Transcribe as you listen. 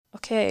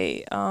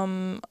Okay,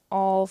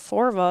 all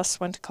four of us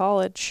went to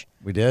college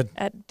We did.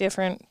 at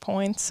different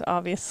points,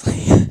 obviously.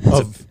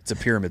 It's a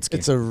pyramid scheme.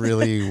 It's a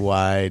really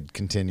wide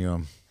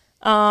continuum.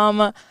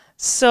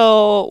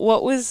 So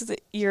what was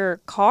your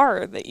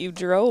car that you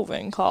drove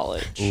in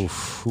college?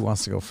 Oof, who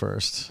wants to go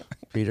first?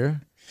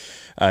 Peter?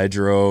 I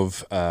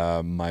drove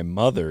my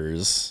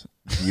mother's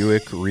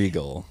Buick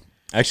Regal.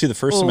 Actually, the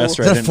first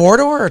semester Is I that a didn't.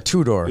 4-door or a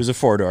 2-door? It was a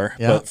 4-door,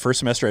 Yeah. but first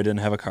semester I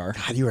didn't have a car.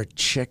 God, you were a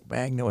chick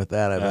magnet with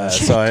that, I bet.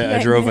 So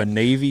I drove a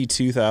Navy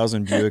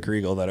 2000 Buick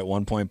Regal that at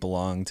one point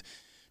belonged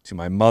to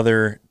my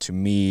mother, to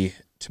me,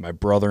 to my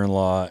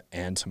brother-in-law,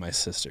 and to my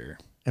sister.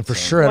 And for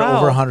sure, at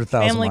over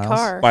 100,000 family miles.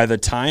 car. By the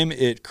time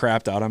it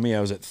crapped out on me, I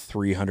was at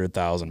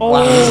 300,000 miles.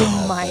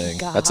 Oh my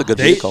god, That's a good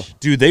vehicle.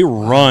 Dude, they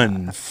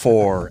run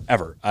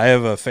forever. I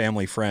have a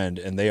family friend,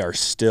 and they are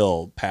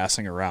still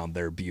passing around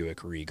their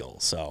Buick Regal.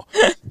 So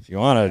if you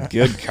want a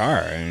good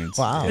car, I mean,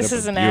 Wow. This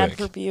is an ad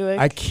for Buick.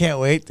 I can't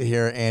wait to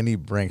hear Andy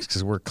Brinks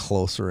because we're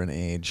closer in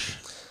age.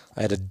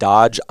 I had a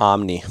Dodge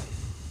Omni.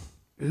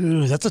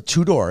 Ooh, that's a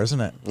 2-door, isn't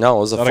it? No,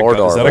 it was a Is that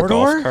 4-door. Is that a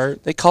Four-door? golf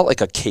cart? They call it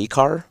like a K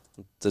car.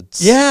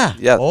 Yeah.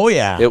 Yeah. Oh,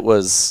 yeah. It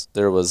was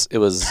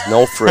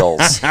no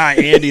frills.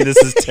 Andy, this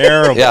is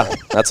terrible. Yeah,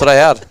 that's what I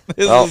had.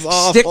 Well,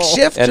 Stick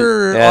shift And-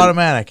 or and-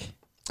 automatic?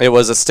 It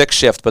was a stick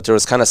shift, but there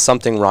was kind of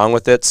something wrong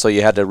with it, so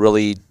you had to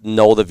really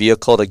know the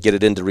vehicle to get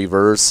it into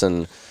reverse.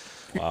 And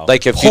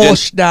like if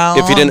Push down,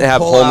 you didn't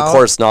have pull home out.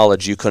 course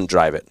knowledge, you couldn't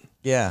drive it.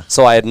 Yeah.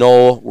 So I had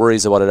no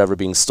worries about it ever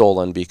being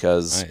stolen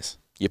because Nice.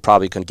 you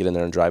probably couldn't get in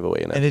there and drive away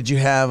in And it. did you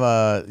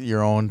have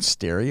your own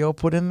stereo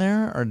put in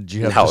there, or did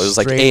you have No, it just was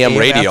like straight AM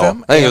radio.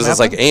 FM? I think it was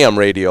just AM? like AM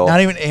radio. Not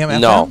even AM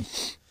FM? No.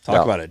 Talk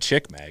No. about a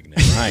chick magnet.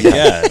 My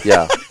God.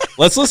 Yeah.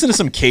 Let's listen to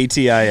some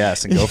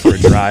KTIS and go for a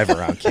drive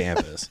around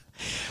campus.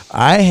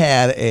 I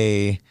had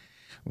a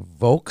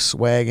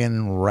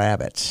Volkswagen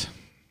Rabbit,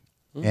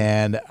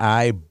 and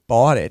I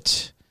bought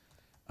it,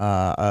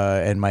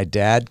 and my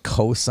dad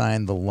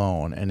co-signed the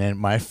loan. And then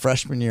my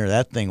freshman year,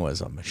 that thing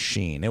was a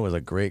machine. It was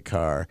a great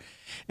car.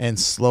 And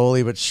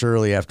slowly but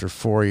surely, after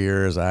 4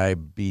 years, I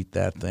beat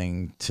that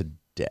thing to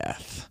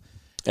death.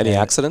 Any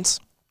accidents?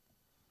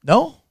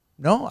 No.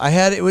 I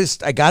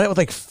got it with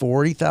like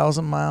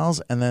 40,000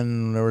 miles, and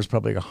then there was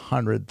probably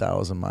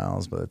 100,000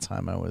 miles by the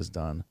time I was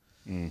done.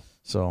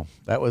 So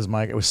that was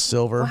it was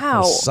silver. Wow.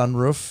 It was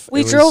sunroof.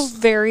 we It was- drove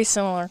very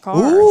similar cars.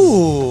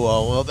 Ooh,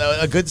 well,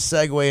 a good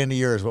segue into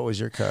yours. What was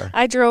your car?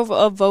 I drove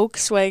a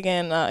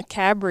Volkswagen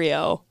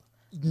Cabrio.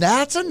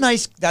 That's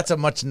a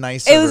much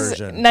nicer It was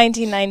version.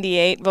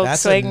 1998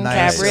 That's a Volkswagen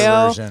nicer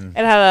Cabrio. version.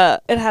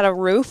 It had a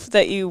roof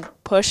that you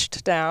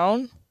pushed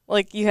down.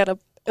 Like you had it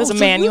was a so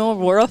manual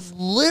roof.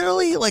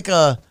 Literally like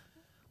a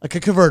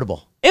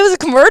convertible. It was a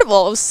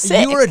convertible. It was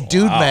sick. You were a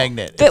dude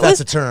magnet, if It that's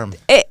was- a term.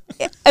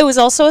 It was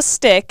also a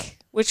stick,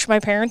 which my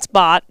parents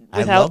bought I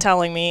without love-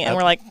 telling me, and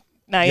we're like,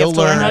 now you You'll have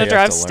to learn how learn. to You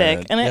drive have to learn stick,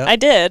 it. and Yep. I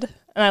did,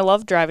 and I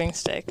love driving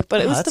stick. But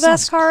it was that the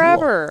best sounds car cool.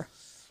 ever.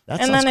 That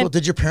And sounds then cool.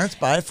 Did your parents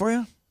buy it for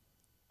you?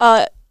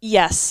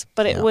 Yes,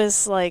 but it Yeah.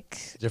 was like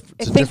It's I a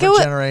think different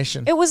it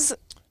generation. it was a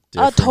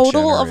Different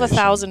total of generation.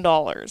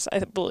 $1,000, I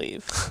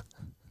believe.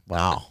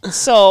 Wow.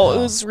 So it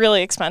was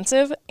really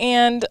expensive.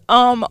 And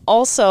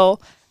also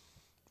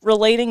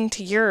relating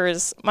to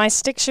yours, my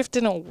stick shift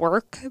didn't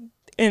work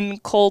in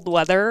cold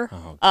weather.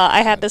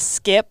 I had to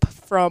skip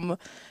from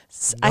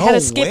I had No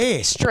to skip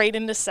way. straight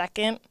into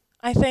second,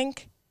 I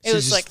think. It So you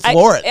was just like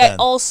floor it I then.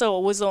 also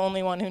was the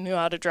only one who knew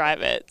how to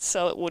drive it,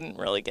 so it wouldn't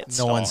really get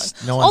stolen.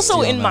 no one's Also,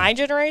 stealing in that. my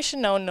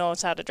generation, no one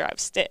knows how to drive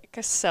stick.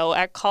 So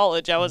at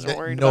college, I wasn't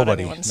worried about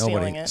anyone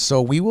stealing it.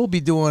 So we will be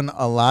doing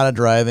a lot of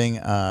driving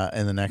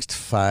in the next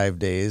 5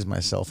 days,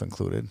 myself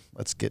included.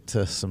 Let's get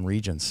to some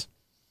regions.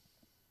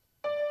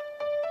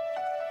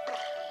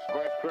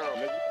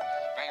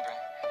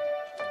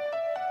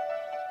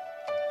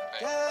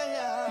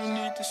 You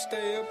need to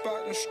stay up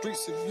out the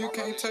streets if you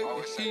can't take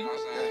the heat.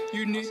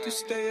 You need to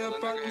stay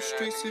up out the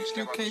streets if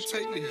you can't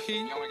take the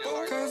heat.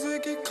 Cause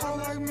it get cold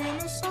like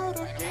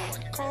Minnesota.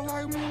 Cold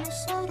like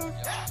Minnesota.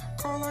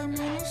 Cold like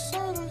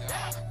Minnesota.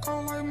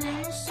 Cold like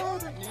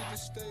Minnesota. Need to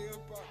stay up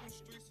out the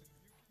streets.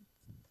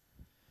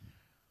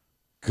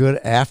 Good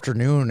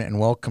afternoon and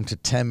welcome to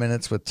 10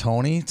 Minutes with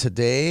Tony.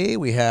 Today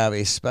we have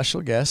a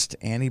special guest,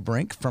 Andy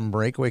Brink from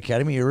Breakaway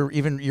Academy.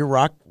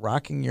 You're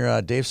rocking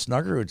your Dave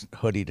Snugger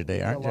hoodie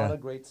today, aren't A lot you?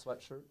 of great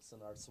sweatshirts,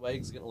 and our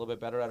swag's getting a little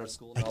bit better at our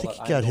school I now. think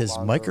that he got I'm no his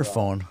longer,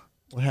 microphone.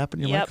 What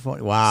happened to your Yep.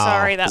 microphone? Wow.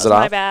 Sorry, that Is was it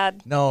my off?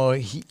 bad. No,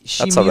 she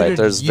That's all right. muted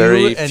There's you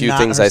very and few not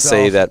things I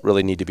say herself. that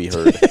really need to be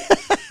heard.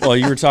 Well,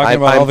 you were talking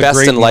about I'm all the best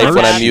great in life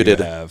when I'm merch you muted.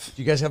 have.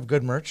 Do you guys have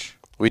good merch?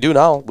 We do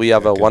now. We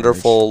have a good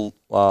wonderful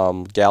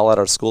gal at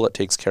our school that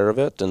takes care of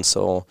it, and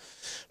so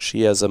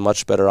she has a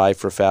much better eye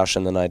for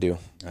fashion than I do.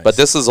 Nice. But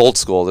this is old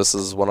school. This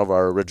is one of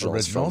our originals,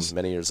 Originals? from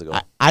many years ago.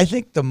 I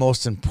think the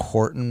most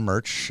important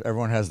merch,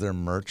 everyone has their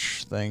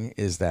merch thing,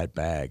 is that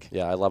bag.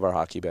 Yeah, I love our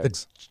hockey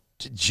bags.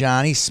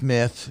 Johnny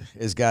Smith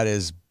has got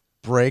his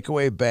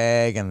Breakaway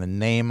bag and the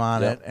name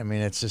on Yep. it. I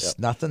mean, it's just Yep.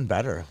 nothing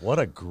better. What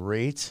a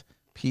great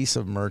piece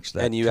of merch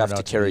that And you turned have to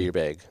out carry be. your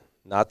bag.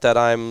 Not that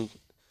I'm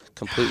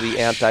completely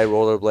anti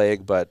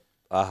rollerblade, but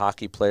a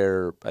hockey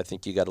player, I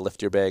think you got to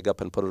lift your bag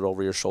up and put it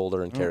over your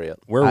shoulder and carry it.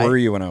 Where were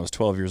you when I was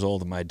 12 years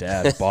old and my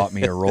dad bought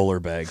me a roller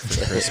bag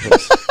for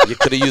Christmas? You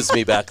could have used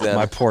me back then.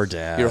 My poor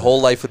dad. Your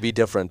whole life would be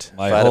different if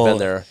I'd have been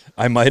there.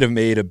 I might have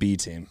made a B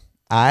team.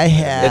 I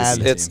had.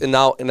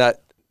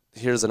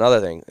 Here's another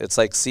thing. It's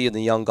like seeing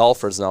the young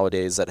golfers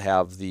nowadays that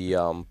have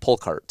the pull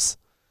carts.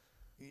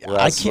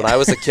 Whereas when I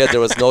was a kid, there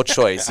was no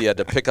choice. You had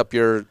to pick up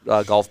your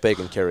golf bag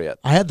and carry it.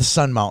 I had the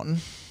Sun Mountain.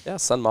 Yeah,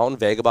 Sun Mountain,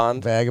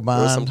 Vagabond. There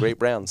were some great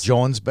brands.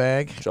 Jones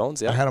bag.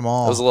 Jones, yeah. I had them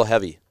all. It was a little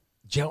heavy.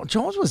 Jones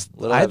was.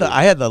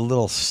 I had the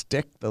little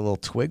stick, the little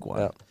twig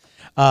one.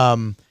 Yeah.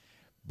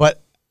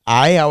 But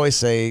I always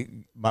say,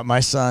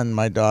 my son,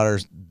 my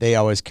daughters, they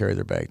always carry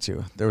their bag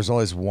too. There was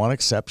always one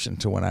exception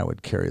to when I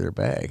would carry their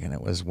bag, and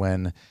it was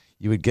when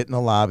you would get in the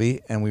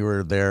lobby and we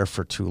were there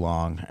for too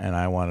long and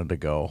I wanted to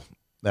go.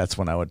 That's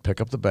when I would pick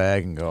up the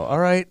bag and go, all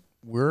right,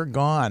 we're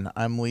gone.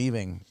 I'm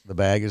leaving. The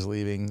bag is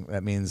leaving.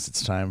 That means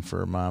it's time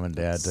for mom and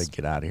dad to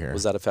get out of here.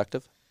 Was that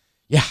effective?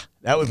 Yeah,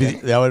 that would be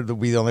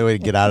the only way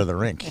to get out of the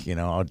rink. You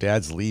know,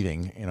 dad's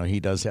leaving. You know, he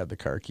does have the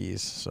car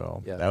keys,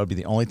 so that would be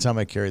the only time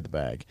I carried the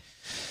bag.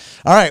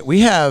 All right,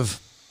 we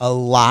have a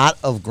lot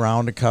of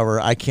ground to cover.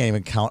 I can't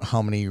even count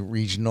how many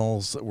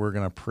regionals that we're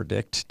going to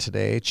predict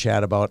today,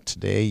 chat about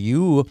today.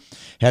 You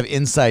have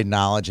inside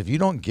knowledge. If you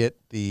don't get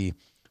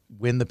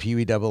win the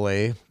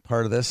PWAA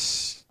part of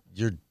this,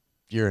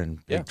 you're in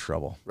big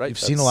trouble. Right. You've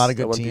seen a lot of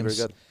good teams.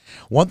 Very good.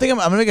 One thing I'm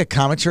going to make a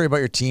commentary about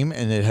your team,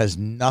 and it has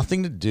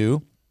nothing to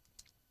do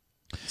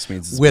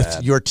with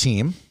your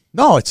team.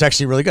 No, it's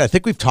actually really good. I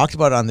think we've talked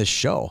about it on this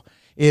show,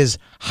 is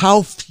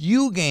how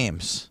few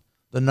games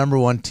the number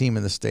one team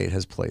in the state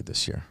has played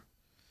this year.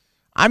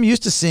 I'm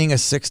used to seeing a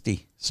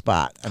 60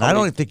 spot, and I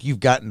don't even think you've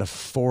gotten to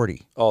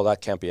 40. Oh,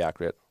 that can't be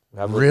accurate.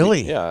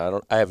 Really? Yeah,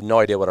 I have no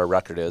idea what our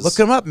record is. Look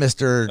him up,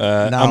 Mr.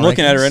 I'm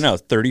looking at it right now.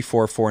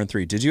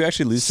 34-4-3. Did you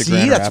actually lose to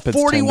Grand Rapids? That's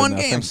 41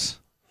 games.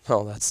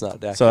 No, that's not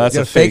accurate. So that's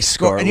a fake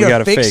score. And you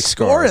got a fake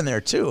score in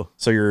there too.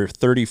 So you're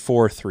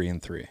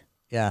 34-3-3.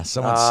 Yeah,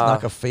 someone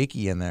snuck a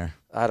fakie in there.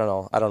 I don't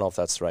know. I don't know if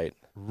that's right.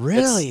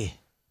 Really?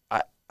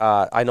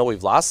 I know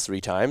we've lost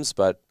 3 times,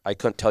 but I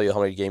couldn't tell you how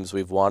many games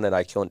we've won, and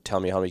I couldn't tell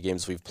me how many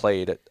games we've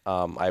played.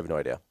 I have no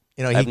idea.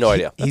 You know, I have no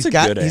idea. He's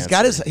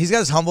got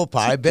his humble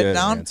pie bit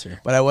down.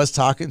 But I was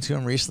talking to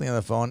him recently on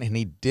the phone, and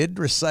he did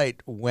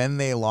recite when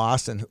they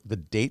lost and the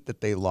date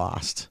that they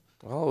lost.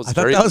 Well, it was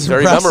that was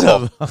very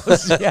memorable.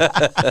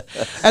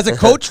 As a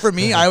coach, for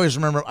me, I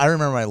remember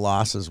my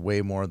losses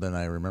way more than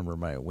I remember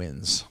my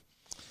wins.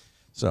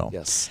 So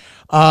yes.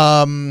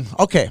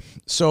 Okay.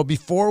 So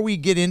before we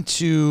get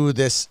into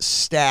this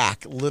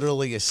stack,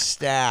 literally a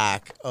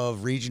stack of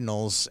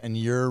regionals, and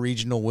your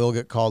regional will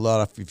get called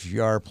out if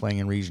you are playing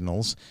in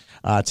regionals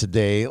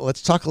today,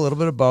 let's talk a little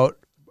bit about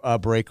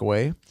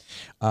Breakaway.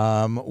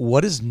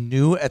 What is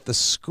new at the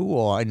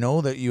school? I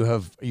know that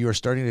you are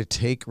starting to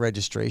take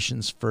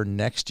registrations for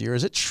next year.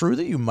 Is it true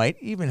that you might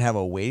even have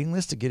a waiting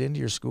list to get into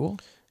your school?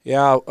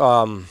 Yeah.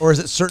 Or is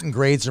it certain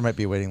grades there might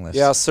be a waiting list?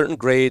 Yeah, certain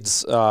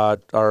grades are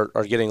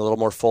getting a little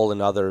more full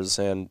than others,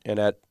 and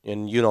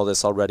you know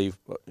this already.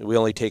 We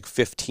only take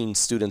 15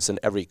 students in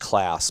every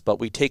class, but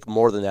we take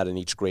more than that in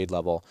each grade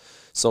level.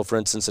 So, for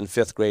instance, in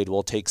 5th grade,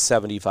 we'll take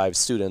 75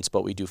 students,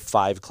 but we do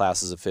 5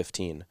 classes of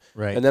 15.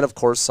 Right. And then, of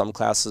course, some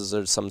classes,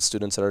 there's some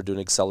students that are doing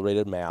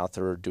accelerated math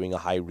or doing a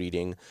high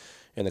reading.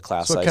 In the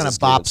class so size it kind of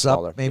bops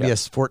up, maybe a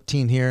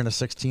 14 here and a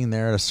 16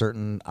 there at a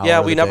certain hour.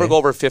 Yeah, we never go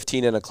over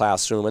 15 in a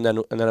classroom, and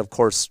then of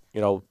course, you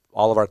know,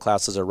 all of our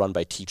classes are run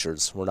by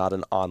teachers. We're not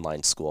an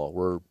online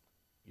school.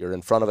 You're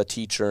in front of a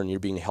teacher and you're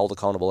being held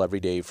accountable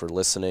every day for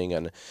listening.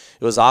 And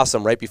it was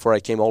awesome. Right before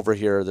I came over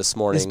here this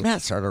morning, is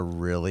Matt Sarter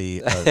really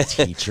a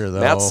teacher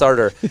though? Matt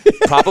Sarter,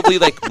 probably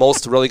like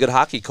most really good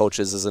hockey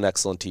coaches, is an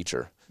excellent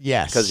teacher.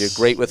 Yes, because you're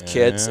great with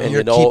kids, and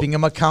you're keeping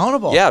them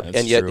accountable. Yeah,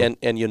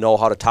 and you know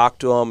how to talk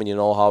to them, and you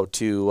know how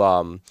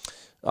to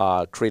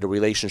create a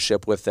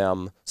relationship with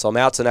them. So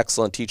Matt's an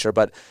excellent teacher.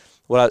 But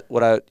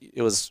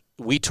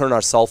we turn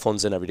our cell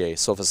phones in every day.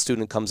 So if a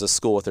student comes to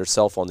school with their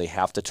cell phone, they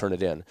have to turn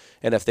it in.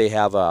 And if they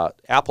have a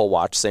Apple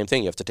Watch, same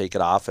thing. You have to take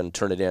it off and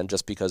turn it in,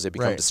 just because they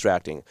become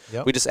distracting.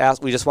 Yep. We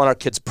just want our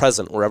kids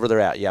present wherever they're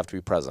at. You have to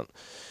be present.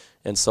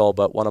 And so,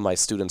 but one of my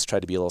students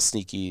tried to be a little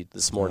sneaky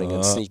this morning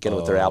and sneak in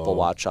with their Apple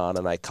Watch on,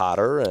 and I caught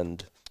her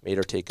and made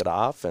her take it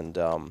off. And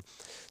even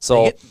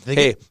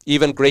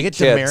great kids. They get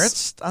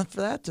demerits for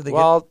that?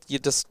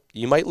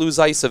 You might lose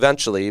ice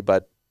eventually,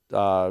 but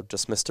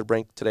just Mr.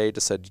 Brink today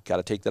just said you got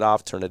to take that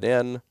off, turn it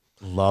in.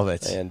 Love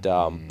it. And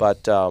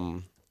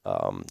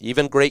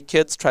even great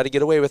kids try to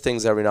get away with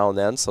things every now and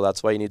then, so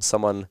that's why you need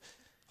someone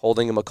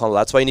holding them accountable.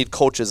 That's why you need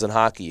coaches in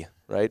hockey,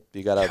 right?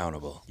 You got to try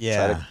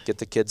to get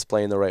the kids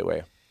playing the right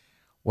way.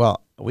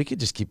 Well, we could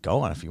just keep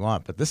going if you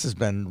want, but this has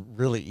been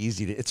really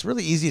easy. It's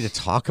really easy to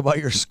talk about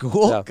your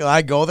school. Yeah.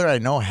 I go there, I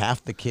know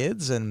half the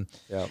kids, and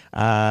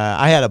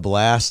I had a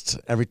blast.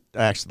 The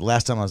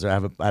last time I was there, I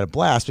had a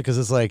blast because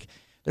it's like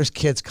there's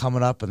kids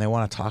coming up and they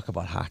want to talk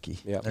about hockey.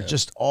 Yeah. They're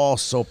just all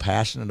so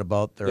passionate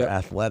about their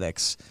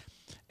athletics.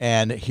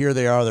 And here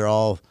they are. They're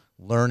all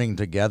learning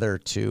together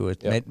too.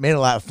 It made it a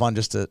lot of fun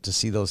just to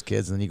see those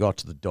kids. And then you go out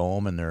to the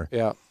dome and they're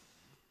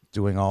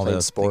doing all the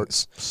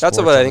sports. That's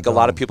what I think a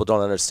lot of people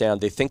don't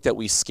understand. They think that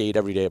we skate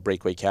every day at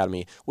Breakaway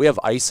Academy. We have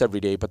ice every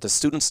day, but the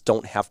students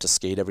don't have to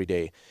skate every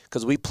day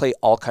because we play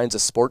all kinds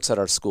of sports at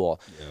our school.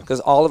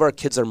 Because all of our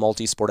kids are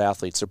multi-sport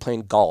athletes. They're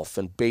playing golf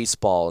and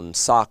baseball and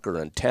soccer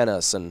and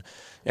tennis, and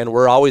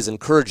we're always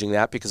encouraging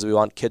that because we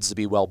want kids to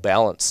be well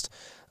balanced.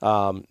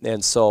 But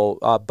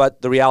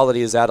the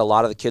reality is that a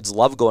lot of the kids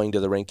love going to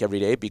the rink every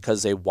day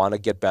because they want to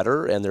get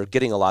better, and they're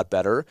getting a lot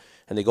better.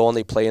 And they go and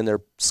they play in their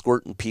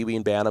squirt and peewee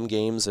and bantam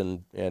games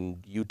and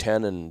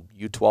U10 and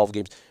U12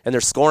 games, and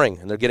they're scoring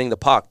and they're getting the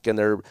puck and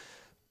they're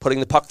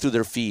putting the puck through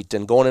their feet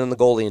and going in the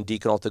goalie and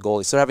deking out the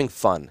goalie. So they're having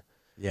fun,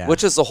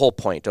 which is the whole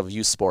point of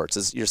youth sports.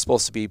 Is you're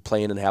supposed to be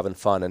playing and having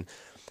fun. And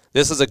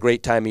this is a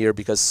great time of year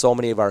because so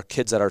many of our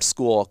kids at our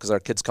school, because our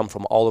kids come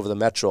from all over the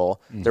metro,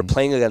 they're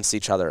playing against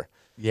each other.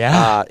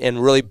 In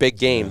really big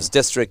games,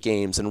 district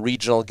games and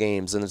regional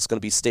games, and it's going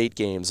to be state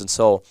games.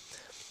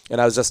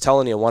 And I was just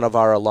telling you, one of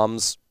our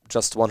alums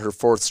just won her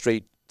 4th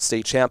straight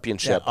state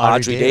championship.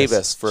 Audrey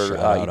Davis for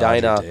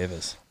Edina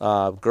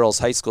girls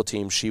high school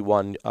team. She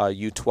won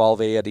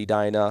U12A at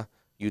Edina,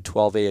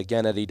 U12A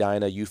again at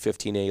Edina,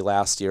 U15A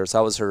last year. So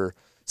that was her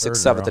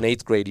 6th, 7th, and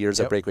 8th grade years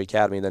at Breakaway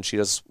Academy. And then she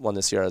just won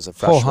this year as a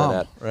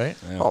freshman.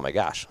 Oh, my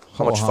gosh.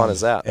 How much fun is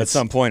that? At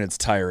some point, it's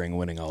tiring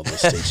winning all those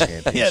state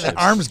championships. The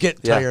arms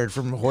get tired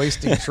from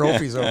hoisting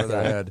trophies over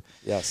their head.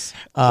 Yes.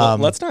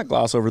 Let's not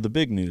gloss over the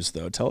big news,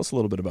 though. Tell us a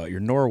little bit about your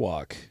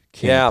Norwalk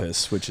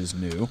campus, which is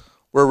new.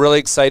 We're really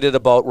excited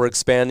we're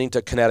expanding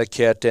to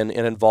Connecticut and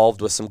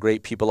involved with some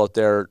great people out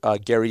there.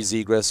 Gary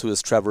Zegras, who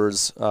is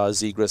Trevor's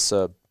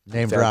Zegras,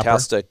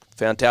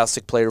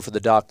 fantastic player for the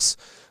Ducks.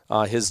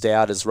 His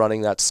dad is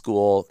running that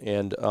school,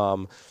 and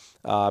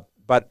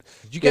but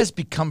did you guys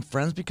become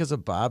friends because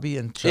of Bobby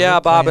and Trevor? Yeah,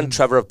 Bob and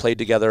Trevor have played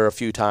together a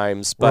few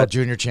times. World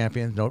junior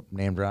champions, no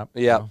name drop.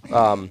 Yeah,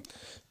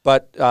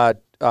 but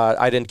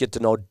I didn't get to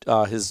know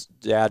his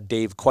dad,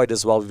 Dave, quite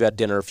as well. We've had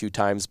dinner a few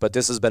times, but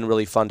this has been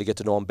really fun to get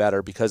to know him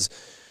better because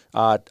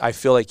I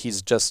feel like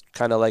he's just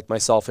kind of like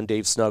myself and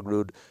Dave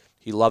Snugrud.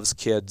 He loves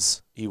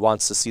kids. He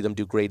wants to see them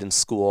do great in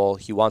school.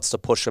 He wants to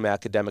push them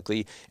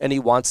academically, and he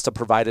wants to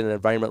provide an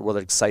environment where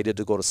they're excited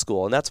to go to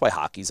school. And that's why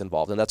hockey's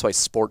involved, and that's why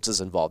sports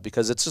is involved,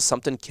 because it's just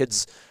something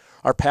kids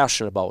are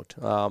passionate about.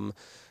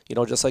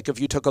 Just like if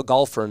you took a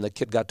golfer and the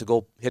kid got to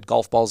go hit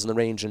golf balls in the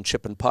range and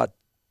chip and putt,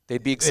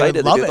 they'd be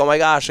excited. They'd be like, oh my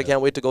gosh, I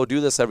can't wait to go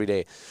do this every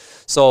day.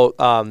 So,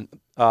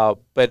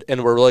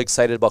 and we're really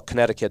excited about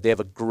Connecticut. They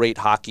have a great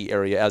hockey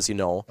area, as you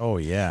know. Oh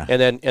yeah.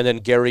 And then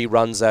Gary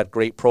runs that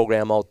great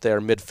program out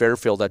there, Mid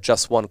Fairfield, that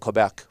just won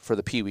Quebec for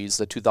the Pee-wees.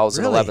 The 2011s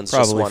really? just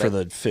Probably won for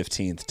the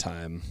 15th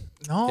time.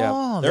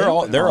 No,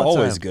 they're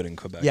always good in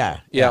Quebec. Yeah.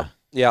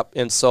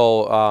 And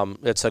so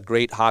it's a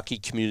great hockey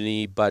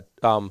community, but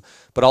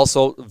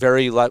also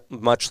very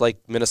much like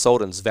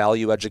Minnesotans,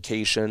 value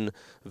education,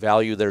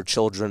 value their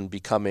children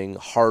becoming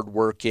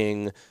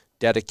hardworking,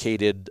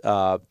 dedicated,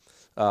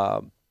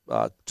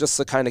 just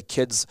the kind of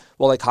kids,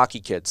 like hockey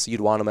kids,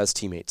 you'd want them as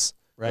teammates.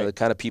 Right. The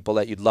kind of people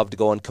that you'd love to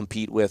go and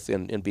compete with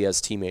and be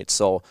as teammates.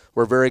 So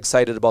we're very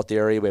excited about the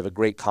area. We have a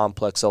great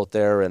complex out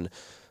there. And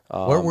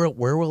where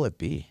will it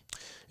be?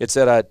 It's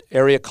at an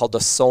area called the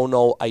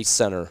Sono Ice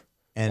Center.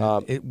 And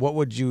is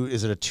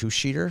it a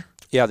 2-sheeter?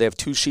 Yeah, they have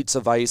 2 sheets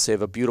of ice. They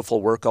have a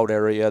beautiful workout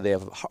area. They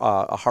have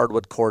a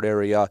hardwood court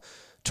area,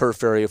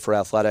 turf area for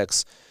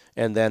athletics.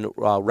 And then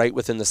right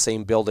within the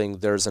same building,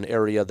 there's an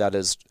area that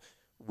is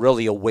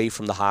really away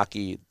from the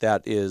hockey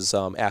that is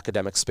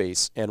academic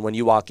space. And when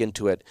you walk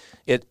into it,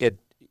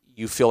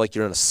 you feel like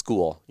you're in a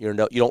school. You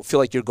don't feel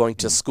like you're going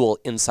to school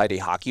inside a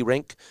hockey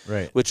rink,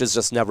 right? Which has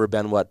just never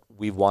been what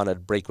we've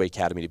wanted Breakaway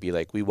Academy to be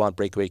like. We want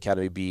Breakaway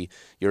Academy to be,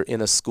 you're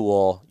in a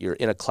school, you're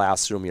in a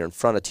classroom, you're in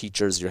front of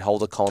teachers, you're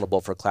held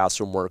accountable for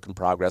classroom work and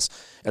progress.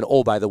 And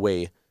oh, by the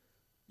way,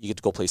 you get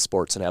to go play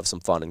sports and have some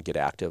fun and get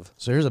active.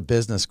 So here's a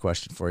business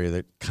question for you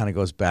that kind of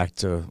goes back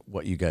to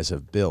what you guys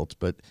have built.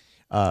 But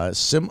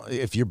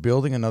if you're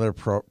building another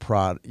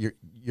product,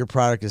 your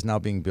product is now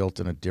being built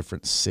in a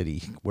different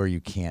city where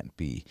you can't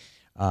be.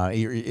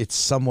 It's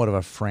somewhat of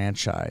a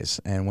franchise,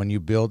 and when you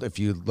build, if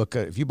you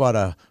bought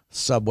a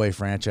Subway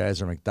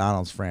franchise or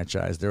McDonald's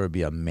franchise, there would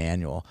be a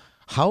manual.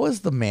 How is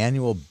the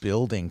manual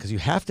building? Because you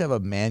have to have a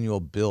manual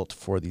built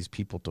for these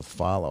people to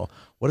follow.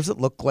 What does it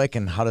look like,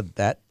 and how did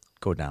that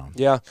go down?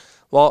 Yeah,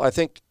 well, I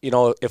think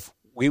if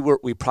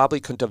we probably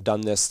couldn't have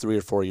done this 3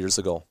 or 4 years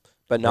ago,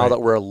 but now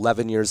that we're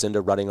 11 years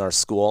into running our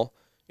school.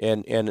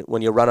 And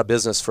when you run a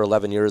business for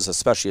 11 years,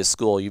 especially a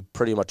school, you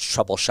pretty much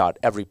troubleshot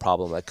every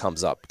problem that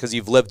comes up because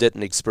you've lived it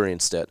and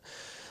experienced it.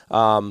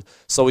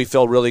 So we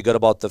feel really good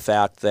about the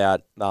fact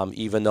that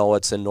even though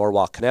it's in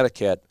Norwalk,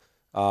 Connecticut,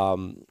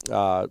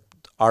 our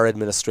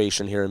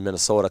administration here in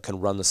Minnesota can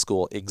run the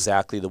school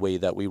exactly the way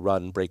that we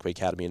run Breakaway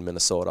Academy in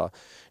Minnesota.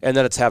 And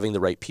then it's having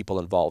the right people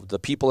involved. The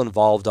people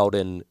involved out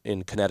in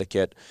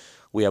Connecticut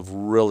We have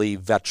really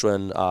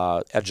veteran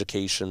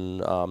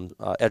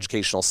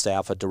educational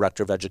staff, a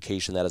director of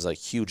education that has a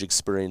huge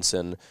experience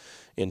in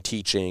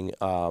teaching,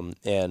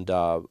 and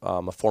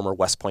a former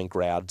West Point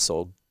grad,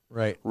 so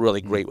Right.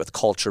 really great with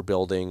culture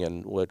building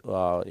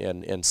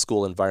and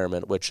school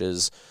environment, which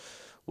is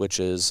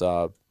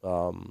so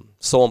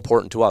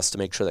important to us to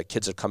make sure that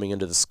kids are coming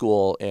into the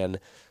school and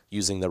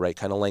using the right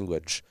kind of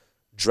language,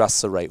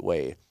 dress the right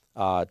way,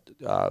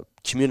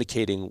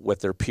 communicating with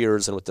their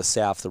peers and with the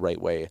staff the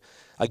right way.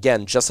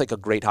 Again, just like a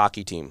great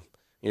hockey team.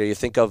 You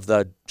think of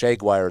the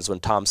Jaguars when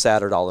Tom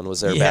Satterdahl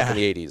was there back in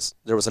the 80s.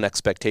 There was an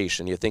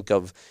expectation. You think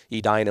of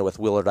Edina with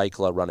Willard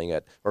Eichla running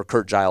it, or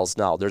Kurt Giles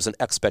now. There's an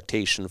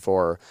expectation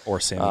for...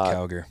 Or Sammy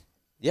Cowger.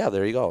 Yeah,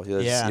 there you go.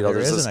 There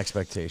is an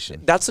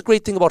expectation. That's the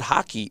great thing about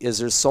hockey is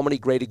there's so many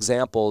great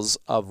examples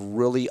of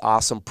really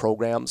awesome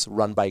programs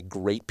run by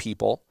great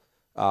people.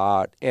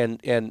 And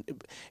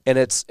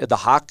it's the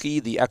hockey,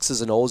 the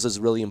X's and O's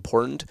is really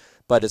important,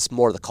 but it's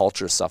more the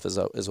culture stuff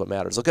is what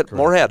matters. Look at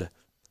Moorhead.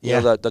 You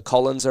know, the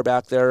Cullens are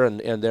back there,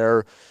 and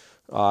they're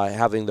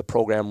having the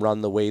program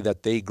run the way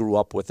that they grew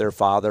up with their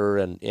father,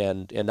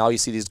 and now you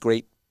see these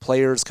great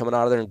players coming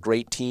out of there and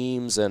great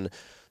teams, and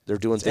they're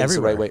doing things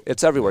the right way.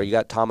 It's everywhere. You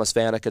got Thomas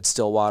Vanek at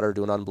Stillwater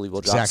doing an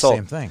unbelievable job.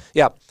 Same thing.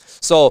 Yeah.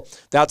 So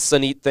that's the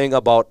neat thing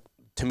about,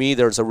 to me,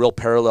 there's a real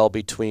parallel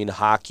between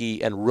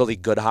hockey and really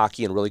good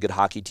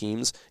hockey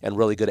teams and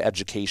really good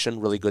education,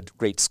 really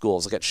great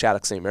schools. Look at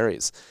Shattuck St.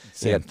 Mary's.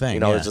 Same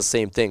thing. It's the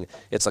same thing.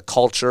 It's a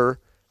culture.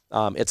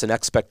 It's an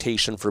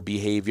expectation for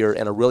behavior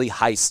and a really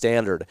high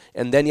standard.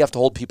 And then you have to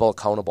hold people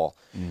accountable.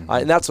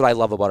 And that's what I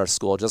love about our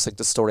school. Just like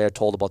the story I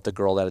told about the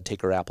girl that had to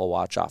take her Apple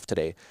Watch off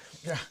today.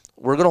 Yeah.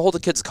 We're going to hold the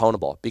kids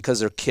accountable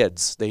because they're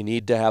kids. They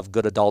need to have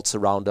good adults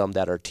around them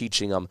that are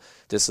teaching them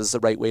this is the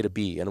right way to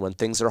be. And when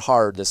things are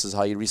hard, this is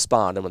how you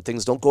respond. And when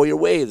things don't go your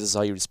way, this is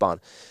how you respond.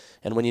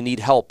 And when you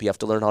need help, you have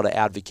to learn how to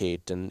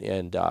advocate.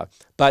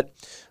 But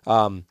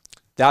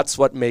that's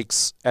what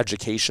makes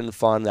education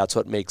fun. That's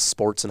what makes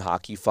sports and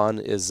hockey fun,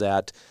 is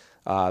that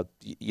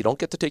you don't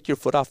get to take your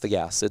foot off the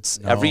gas.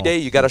 Every day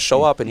you got to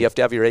show up and you have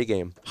to have your A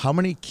game. How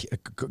many,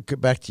 go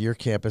back to your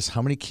campus,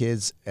 how many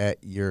kids at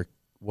your,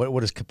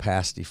 what is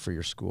capacity for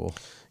your school?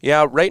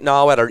 Yeah, right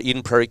now at our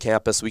Eden Prairie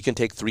campus, we can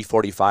take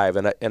 345,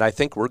 and I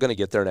think we're going to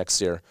get there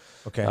next year.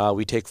 Okay.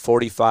 We take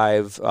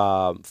 45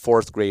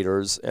 fourth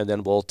graders, and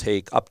then we'll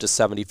take up to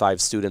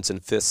 75 students in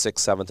 5th, 6th,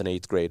 7th, and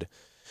 8th grade.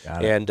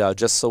 And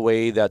just the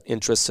way that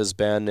interest has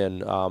been,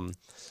 and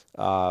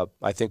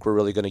I think we're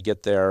really going to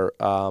get there.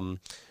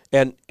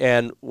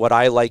 And what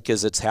I like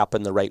is it's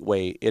happened the right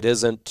way.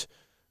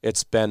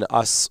 It's been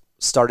us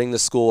starting the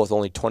school with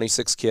only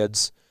 26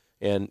 kids,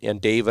 and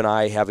Dave and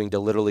I having to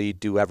literally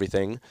do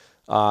everything,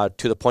 to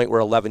the point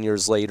where 11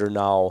 years later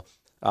now,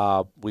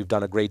 we've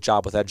done a great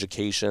job with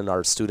education.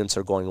 Our students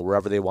are going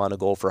wherever they want to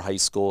go for high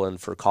school and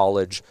for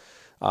college.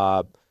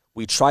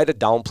 We try to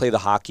downplay the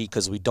hockey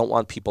because we don't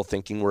want people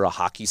thinking we're a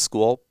hockey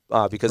school,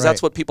 because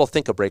that's what people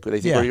think of Breakaway.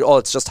 They think,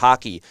 it's just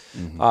hockey.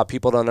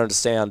 People don't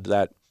understand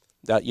that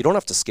you don't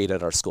have to skate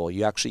at our school.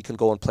 You actually can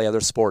go and play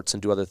other sports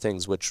and do other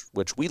things, which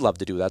we love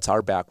to do. That's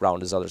our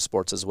background, is other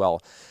sports as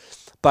well.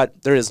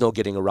 But there is no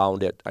getting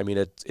around it. I mean,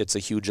 it's a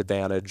huge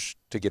advantage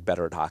to get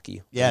better at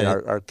hockey. Yeah, I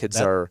mean, our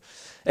kids are,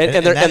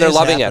 and they're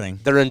loving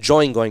it. They're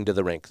enjoying going to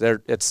the rink.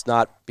 It's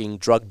not being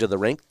drugged to the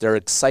rink. They're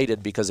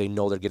excited because they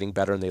know they're getting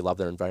better and they love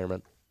their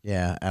environment.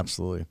 Yeah,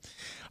 absolutely.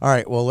 All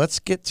right, well, let's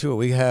get to it.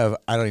 We have,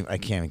 I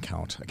can't even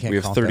count. We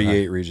have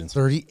 38 regions.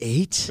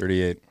 38?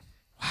 38.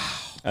 Wow.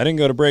 I didn't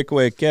go to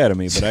Breakaway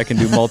Academy, but I can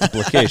do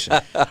multiplication.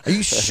 Are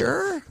you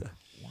sure?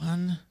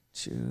 1,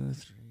 2,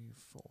 3,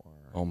 4.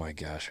 Oh my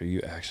gosh, are you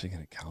actually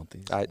going to count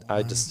these?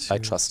 I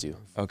trust you.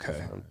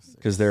 Okay.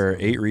 Because there are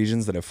 8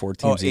 regions that have 4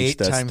 teams each.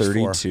 That's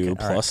 32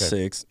 plus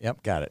 6.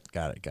 Yep, got it.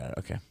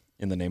 Okay.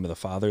 In the name of the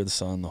Father, the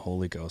Son, the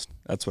Holy Ghost.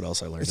 That's what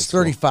else I learned. It's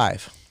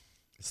 35.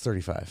 It's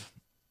 35.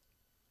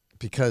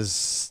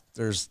 Because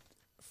there's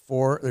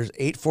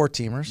 8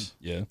 4-teamers.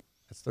 Yeah.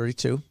 That's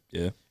 32.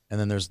 Yeah. And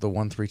then there's the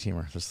 1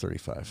 3-teamer. That's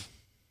 35.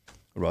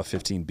 What about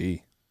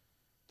 15B?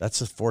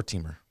 That's a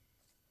 4-teamer.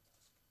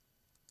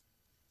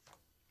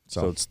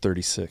 So it's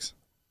 36.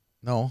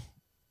 No.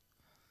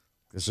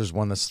 Because there's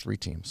one that's 3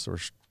 teams. So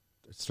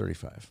it's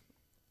 35.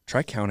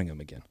 Try counting them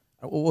again.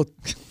 Well,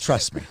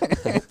 trust me.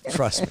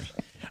 Trust me.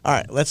 All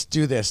right, let's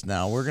do this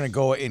now. We're going to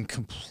go in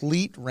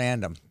complete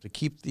random to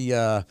keep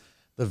the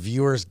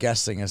viewers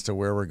guessing as to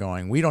where we're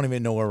going. We don't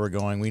even know where we're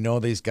going. We know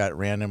these got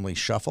randomly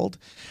shuffled,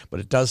 but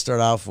it does start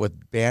off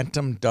with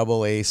Bantam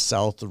AA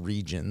South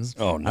regions.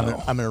 Oh, no.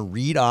 I'm going to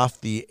read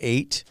off the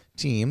 8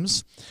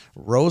 teams.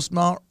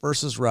 Rosemount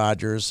versus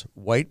Rogers,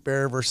 White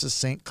Bear versus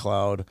St.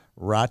 Cloud,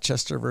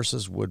 Rochester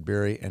versus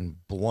Woodbury, and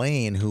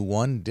Blaine, who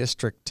won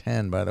District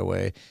 10, by the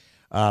way,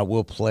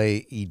 will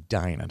play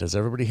Edina. Does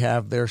everybody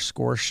have their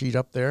score sheet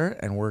up there?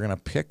 And we're going to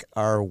pick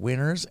our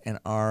winners and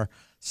our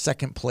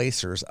second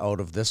placers out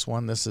of this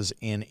one. This is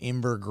in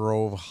Imber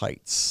Grove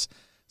Heights.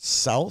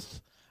 South,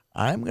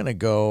 I'm going to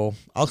go,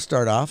 I'll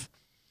start off.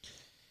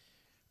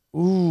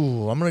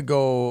 I'm going to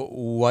go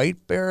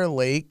White Bear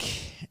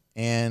Lake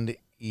and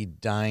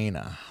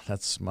Edina.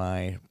 That's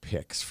my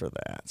picks for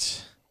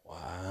that.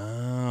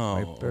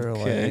 Wow. White Bear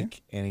Okay.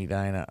 Lake and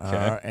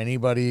Edina.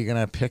 Anybody going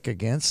to pick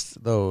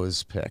against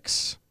those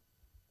picks?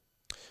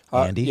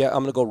 Andy? Yeah,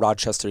 I'm going to go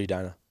Rochester,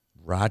 Edina.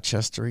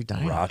 Rochester,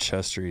 Edina.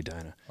 Rochester,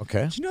 Edina.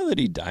 Okay. Did you know that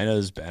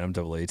Edina's Bantam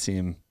AA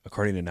team,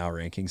 according to Now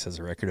Rankings, has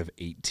a record of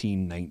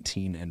 18,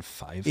 19, and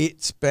 5?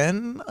 It's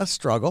been a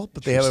struggle,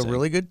 but they have a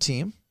really good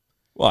team.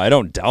 Well, I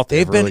don't doubt they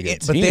have a really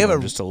good team. But they have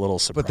I'm just a little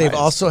surprised. But they've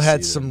also to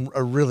had see them.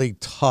 a really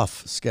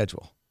tough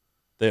schedule.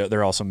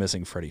 They're also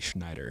missing Freddie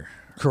Schneider.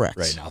 Correct.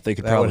 Right now. They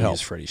could That would probably help.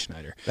 use Freddie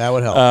Schneider. That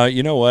would help.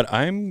 You know what?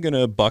 I'm going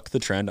to buck the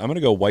trend. I'm going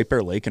to go White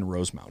Bear Lake and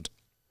Rosemount.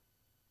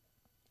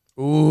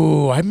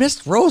 Ooh, I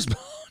missed Rosemount.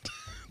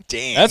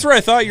 Damn. That's where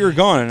I thought you were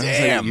going. And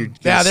Damn. I was like,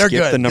 Yeah, they're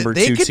good. The number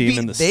They 2 could team be-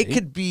 in the They state.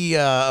 could be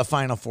a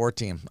Final Four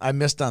team. I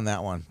missed on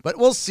that one. But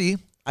we'll see.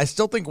 I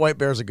still think White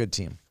Bear's a good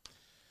team.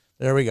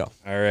 There we go.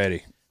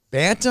 Alrighty.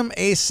 Bantam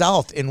A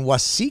South in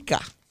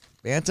Waseca.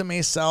 Bantam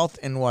A South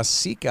in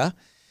Waseca.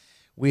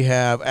 We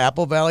have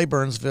Apple Valley,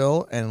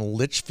 Burnsville, and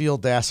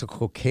Litchfield, Dassel,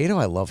 Cokato.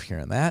 I love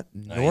hearing that.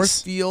 Nice.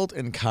 Northfield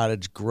and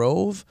Cottage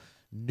Grove.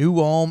 New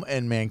Ulm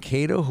and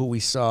Mankato, who we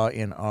saw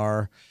in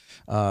our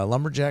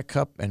Lumberjack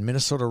Cup, and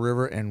Minnesota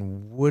River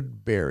and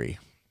Woodbury.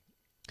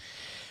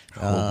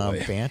 Oh,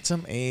 boy.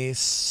 Bantam A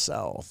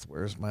South.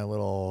 Where's my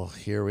little?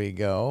 Here we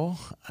go.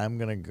 I'm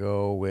going to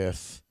go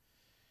with,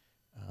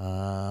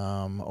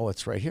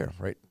 it's right here,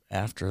 right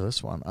after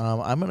this one.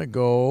 I'm going to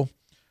go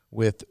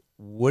with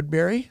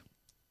Woodbury,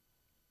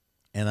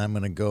 and I'm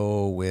going to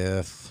go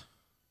with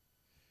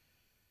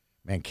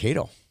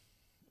Mankato.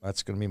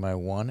 That's going to be my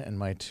 1 and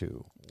my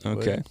 2.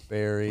 Okay.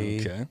 Woodbury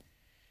Okay.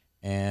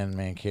 and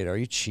Mankato. Are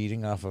you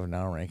cheating off of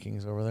Now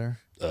Rankings over there?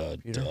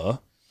 Peter? Duh.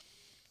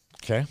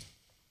 Okay.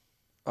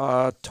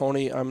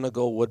 Tony, I'm going to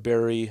go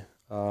Woodbury,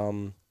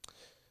 and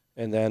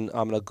then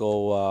I'm going to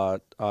go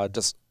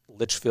just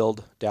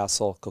Litchfield,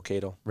 Dassel,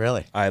 Cokato.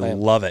 Really? I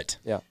love it.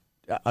 Yeah.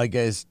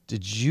 Guys,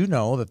 did you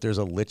know that there's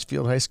a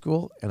Litchfield High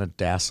School and a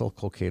Dassel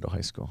Cokato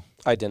High School?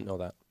 I didn't know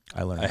that.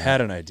 I learned I that.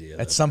 had an idea.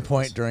 At some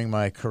point during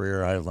my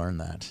career, I learned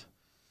that.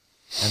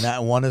 And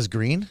that one is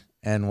green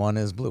and one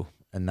is blue.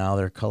 And now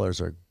their colors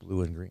are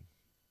blue and green.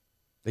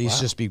 They used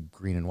to just be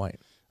green and white.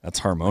 That's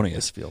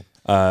harmonious. Litchfield.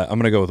 I'm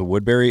going to go with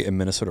Woodbury and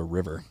Minnesota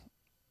River.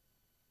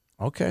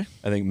 Okay.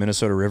 I think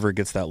Minnesota River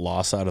gets that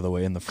loss out of the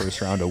way in the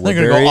first round of They're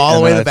Woodbury. gonna go all the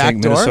and way then to the I back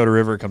think door? Minnesota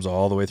River comes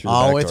all the way through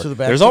All the the back way door. through the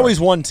back There's door. always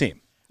one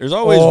team. There's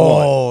always one.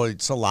 Oh,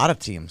 it's a lot of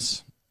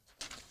teams.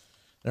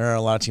 There are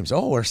a lot of teams.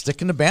 Oh, we're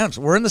sticking to Bantams.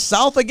 We're in the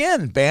South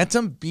again.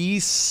 Bantam B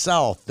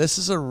South. This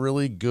is a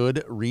really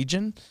good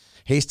region.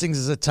 Hastings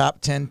is a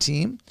top 10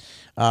 team.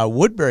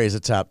 Woodbury is a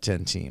top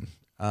 10 team.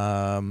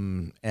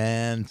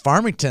 And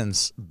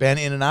Farmington's been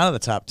in and out of the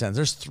top 10s.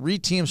 There's 3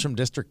 teams from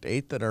District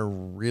 8 that are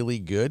really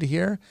good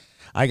here.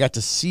 I got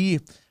to see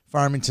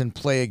Farmington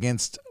play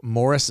against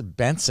Morris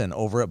Benson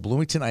over at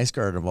Bloomington Ice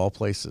Garden, of all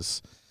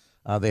places.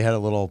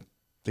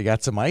 They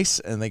got some ice,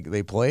 and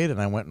they played, and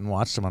I went and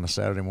watched them on a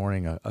Saturday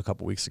morning a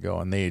couple weeks ago,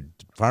 and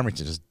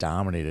Farmington just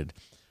dominated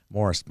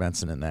Morris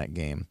Benson in that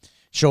game.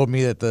 Showed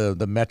me that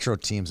the Metro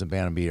teams in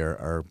Bantam B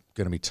are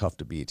going to be tough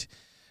to beat.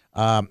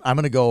 I'm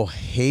going to go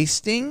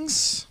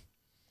Hastings,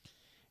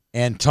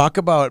 and talk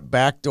about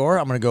back door.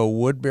 I'm going to go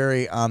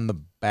Woodbury on the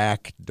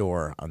back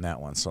door on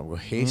that one. So I'll go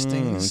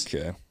Hastings.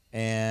 Okay.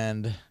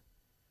 And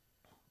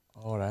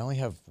I only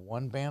have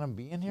one Bantam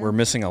B in here? We're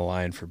missing a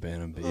line for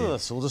Bantam B. Ugh,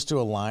 so we'll just do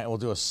a line. We'll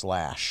do a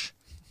slash.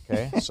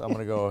 Okay? So I'm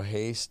going to go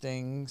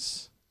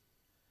Hastings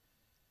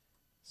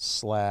 /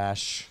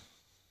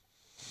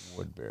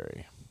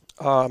 Woodbury.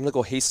 I'm going to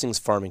go Hastings,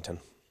 Farmington.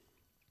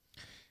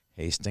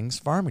 Hastings,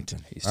 Farmington.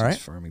 Hastings, All right.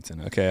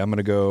 Farmington. Okay, I'm going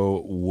to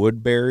go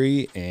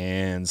Woodbury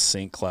and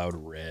St. Cloud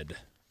Red.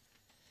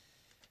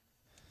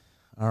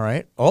 All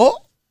right. Oh,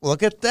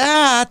 look at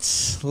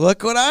that.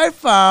 Look what I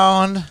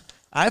found.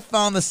 I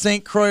found the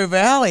St. Croix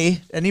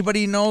Valley.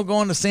 Anybody know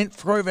going to St.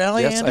 Croix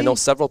Valley, Yes, Andy? I know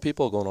several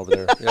people going over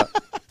there. Yeah.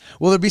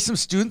 Will there be some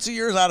students of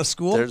yours out of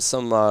school? There's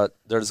going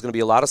to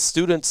be a lot of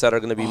students that are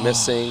going to be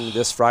missing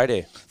this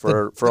Friday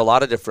for a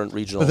lot of different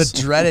regionals. But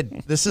the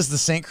dreaded, this is the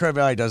St. Croix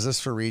Valley does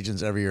this for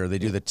regions every year. They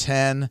do the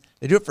 10.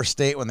 They do it for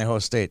state when they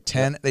host state.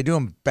 10. They do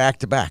them back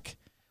to back.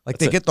 Like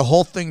they get the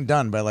whole thing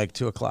done by like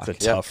 2 o'clock.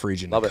 It's a tough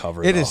region Love to it.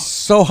 cover. It is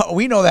so,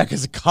 we know that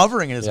because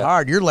covering it is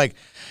hard. You're like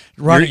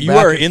You running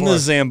back are and in forth. the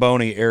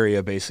Zamboni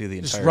area basically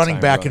the Just entire running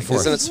time. back and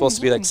forth. Isn't it supposed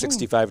to be like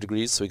 65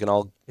 degrees so we can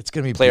all It's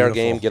going to be play our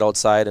beautiful. game, get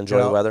outside,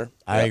 enjoy the weather?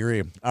 I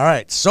agree. All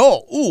right.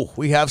 So,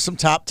 we have some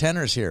top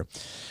teners here.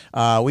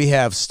 We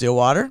have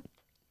Stillwater,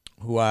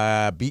 who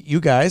beat you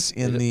guys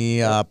in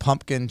the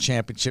Pumpkin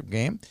Championship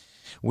game.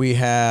 We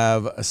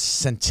have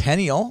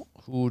Centennial,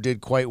 who did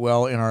quite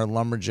well in our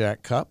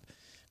Lumberjack Cup.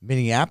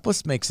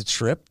 Minneapolis makes a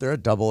trip. They're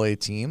a AA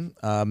team.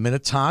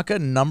 Minnetonka,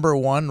 number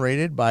 1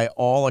 rated by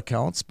all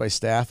accounts, by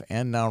staff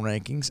and Now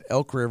Rankings.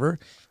 Elk River.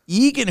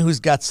 Egan, who's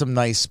got some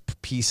nice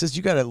pieces.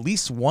 You got at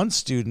least one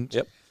student.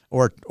 Yep.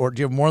 Or do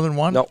you have more than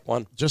one? No,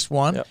 one. Just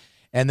one? Yep.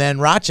 And then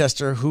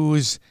Rochester,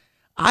 who's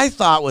I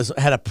thought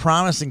had a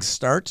promising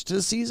start to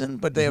the season,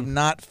 but they have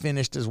not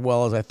finished as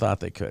well as I thought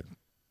they could.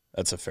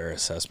 That's a fair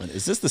assessment.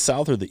 Is this the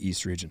South or the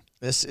East region?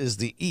 This is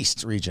the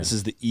East region. This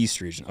is the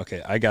East region.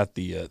 Okay, I got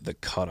the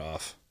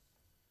cutoff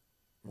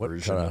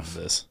version of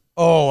this.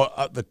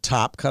 Oh, the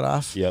top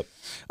cutoff? Yep.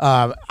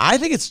 I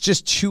think it's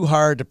just too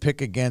hard to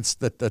pick against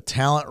the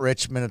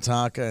talent-rich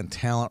Minnetonka and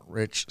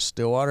talent-rich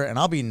Stillwater. And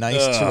I'll be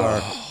nice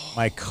to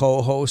my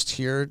co-host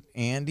here,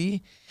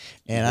 Andy,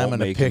 and I'm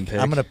going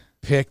to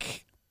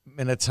pick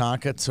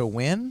Minnetonka to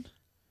win,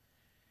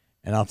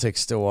 and I'll take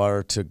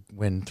Stillwater to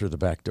win through the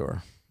back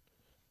door.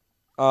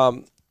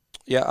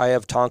 Yeah, I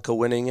have Tonka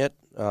winning it,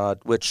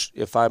 which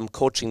if I'm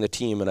coaching the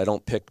team and I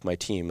don't pick my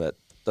team, that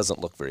doesn't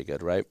look very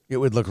good, right? It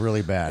would look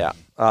really bad. Yeah,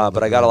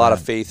 but I got a lot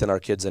of faith in our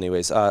kids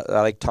anyways. I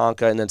like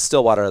Tonka, and then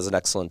Stillwater has an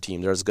excellent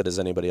team. They're as good as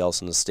anybody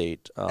else in the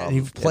state. And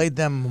you've played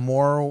them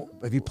more?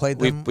 Have you played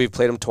them? We've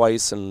played them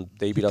twice, and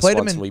they beat us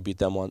once, and we beat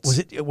them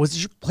once.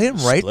 Was you playing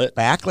right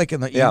back, like in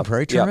the Eden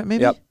Prairie tournament,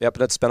 maybe? Yep,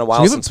 and it's been a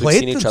while since we've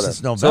seen each other.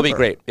 So it'll be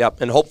great, yep.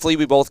 And hopefully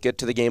we both get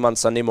to the game on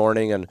Sunday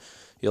morning, and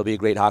it'll be a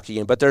great hockey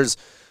game. But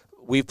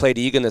we've played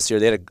Egan this year.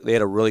 They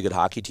had a really good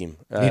hockey team.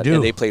 And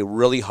they play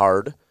really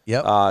hard.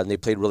 Yep. And they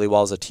played really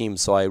well as a team,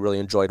 so I really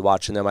enjoyed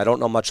watching them. I don't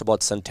know much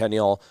about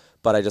Centennial,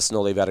 but I just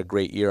know they've had a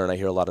great year, and I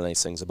hear a lot of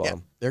nice things about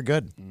them. They're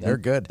good. They're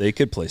good. They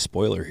could play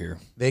spoiler here.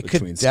 They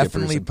could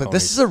definitely, but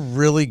this is a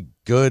really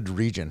good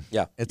region.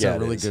 Yeah. It's a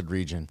really good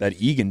region. That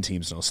Egan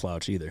team's no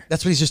slouch either.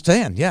 That's what he's just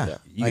saying, yeah.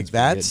 Like,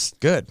 that's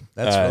good.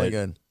 That's really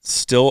good.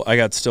 I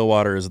got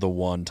Stillwater as the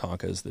 1,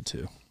 Tonka as the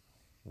 2.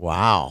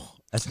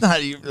 That's not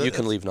even... You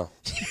can leave now.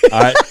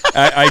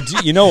 I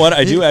do, you know what?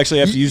 I do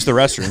actually have to use the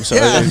restroom, so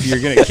if you're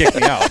going to kick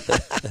me out.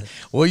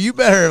 Well, you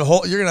better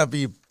you're going to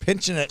be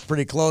pinching it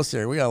pretty close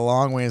here. We got a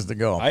long ways to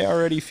go. I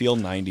already feel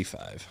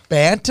 95.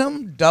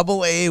 Bantam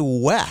AA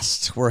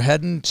West. We're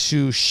heading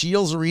to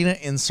Shields Arena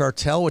in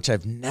Sartell, which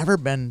I've never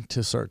been to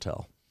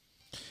Sartell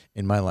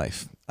in my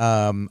life.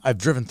 I've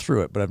driven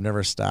through it, but I've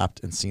never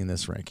stopped and seen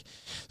this rink.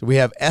 So we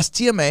have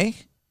STMA.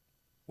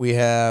 We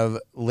have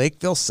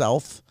Lakeville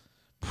South.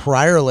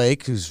 Prior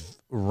Lake, who's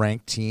a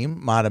ranked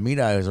team.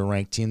 Matamida is a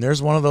ranked team.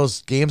 There's one of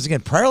those games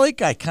again. Prior Lake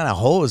got kind of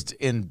hosed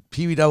in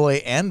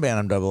PBAA and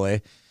Bantam AA.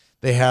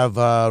 They have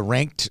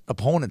ranked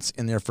opponents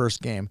in their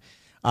first game.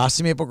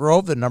 Austin Maple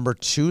Grove, the number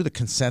 2, the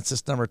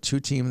consensus number 2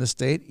 team in the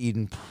state.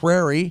 Eden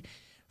Prairie,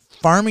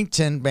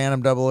 Farmington,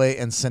 Bantam AA,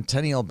 and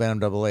Centennial,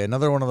 Bantam AA.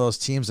 Another one of those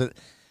teams that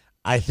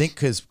I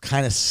think is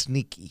kind of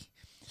sneaky.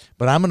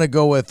 But I'm going to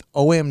go with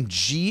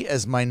OMG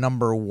as my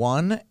number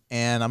 1,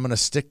 and I'm going to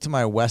stick to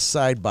my West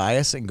Side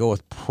bias and go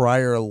with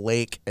Prior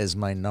Lake as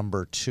my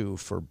number 2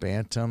 for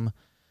Bantam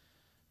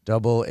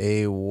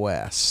AA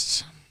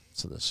West.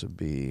 So this would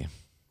be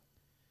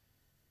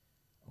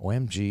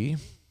OMG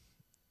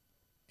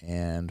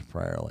and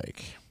Prior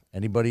Lake.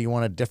 Anybody you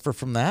want to differ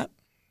from that?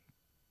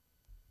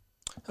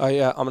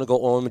 Yeah, I'm going to go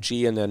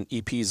OMG, and then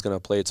EP is going to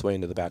play its way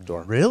into the back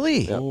door.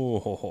 Really? Yep.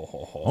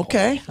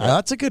 Okay.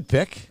 That's a good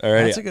pick. All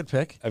right. That's a good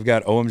pick. I've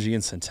got OMG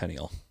and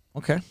Centennial.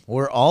 Okay.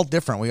 We're all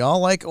different. We all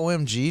like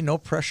OMG. No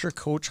pressure,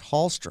 Coach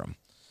Hallstrom.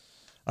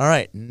 All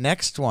right.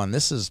 Next one.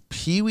 This is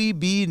Pee Wee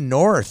B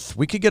North.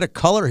 We could get a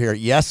color here.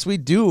 Yes, we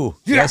do.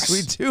 Yes,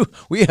 we do.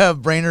 We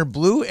have Brainerd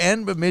Blue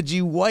and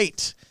Bemidji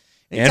White.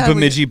 And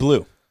Bemidji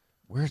Blue.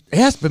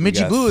 Yes,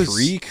 Bemidji Blue is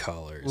 3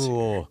 colors.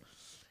 Ooh.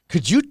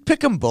 Could you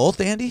pick them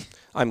both, Andy?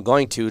 I'm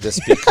going to, just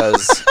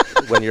because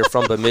when you're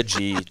from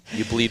Bemidji,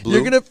 you bleed blue.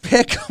 You're going to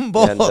pick them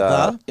both,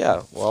 huh?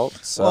 Yeah, well,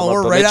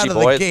 we're right out of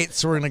the gate,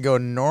 so we're going to go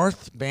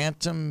North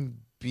Bantam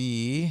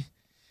B.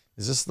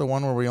 Is this the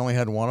one where we only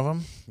had one of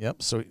them?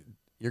 Yep, so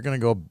you're going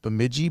to go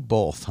Bemidji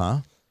both, huh?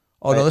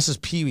 Oh, no, this is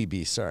Pee Wee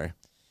B, sorry.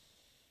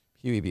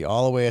 Pee Wee B,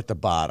 all the way at the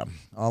bottom.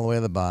 All the way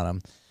at the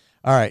bottom.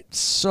 All right,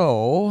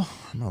 so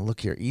I'm going to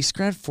look here. East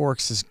Grand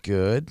Forks is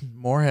good.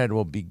 Moorhead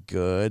will be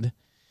good.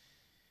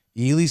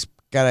 Ely's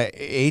got an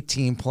A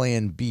team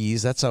playing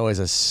Bs. That's always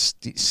a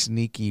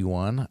sneaky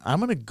one. I'm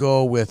going to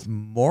go with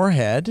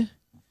Moorhead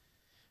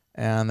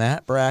on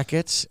that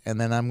bracket,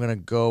 and then I'm going to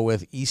go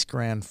with East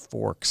Grand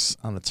Forks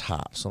on the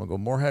top. So I'll go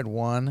Moorhead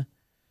 1,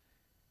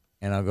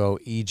 and I'll go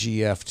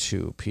EGF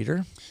 2.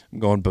 Peter? I'm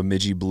going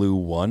Bemidji Blue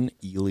 1,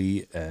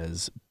 Ely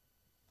as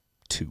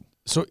 2.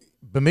 So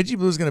Bemidji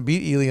Blue is going to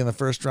beat Ely in the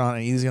first round,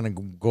 and Ely's going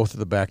to go through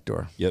the back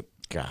door. Yep.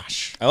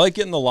 Gosh. I like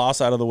getting the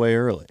loss out of the way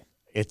early.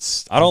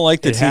 I don't like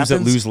the teams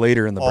that lose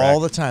later in the bracket. All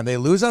the time. They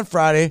lose on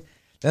Friday,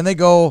 then they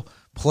go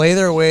play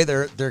their way.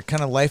 They're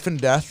kind of life and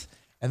death,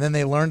 and then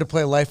they learn to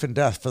play life and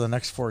death for the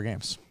next 4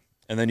 games.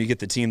 And then you get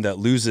the team that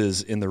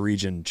loses in the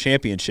region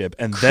championship,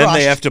 and then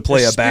they have to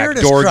play a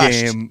backdoor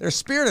game. Their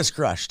spirit is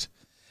crushed.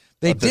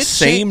 The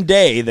same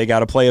day they got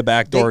to play a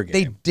backdoor game.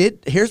 They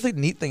did. Here's the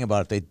neat thing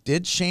about it. They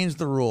did change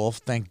the rule,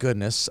 thank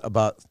goodness,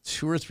 about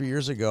 2 or 3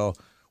 years ago,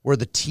 where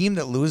the team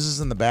that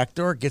loses in the back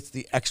door gets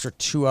the extra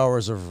 2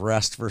 hours of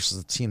rest versus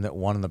the team that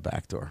won in the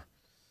back door.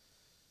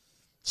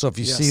 So if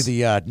you see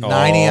the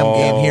 9 a.m.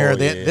 game here,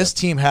 this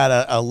team had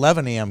a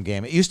 11 a.m.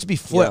 game. It used to be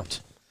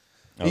flipped.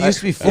 It used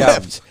to be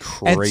flipped.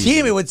 And Crazy.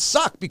 team, it would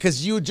suck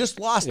because you had just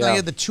lost. Now you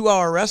had the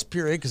 2-hour rest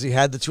period because he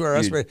had the 2-hour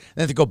rest period. And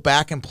then to go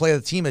back and play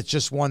the team that's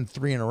just won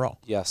 3 in a row.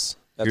 Yes,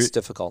 that's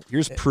difficult.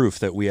 Here's proof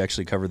that we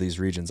actually cover these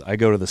regions. I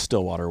go to the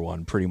Stillwater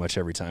one pretty much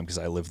every time because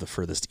I live the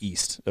furthest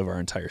east of our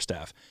entire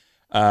staff.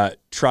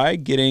 Try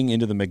getting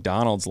into the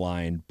McDonald's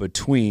line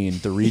between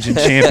the region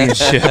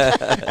championship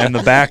and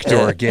the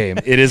backdoor game.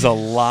 It is a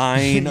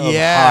line of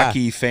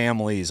hockey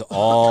families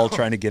all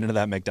trying to get into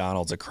that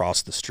McDonald's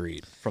across the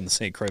street from the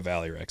St. Croix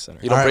Valley Rec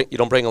Center. You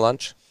don't bring a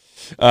lunch?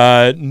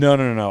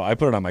 No. I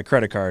put it on my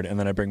credit card and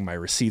then I bring my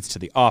receipts to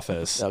the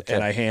office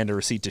and I hand a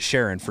receipt to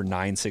Sharon for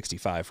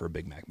 $9.65 for a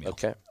Big Mac meal.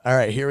 Okay. All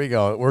right, here we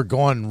go. We're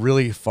going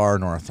really far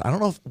north. I don't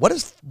know what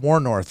is more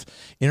north,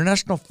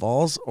 International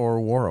Falls or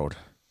Warroad?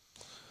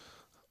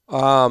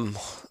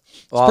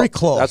 Well, pretty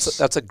close.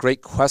 That's a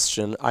great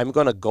question. I'm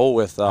going to go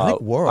with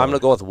Warroad. I'm going to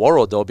go with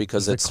Warroad though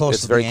because It's it's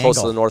close to very the close to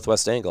angle. the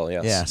northwest angle.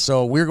 Yes. Yeah,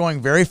 so we're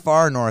going very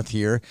far north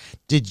here.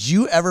 Did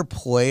you ever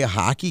play a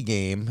hockey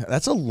game?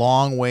 That's a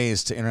long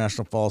ways to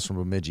International Falls from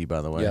Bemidji,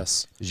 by the way.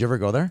 Yes. Did you ever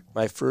go there?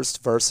 My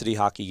first varsity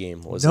hockey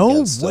game was No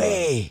against,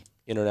 way.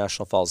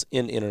 International Falls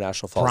in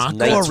International Falls.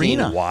 Bronco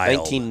Arena.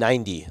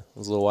 1990. It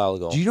was a little while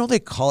ago. Do you know they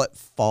call it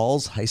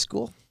Falls High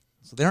School?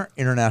 So they aren't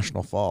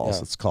International Falls.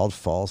 Yeah. It's called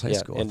Falls High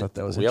School. I and thought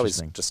that was we always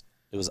interesting.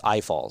 it was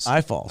I Falls. I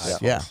Falls.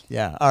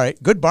 Yeah. All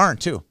right. Good barn,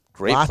 too.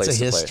 Great Lots place of to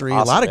play. history.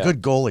 Awesome, a lot of yeah.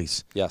 good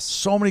goalies. Yes.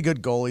 So many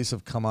good goalies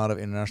have come out of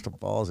International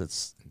Falls.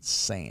 It's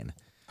insane.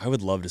 I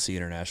would love to see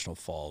International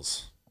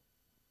Falls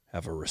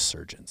have a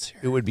resurgence here.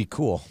 It would be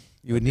cool.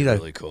 You would That'd need be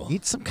really cool.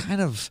 need some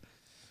kind of,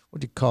 what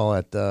do you call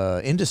it,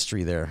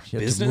 industry there. You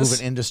have to Business? move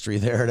an industry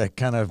there to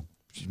kind of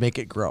make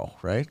it grow,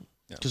 right?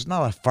 There's not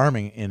a lot of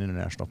farming in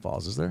International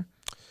Falls, is there?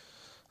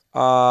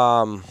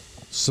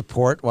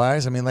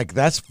 Support-wise? I mean, like,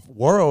 that's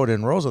Warroad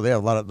and Roseau. They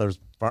have a lot of those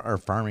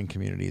farming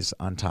communities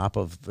on top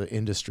of the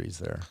industries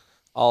there.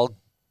 I'll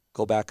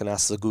go back and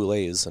ask the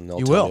Goulets, and they'll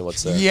You tell will. me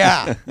what's there.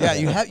 Yeah.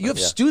 You have Yeah.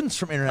 students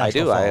from International I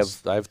do.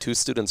 Falls. I have 2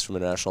 students from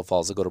International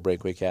Falls that go to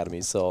Breakaway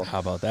Academy. So How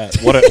about that?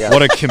 What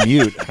a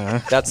commute, huh?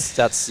 that's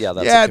Yeah, a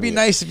it'd be commute.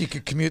 nice if you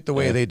could commute the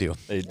way they do.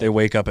 They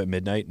wake up at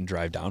midnight and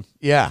drive down.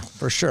 Yeah,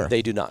 for sure.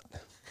 They do not.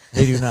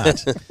 They do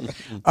not.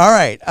 All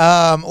right,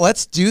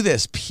 let's do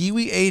this. Pee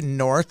Wee A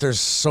North. There's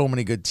so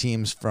many good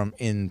teams from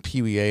in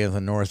Pee Wee A of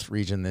the North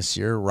region this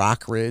year.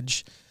 Rock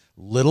Ridge,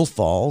 Little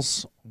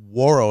Falls,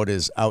 Warroad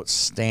is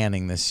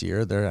outstanding this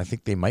year. I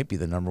think they might be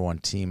the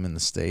 #1 team in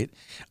the state.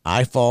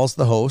 I Falls,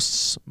 the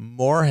hosts.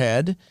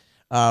 Moorhead.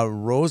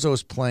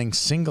 Roseau's playing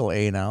single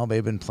A now.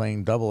 They've been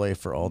playing double A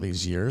for all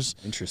these years.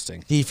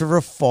 Interesting. Thief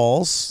River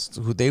Falls,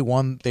 who they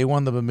won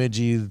the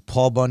Bemidji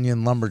Paul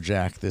Bunyan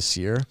Lumberjack this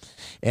year,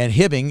 and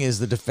Hibbing is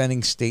the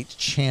defending state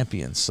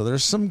champion. So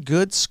there's some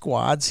good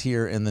squads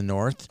here in the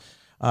north.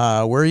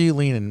 Where are you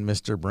leaning,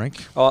 Mr. Brink?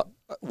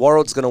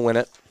 Warroad's going to win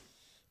it.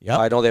 Yep.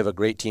 I know they have a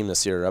great team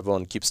this year.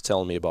 Everyone keeps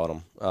telling me about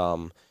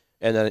them.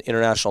 And then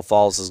International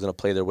Falls is going to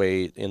play their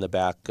way in the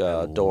back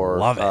door.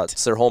 Love it.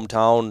 It's their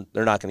hometown.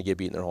 They're not going to get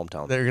beat in their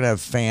hometown. They're going to have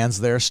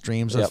fans there,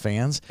 streams of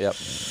fans. Yep.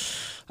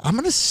 I'm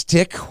going to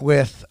stick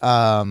with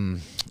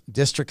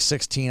District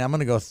 16. I'm going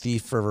to go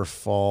Thief River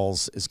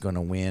Falls is going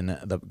to win,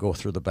 go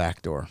through the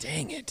back door.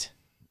 Dang it.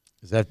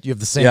 Is that, you have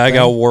the same Yeah, thing? I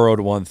got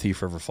Warroad 1,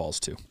 Thief River Falls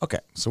 2. Okay,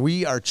 so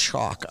we are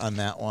chalk on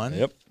that one.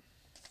 Yep.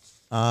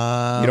 You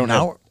don't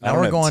now, have- I now don't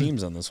we're have going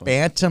teams on this one.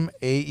 Bantam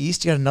A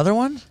East. You got another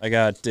one? I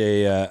got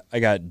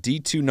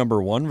D2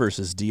 #1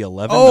 versus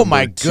D11. Oh,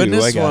 my #2. goodness,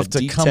 I we'll got have to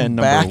D10 come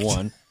back. #1. We're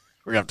going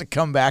to have to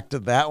come back to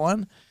that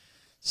one.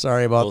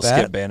 Sorry about We'll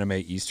that. skip Bantam A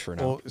East for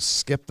now. We'll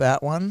skip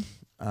that one.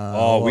 we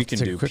have can to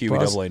take do a quick Pee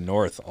pause. Wee AA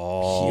North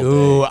all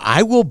Ooh, day.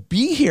 I will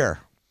be here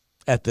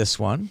at this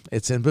one.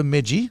 It's in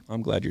Bemidji.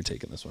 I'm glad you're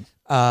taking this one.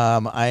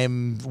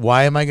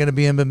 Why am I going to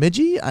be in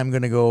Bemidji? I'm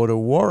going to go to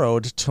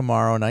Warroad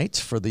tomorrow night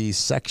for the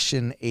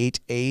Section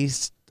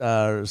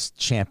 8A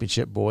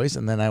championship, boys,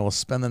 and then I will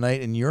spend the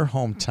night in your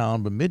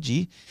hometown,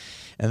 Bemidji,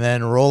 and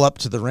then roll up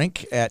to the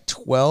rink at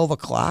 12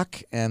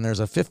 o'clock, and there's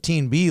a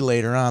 15B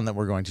later on that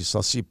we're going to. So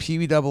I'll see Pee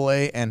Wee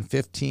AA and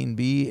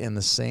 15B in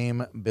the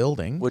same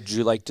building. Would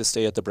you like to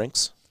stay at the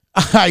Brinks?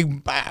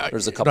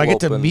 There's a do couple I get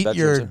to open meet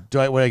bedrooms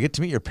there. would I get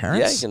to meet your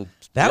parents? Yeah, you can.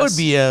 That yes. would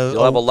be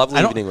You'll have a lovely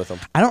I don't- evening with them.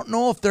 I don't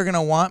know if they're going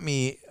to want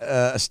me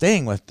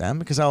staying with them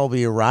because I will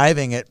be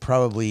arriving at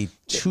probably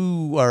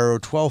 2 or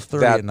 12:30 at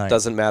That night.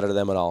 doesn't matter to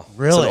them at all.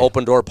 Really? It's an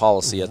open door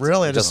policy.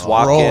 Really? Just Just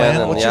walk roll in.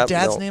 in. And, What's your yep,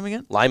 dad's no. name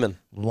again? Lyman.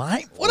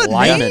 What a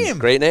Lyman. name!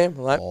 Great name.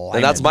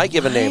 And that's my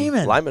given name.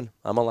 Lyman. Lyman.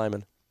 I'm a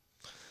Lyman.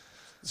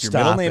 Is your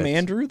Stop middle name it.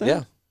 Andrew then?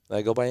 Yeah.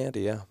 I go by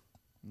Andy, yeah.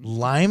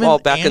 Lyman. Well,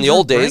 back in the Andrew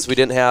old days, Brink? we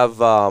didn't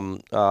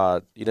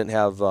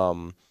have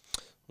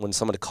when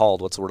somebody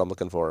called, what's the word I'm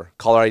looking for?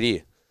 Caller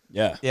ID.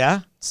 Yeah. Yeah.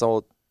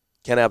 So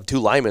can't have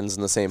 2 Lymans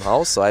in the same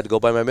house, so I had to go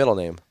by my middle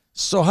name.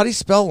 So how do you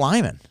spell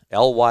Lyman?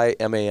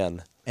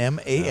 Lyman.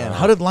 M-A-N.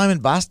 How did Lyman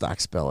Bostock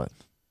spell it?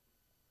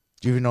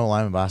 Do you even know who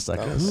Lyman Bostock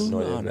No. is?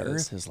 No idea on who that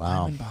earth is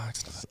Wow. Lyman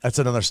Boxton? That's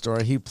another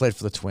story. He played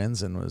for the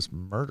Twins and was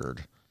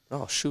murdered.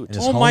 Oh, shoot. in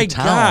his Oh, my hometown.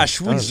 gosh.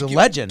 He was a Can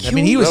legend. I we-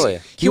 mean, he Really?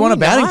 won a we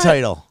batting not?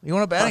 title. He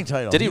won a batting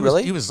title. Did he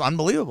really? He was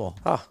unbelievable.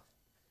 Huh.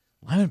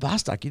 Lyman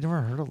Bostock. You never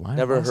heard of Lyman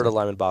Never Bostock? heard of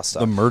Lyman Bostock.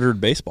 The murdered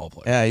baseball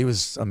player. Yeah, he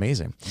was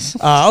amazing.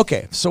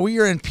 Okay, so we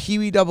are in Pee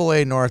Wee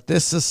AA North.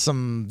 This is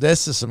some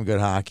good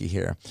hockey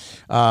here.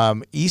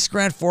 East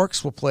Grand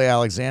Forks will play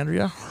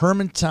Alexandria,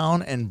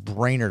 Hermantown, and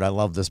Brainerd. I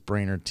love this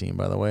Brainerd team,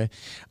 by the way.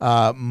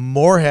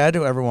 Moorhead,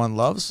 who everyone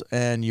loves,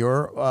 and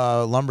your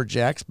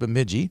Lumberjacks,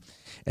 Bemidji.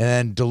 And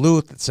then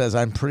Duluth, it says,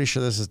 I'm pretty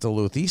sure this is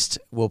Duluth East,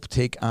 will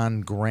take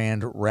on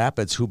Grand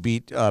Rapids, who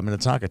beat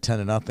Minnetonka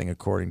 10-0,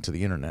 according to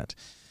the internet.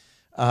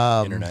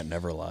 Internet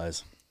never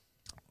lies.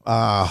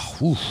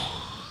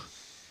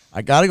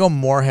 I got to go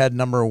Moorhead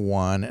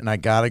 #1, and I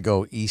got to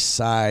go East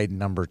Side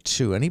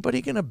 #2.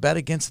 Anybody going to bet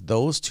against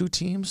those two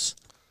teams?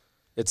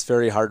 It's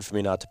very hard for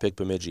me not to pick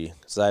Bemidji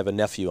because I have a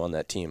nephew on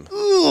that team.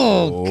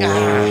 Oh,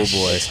 gosh.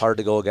 boy. It's hard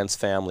to go against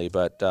family,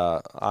 but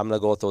I'm going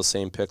to go with those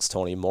same picks,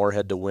 Tony.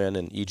 Moorhead to win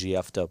and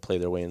EGF to play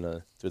their way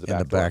through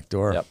the back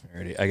door. Yep.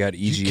 Alrighty, I got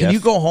EGF. Can you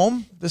go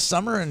home this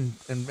summer and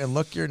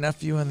look your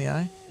nephew in the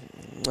eye?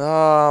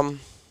 Well,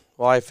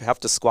 I have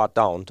to squat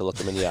down to look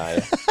him in the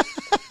eye.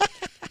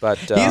 But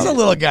He's a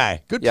little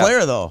guy. Good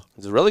player, though.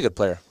 He's a really good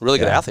player, really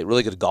good athlete,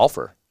 really good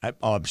golfer.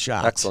 I'm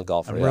shocked. Excellent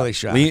golfer. I'm really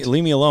shocked.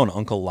 Leave me alone,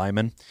 Uncle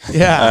Lyman.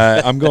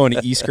 Yeah. I'm going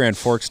East Grand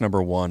Forks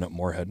 #1,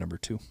 Moorhead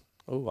 #2.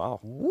 Oh, wow.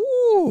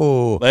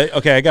 Ooh.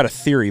 Okay, I got a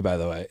theory, by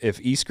the way. If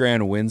East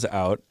Grand wins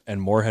out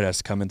and Moorhead has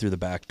to come in through the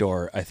back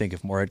door, I think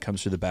if Moorhead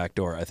comes through the back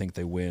door, I think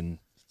they win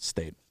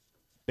state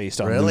based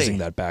on Really? losing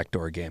that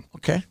backdoor game.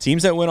 Okay.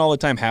 Teams that win all the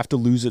time have to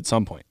lose at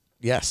some point.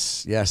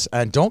 Yes.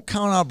 And don't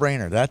count out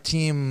Brainerd. That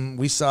team,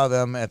 we saw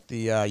them at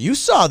the you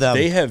saw them.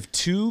 They have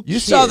two You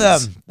kids. saw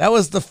them. That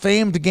was the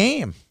famed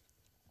game.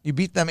 You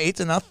beat them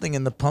 8-0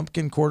 in the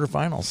pumpkin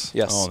quarterfinals.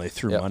 Yes. Oh, and they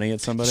threw money at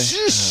somebody?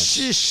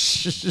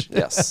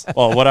 Yes.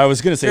 Well, what I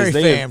was going to say is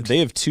Very famed. they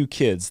have two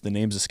kids. The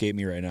names escape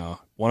me right now.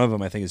 One of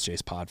them, I think, is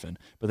Jace Podfin.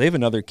 But they have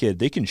another kid.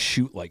 They can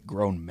shoot like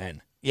grown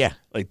men. Yeah.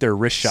 Like their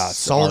wrist shots.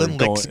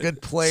 Sullivan are Lick's a going-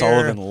 good player.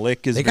 Sullivan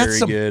Lick is very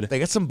good. They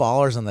got some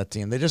ballers on that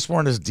team. They just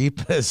weren't as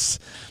deep as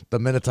the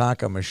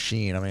Minnetonka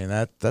Machine. I mean,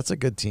 that's a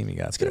good team you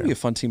got It's going there. to be a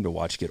fun team to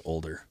watch get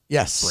older.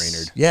 Yes.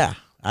 Brainerd. Yeah,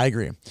 I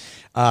agree.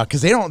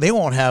 Because they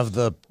won't have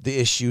the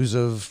issues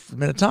of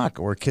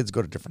Minnetonka where kids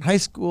go to different high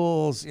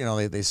schools. You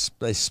know, they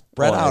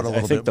spread out a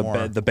little bit more.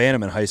 I think the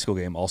Bannerman High School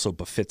game also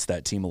befits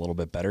that team a little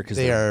bit better because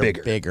They they're are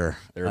bigger.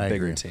 They're a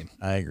bigger agree. team.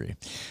 I agree.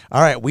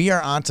 All right, we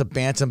are on to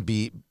Bantam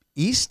B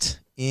East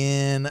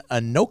in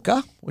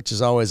Anoka, which is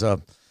always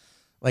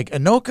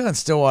Anoka and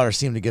Stillwater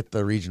seem to get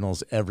the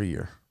regionals every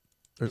year.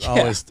 It's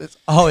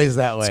always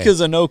that way. It's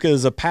because Anoka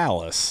is a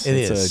palace.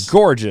 It's a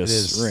gorgeous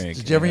It is. rink.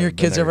 Did you ever and your I've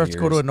been kids there ever have to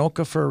go to years.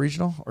 Anoka for a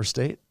regional or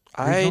state?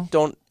 I Regional?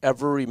 don't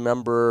ever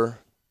remember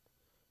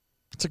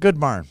It's a good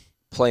barn.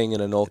 playing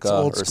in It's Anoka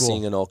old or school.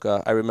 seeing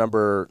Anoka. I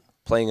remember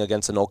playing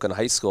against Anoka in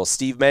high school.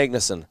 Steve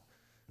Magnuson.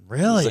 He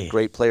Really? was a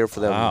great player for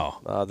them.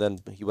 Wow. Then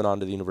he went on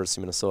to the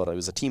University of Minnesota. He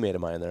was a teammate of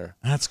mine there.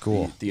 That's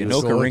cool. The It was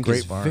Anoka a rink great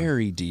is barn.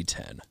 very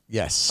D10.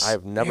 Yes.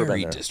 I've never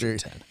Very been there.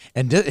 District 10.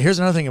 And here's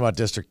another thing about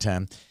District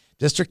 10.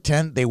 District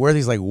 10, they wear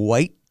these like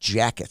white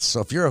jackets. So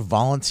if you're a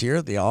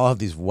volunteer, they all have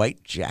these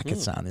white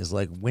jackets on. These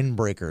like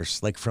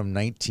windbreakers, like from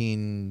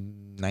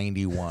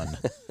 1991.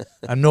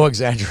 No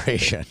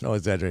exaggeration. No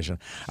exaggeration.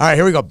 All right,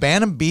 here we go.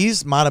 Bantam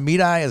Bees,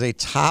 Matamidi is a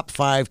top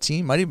 5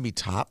 team. Might even be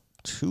top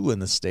 2 in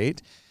the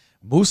state.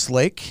 Moose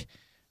Lake,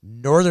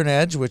 Northern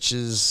Edge, which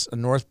is a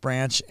North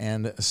Branch,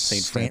 and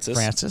St.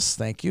 Francis.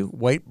 Thank you.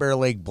 White Bear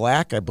Lake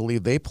Black, I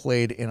believe they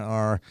played in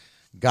our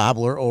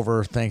Gobbler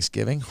over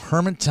Thanksgiving.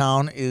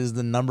 Hermantown is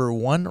the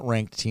 #1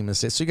 ranked team in the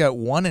state. So you got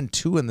 1 and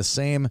 2 in the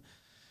same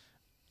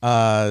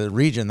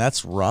region.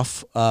 That's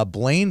rough.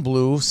 Blaine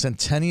Blue,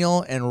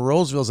 Centennial, and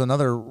Roseville is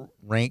another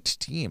ranked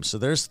team. So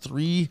there's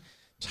 3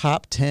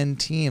 top 10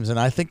 teams. And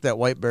I think that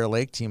White Bear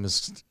Lake team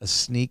is a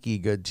sneaky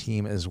good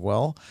team as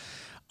well.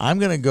 I'm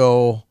going to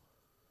go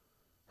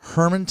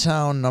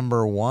Hermantown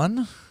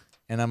 #1.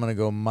 And I'm going to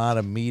go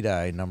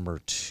Matamidi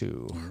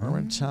 #2.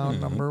 Hermantown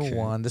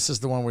 #1. This is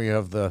the one where you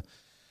have the,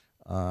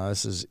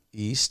 this is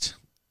East.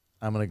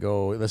 I'm going to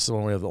go, this is the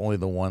one where you have only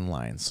the 1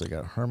 line. So you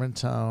got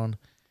Hermantown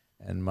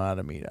and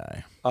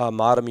Matamidi.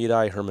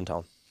 Matamidi,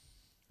 Hermantown.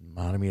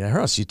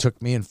 Matamidi. So you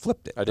took me and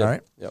flipped it. I did. All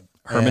right. Yep.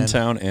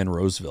 Hermantown and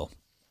Roseville.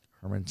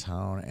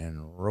 Hermantown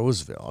and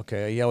Roseville.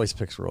 Okay. He always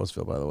picks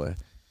Roseville, by the way.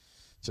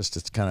 Just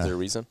to kind Is there a of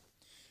reason?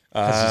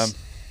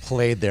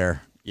 played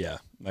there. Yeah,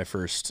 my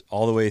first,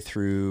 all the way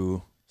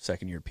through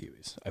second year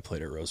Pee-wees, I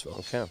played at Roseville.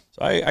 Okay.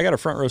 So I got a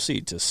front row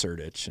seat to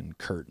Surditch and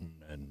Curtin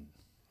and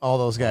All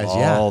those guys. all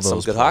Yeah. those Some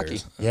good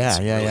players. hockey. Yeah, That's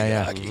yeah, really yeah,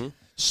 yeah. good hockey.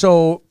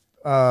 So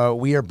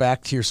we are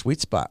back to your sweet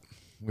spot.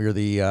 We're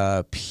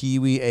the Pee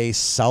Wee A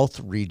South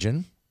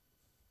region.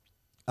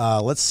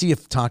 Let's see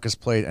if Tonka's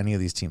played any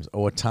of these teams.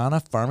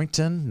 Owatonna,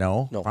 Farmington?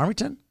 No. No.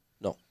 Farmington?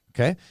 No.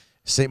 Okay.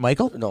 St.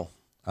 Michael? No.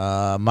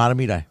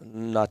 Matamidi.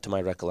 Not to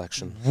my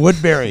recollection.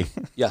 Woodbury.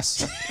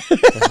 Yes.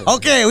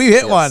 Okay, we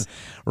hit one.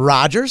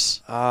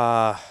 Rogers?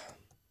 I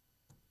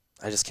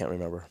just can't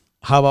remember.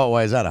 How about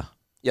Wayzata?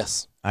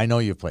 Yes. I know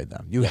you've played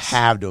them. You Yes.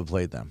 have to have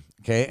played them.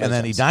 Okay, and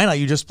then times. Edina,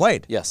 you just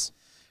played. Yes.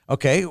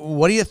 Okay,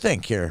 what do you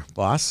think here,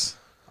 boss?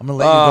 I'm gonna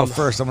let you go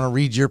first. I'm gonna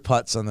read your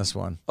putts on this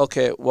one.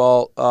 Okay.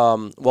 Well,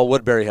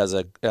 Woodbury has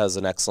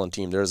an excellent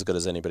team. They're as good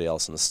as anybody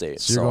else in the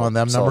state. So you're going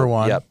them number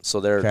one. Yep.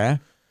 So they're Okay.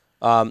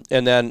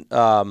 and then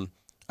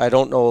I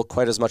don't know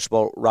quite as much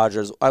about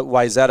Rogers.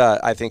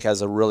 Wayzata, I think,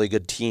 has a really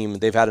good team.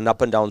 They've had an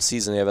up and down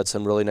season. They've had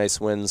some really nice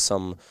wins,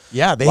 some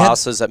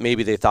losses that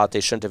maybe they thought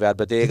they shouldn't have had,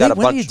 but they got a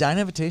bunch. Did they win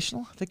the Edina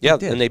Invitational? I think Yeah,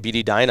 they did. and they beat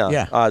Edina.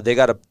 Yeah.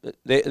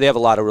 They have a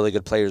lot of really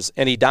good players.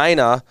 And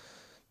Edina,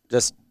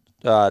 just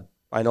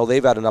I know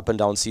they've had an up and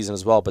down season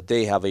as well, but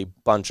they have a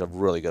bunch of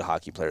really good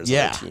hockey players on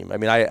their team. I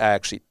mean, I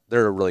actually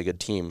they're a really good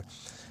team.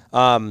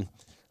 I'm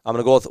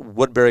gonna go with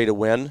Woodbury to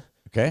win.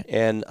 Okay.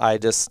 And I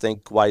just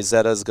think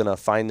Wayzata is going to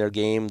find their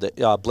game.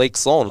 Blake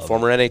Sloan,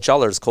 former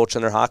NHLer, is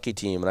coaching their hockey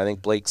team, and I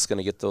think Blake's going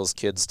to get those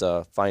kids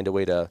to find a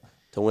way to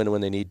win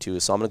when they need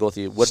to. So I'm going to go with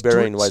the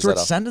Woodbury and Wayzata. Stuart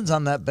Sendon's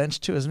on that bench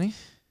too, isn't he?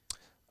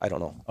 I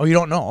don't know. Oh, you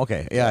don't know?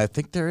 Okay. Yeah, I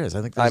think there is.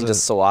 I think I'm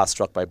just so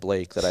awestruck by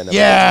Blake that I never.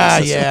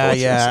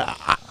 Yeah.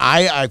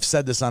 I've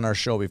said this on our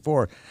show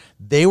before.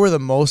 They were the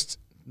most.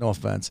 No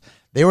offense.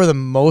 They were the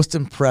most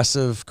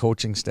impressive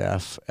coaching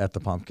staff at the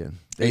Pumpkin.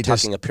 Are you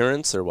talking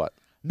appearance or what?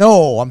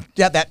 No,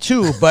 that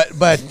too, but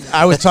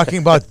I was talking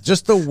about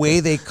just the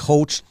way they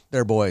coached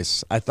their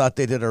boys. I thought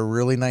they did a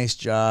really nice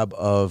job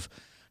of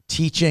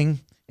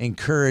teaching,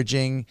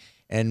 encouraging,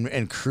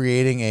 and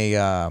creating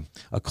a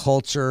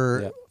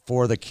culture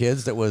for the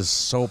kids that was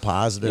so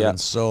positive and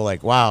so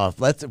like, wow, if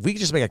we could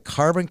just make a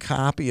carbon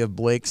copy of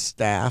Blake's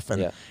staff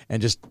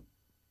and just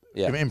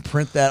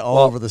imprint that all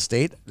over the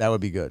state, that would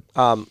be good.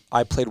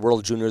 I played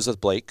World Juniors with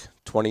Blake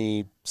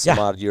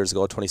 20-some-odd years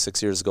ago,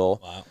 26 years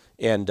ago. Wow.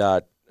 And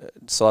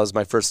so that was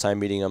my first time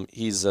meeting him.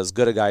 He's as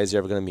good a guy as you're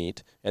ever going to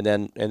meet. And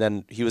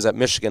then he was at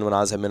Michigan when I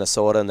was at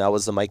Minnesota, and that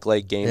was the Mike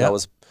Legg game. That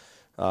was,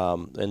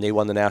 and they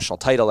won the national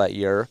title that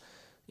year.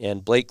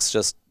 And Blake's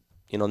just,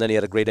 and then he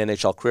had a great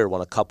NHL career,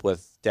 won a cup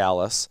with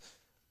Dallas.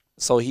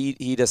 So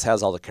he just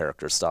has all the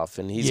character stuff,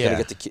 and he's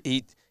going to get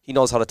he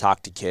knows how to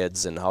talk to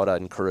kids and how to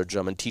encourage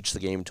them and teach the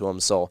game to them.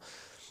 So,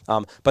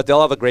 but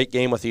they'll have a great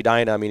game with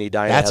Edina. I mean,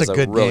 Edina has a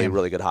really,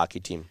 really good hockey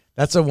team.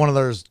 That's one of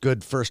those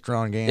good first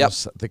round games.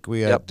 Yep. I think we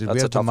did. We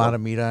have the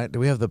Matamita. Do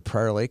we have the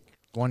Prior Lake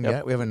one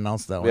yet? We haven't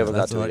announced that one. We haven't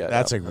got to it yet.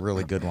 That's a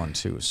really good one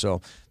too.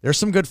 So there's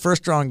some good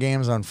first round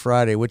games on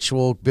Friday, which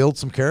will build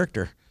some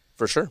character.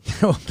 For sure.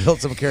 Will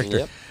build some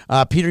character.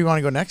 Peter, you want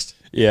to go next?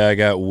 Yeah, I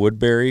got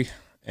Woodbury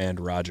and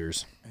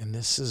Rogers. And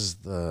this is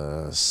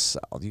the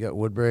South. You got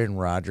Woodbury and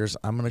Rogers.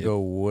 I'm going to go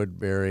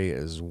Woodbury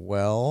as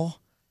well.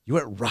 You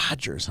went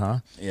Rogers, huh?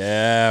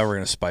 Yeah, we're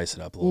going to spice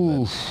it up a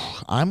little bit.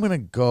 I'm going to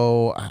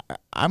go.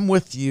 I'm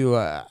with you.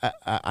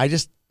 I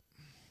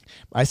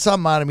saw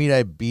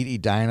Matamita beat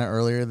Edina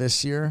earlier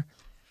this year.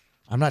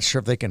 I'm not sure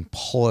if they can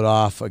pull it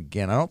off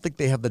again. I don't think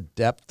they have the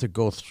depth to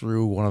go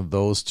through one of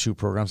those two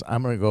programs.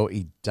 I'm going to go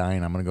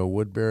Edina. I'm going to go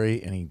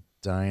Woodbury and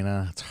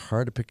Edina. It's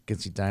hard to pick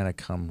against Edina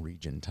come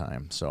region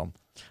time. So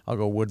I'll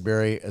go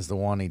Woodbury as the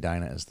 1,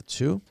 Edina as the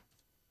 2.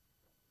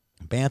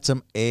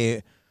 Bantam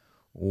A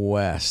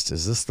West.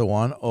 Is this the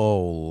one? Oh,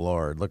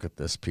 Lord. Look at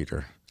this,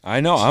 Peter. I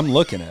know. I'm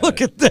looking at it.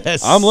 Look at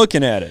this. I'm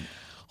looking at it.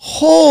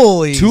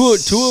 Holy Two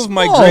of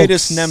my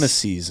greatest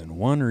nemeses in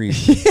one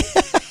region.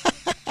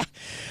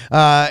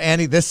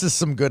 Andy, this is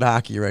some good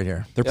hockey right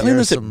here. They're playing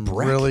this at some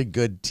Breck. really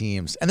good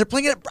teams. And they're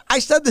playing it. I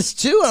said this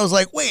too. I was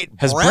like, wait.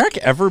 Has Breck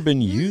ever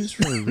been used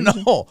for a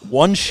region? No.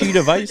 One sheet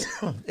of ice?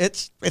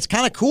 It's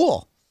kind of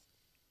cool.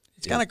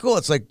 It's kind of cool.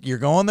 It's like you're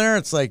going there.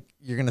 It's like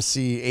you're going to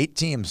see 8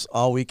 teams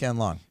all weekend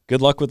long.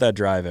 Good luck with that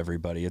drive,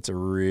 everybody. It's a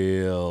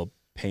real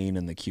pain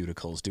in the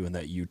cuticles doing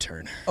that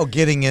U-turn. Oh,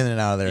 getting in and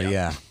out of there,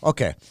 yeah.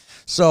 Okay.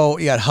 So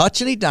you got Hutch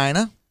and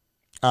Edina.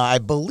 I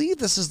believe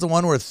this is the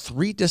one where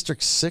 3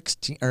 District 6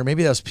 teams, or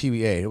maybe that was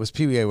PBA. It was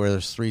PBA where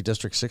there's 3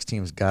 District 6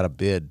 teams got a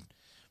bid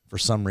for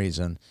some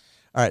reason.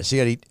 All right, so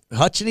you got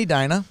Hutch and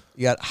Edina.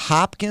 You got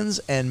Hopkins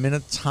and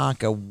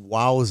Minnetonka.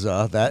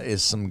 Wowza, that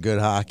is some good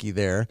hockey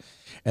there.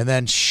 And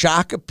then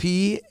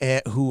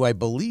Shakopee, who I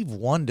believe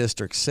won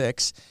District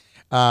 6,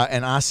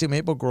 and Osseo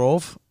Maple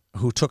Grove,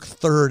 who took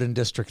 3rd in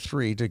District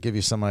 3, to give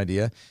you some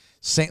idea.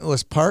 St.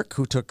 Louis Park,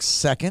 who took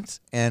 2nd,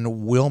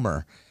 and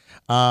Wilmer.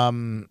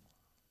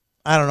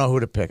 I don't know who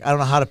to pick. I don't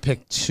know how to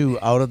pick 2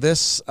 out of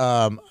this.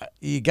 I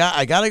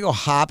got to go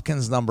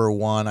Hopkins number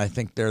 1. I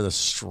think they're the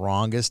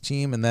strongest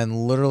team, and then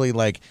literally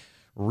like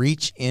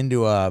reach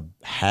into a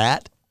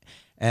hat,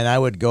 and I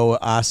would go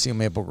Osseo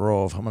Maple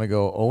Grove. I'm going to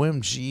go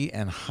OMG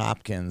and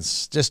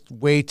Hopkins. Just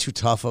way too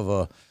tough of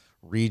a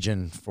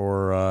region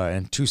for,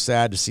 and too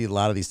sad to see a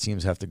lot of these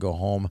teams have to go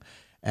home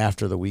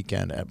after the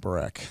weekend at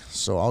Breck.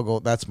 So I'll go.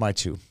 That's my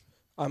 2.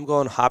 I'm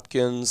going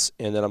Hopkins,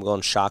 and then I'm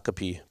going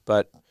Shakopee,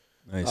 but.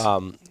 Nice.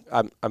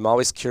 I'm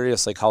always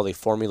curious like how they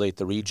formulate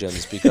the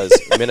regions because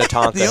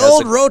Minnetonka the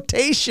old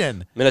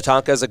rotation.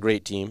 Minnetonka has a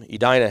great team.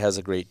 Edina has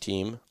a great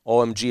team.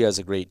 OMG has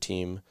a great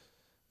team.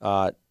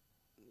 And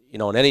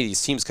any of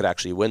these teams could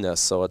actually win this.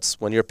 So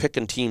it's when you're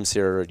picking teams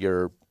here,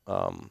 you're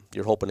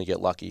you're hoping to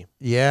get lucky.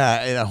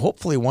 Yeah, and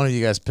hopefully one of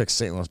you guys picks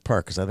St. Louis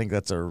Park because I think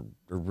that's a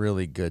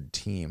really good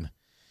team.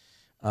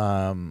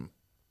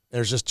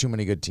 There's just too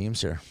many good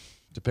teams here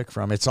to pick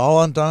from. It's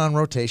all done on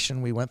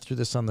rotation. We went through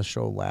this on the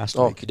show last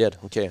week. Oh, you did?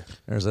 Okay.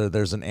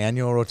 There's an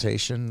annual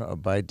rotation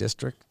by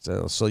district.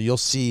 So you'll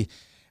see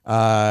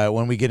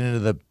when we get into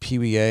the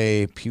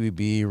PWA,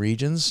 PWB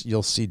regions,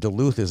 you'll see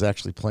Duluth is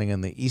actually playing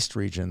in the East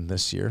region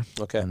this year.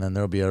 Okay. And then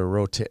there'll be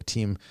a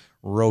team.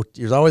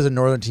 There's always a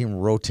northern team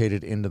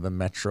rotated into the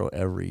Metro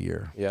every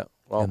year. Yeah.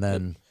 Well, and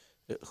then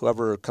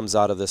whoever comes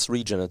out of this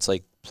region, it's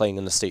like playing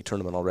in the state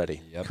tournament already.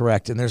 Yep.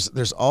 Correct. And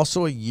there's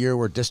also a year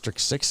where District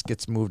 6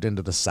 gets moved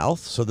into the South.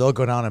 So they'll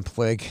go down and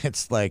play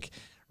against like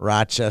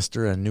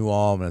Rochester and New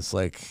Ulm. And it's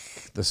like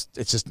this.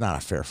 It's just not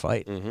a fair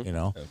fight, you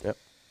know? Yep.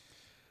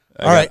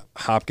 All right.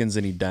 Hopkins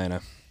and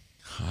Edina.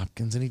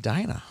 Hopkins and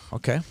Edina.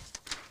 Okay.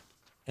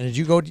 And did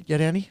you go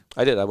get any?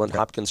 I did. I went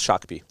Hopkins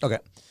Shakopee. Okay.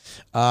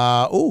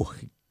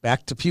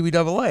 Back to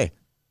PWAA.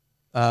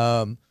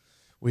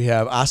 We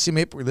have Osseo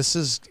Maple. This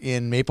is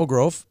in Maple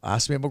Grove.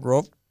 Osseo Maple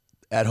Grove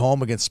at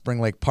home against Spring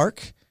Lake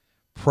Park.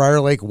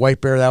 Prior Lake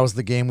White Bear. That was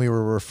the game we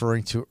were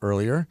referring to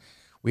earlier.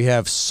 We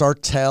have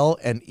Sartell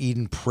and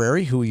Eden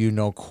Prairie, who you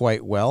know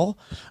quite well.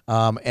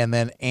 And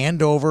then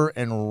Andover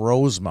and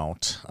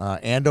Rosemount.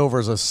 Andover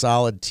is a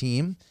solid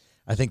team.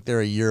 I think they're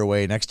a year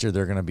away. Next year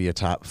they're going to be a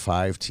top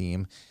 5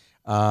 team.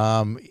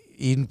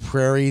 Eden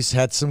Prairie's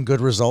had some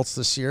good results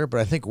this year, but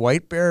I think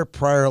White Bear,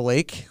 Prior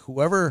Lake,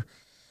 whoever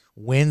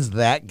wins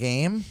that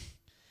game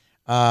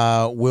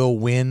will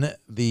win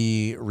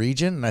the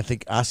region. And I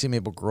think Osseo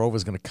Maple Grove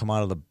is going to come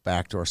out of the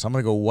back door. So I'm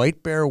going to go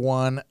White Bear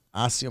 1,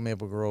 Osseo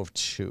Maple Grove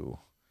 2.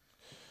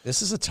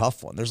 This is a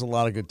tough one. There's a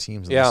lot of good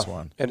teams in this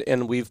one.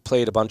 And we've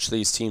played a bunch of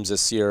these teams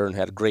this year and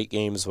had great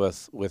games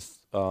with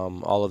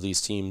all of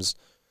these teams.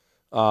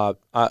 I'm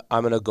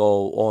going to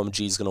go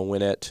OMG's going to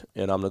win it,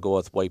 and I'm going to go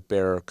with White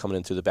Bear coming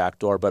in through the back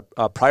door.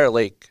 But Prior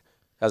Lake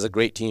has a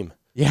great team.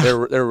 Yeah.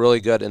 They're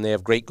really good, and they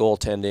have great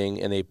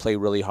goaltending, and they play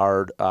really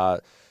hard.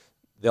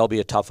 They'll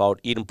be a tough out.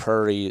 Eden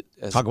Prairie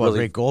is Talk about really,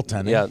 great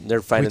goaltending. Yeah,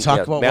 they're finding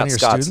talk about one Matt of your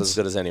Scott's students? as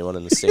good as anyone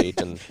in the state,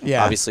 and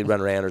Yeah. obviously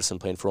Renner Anderson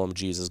playing for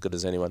OMG is as good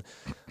as anyone.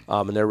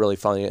 And they're really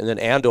finding it. And then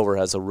Andover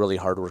has a really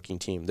hardworking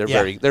team. They're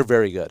very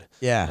good.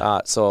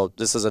 Yeah. So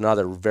this is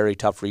another very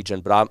tough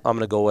region, but I'm going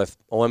to go with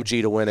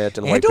OMG to win it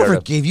and White Andover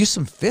Bear. gave you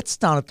some fits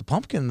down at the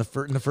Pumpkin in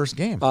the first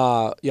game.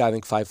 I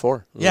think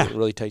 5-4. Yeah.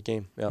 Really tight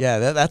game.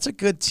 Yeah, that's a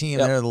good team.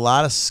 Yep. There's a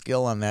lot of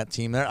skill on that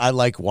team. There, I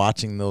like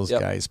watching those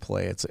Yep. guys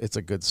play. It's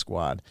a good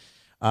squad.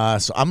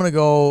 So I'm gonna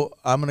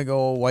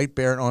go White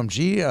Bear and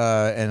OMG,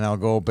 and I'll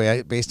go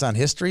based on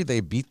history. They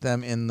beat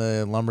them in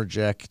the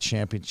Lumberjack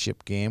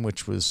Championship game,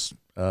 which was.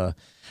 I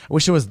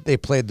wish they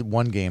played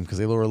one game because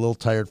they were a little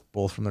tired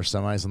both from their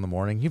semis in the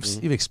morning.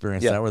 You've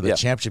experienced that where the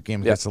championship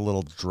game gets a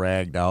little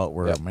dragged out.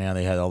 Where man,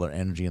 they had all their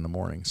energy in the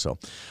morning. So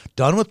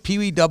done with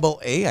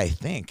PWAA, I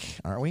think,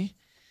 aren't we?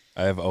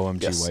 I have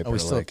OMG White Bear We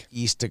still have Lake.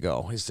 East to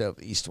go. We still have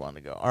the East one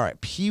to go. All right,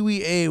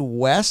 PWA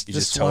West. He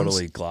this just one's-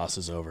 totally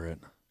glosses over it.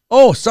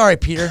 Oh, sorry,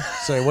 Peter.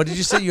 Sorry, what did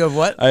you say? You have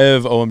what? I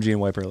have OMG and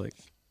White Bear Lake.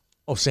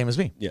 Oh, same as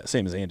me. Yeah,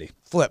 same as Andy.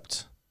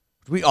 Flipped.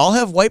 Do we all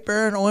have White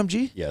Bear and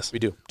OMG? Yes. We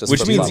do. Just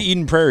Which for means fun.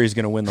 Eden Prairie is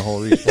going to win the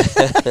whole region.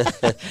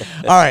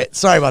 All right.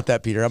 Sorry about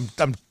that, Peter.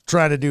 I'm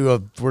trying to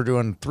do we're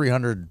doing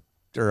 300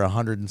 or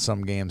 100 and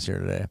some games here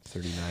today.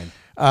 39.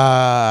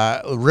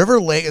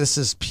 River Lake. This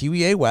is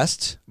PWA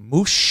West.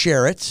 Moose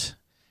Sherritt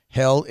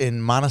held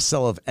in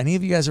Monticello. Have any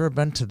of you guys ever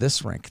been to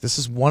this rink? This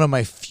is one of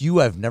my few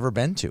I've never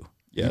been to.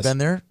 Yes. You been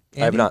there,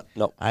 Andy? I have not.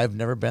 No. I've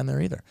never been there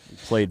either.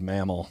 Played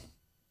Mammal.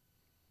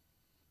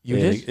 You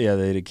They did? had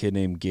they had a kid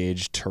named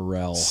Gage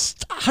Terrell.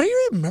 How do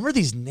you remember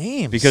these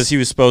names? Because he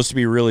was supposed to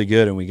be really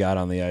good, and we got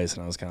on the ice,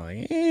 and I was kind of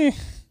like, eh.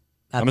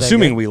 Not I'm that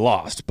assuming good? we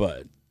lost,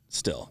 but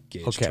still,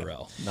 Gage Okay.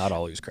 Terrell. Not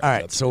all he was cracked All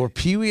up right, to so be. we're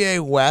PWA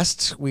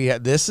West.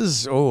 This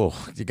is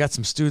you got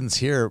some students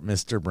here,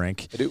 Mr.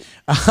 Brink. I do.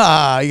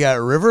 You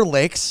got River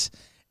Lakes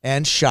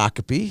and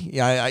Shakopee.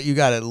 Yeah, you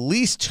got at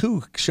least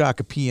 2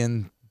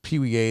 Shakopean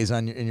PWAs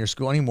in your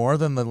school. Any more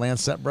than the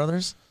Lancette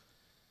brothers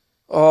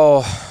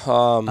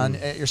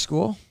at your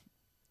school?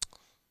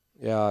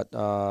 Yeah,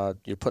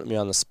 you're putting me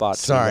on the spot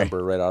to Sorry.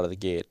 remember right out of the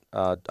gate.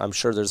 I'm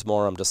sure there's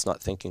more. I'm just not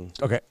thinking.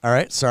 Okay, all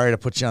right. Sorry to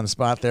put you on the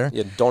spot there.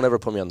 Yeah, don't ever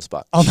put me on the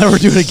spot. I'll never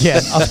do it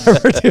again.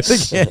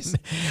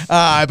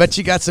 I bet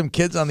you got some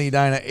kids on the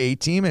Edina A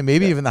team and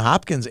maybe even the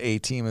Hopkins A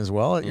team as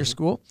well at your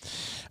school.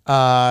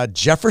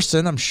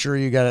 Jefferson, I'm sure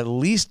you got at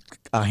least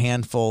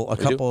a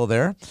couple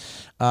there.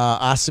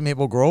 Osseo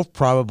Maple Grove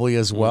probably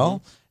as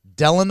well.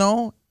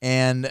 Delano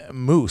and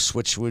Moose,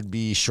 which would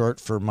be short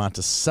for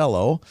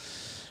Monticello.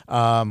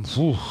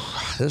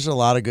 There's a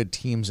lot of good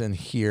teams in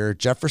here.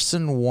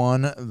 Jefferson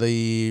won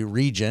the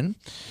region.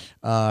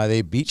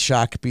 They beat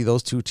Shakopee.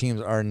 Those 2 teams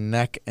are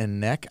neck and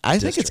neck. I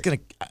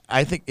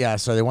think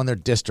they won their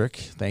district.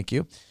 Thank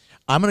you.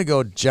 I'm going to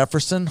go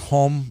Jefferson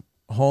home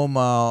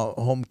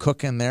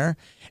cook in there.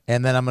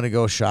 And then I'm going to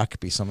go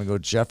Shakopee. So I'm going to go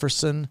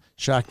Jefferson,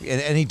 Shakopee.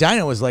 And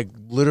Edina was like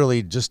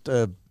literally just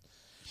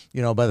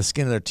by the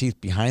skin of their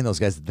teeth behind those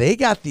guys. They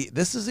got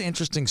this is an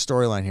interesting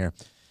storyline here.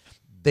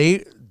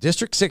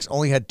 District 6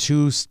 only had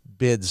 2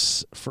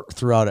 bids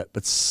throughout it,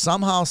 but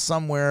somehow,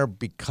 somewhere,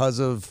 because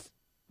of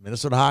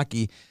Minnesota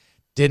hockey,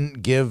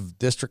 didn't give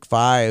District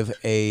 5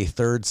 a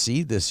 3rd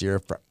seed this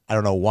year. I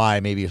don't know why.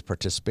 Maybe it's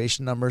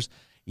participation numbers.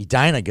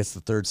 Edina gets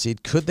the 3rd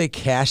seed. Could they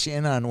cash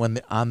in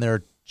on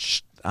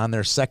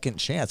their second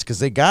chance? Because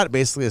they got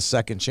basically a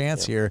second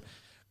chance here.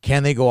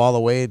 Can they go all the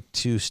way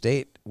to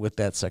state with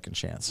that second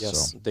chance?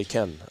 Yes, they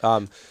can.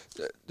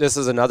 This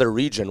is another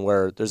region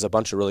where there's a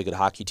bunch of really good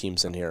hockey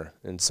teams in here,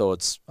 and so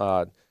it's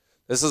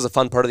this is a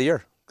fun part of the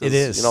year. It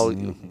is.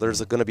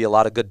 There's going to be a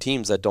lot of good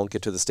teams that don't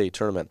get to the state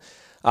tournament.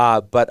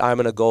 But I'm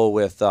going to go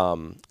with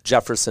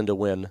Jefferson to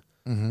win.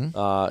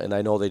 And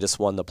I know they just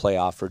won the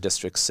playoff for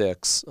District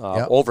 6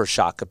 over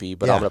Shakopee,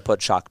 but I'm going to put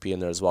Shakopee in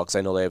there as well because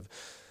I know they have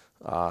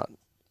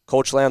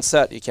Coach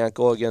Lancette. You can't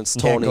go against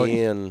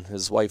Tony and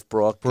his wife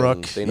Brooke.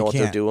 And they know what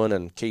they're doing,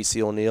 and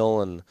Casey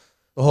O'Neill and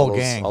the whole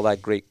gang. All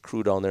that great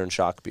crew down there in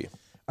Shakopee.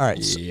 All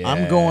right, so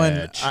I'm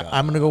going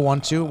to go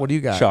 1-2. What do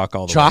you got? Chalk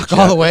all the way. Chalk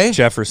all the way?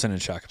 Jefferson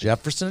and Shakopee.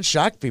 Jefferson and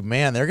Shakopee.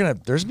 Man, there's going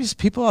to be some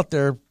people out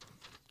there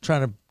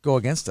trying to go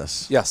against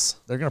us. Yes.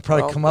 They're going to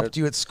probably come up to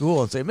you at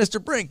school and say,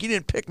 Mr. Brink, you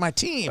didn't pick my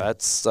team.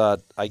 That's I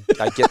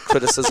get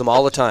criticism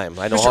all the time.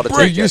 I know Mr. how to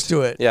Brink, take it. used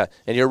to it. Yeah,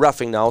 and you're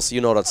roughing now, so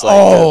you know what it's like.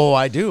 Oh,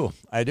 I do.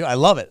 I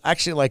love it. I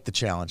actually like the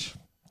challenge.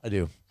 I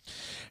do.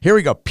 Here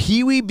we go.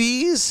 Pee Wee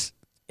Bees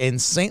in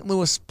St.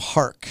 Louis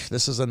Park.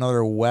 This is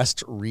another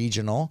West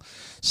Regional.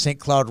 St.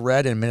 Cloud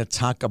Red and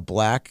Minnetonka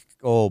Black.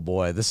 Oh,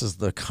 boy. This is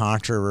the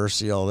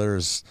controversial.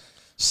 There's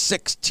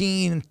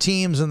 16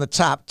 teams in the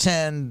top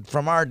 10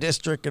 from our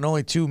district, and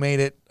only 2 made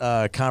it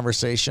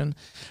conversation.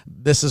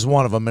 This is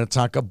one of them,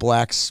 Minnetonka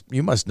Blacks.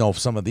 You must know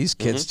some of these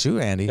kids too,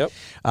 Andy. Yep.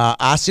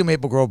 Osseo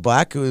Maple Grove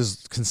Black, who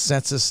is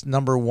consensus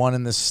number 1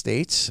 in the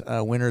state,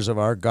 winners of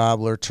our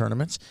Gobbler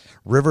tournaments.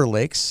 River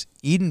Lakes.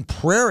 Eden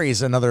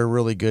Prairie's another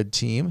really good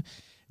team.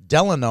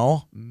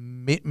 Delano,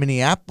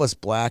 Minneapolis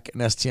Black,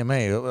 and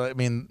STMA. I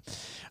mean,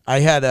 I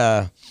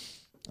had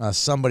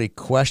somebody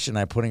question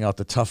I putting out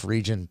the tough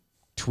region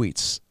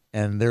tweets,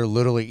 and they're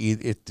literally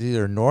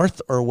either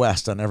north or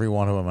west on every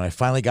one of them. And I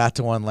finally got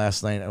to one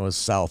last night, and it was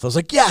south. I was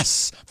like,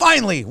 yes,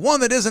 finally,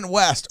 one that isn't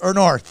west or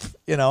north,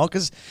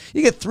 because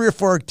you get 3 or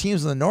 4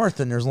 teams in the north,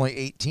 and there's only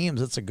 8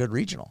 teams. It's a good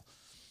regional,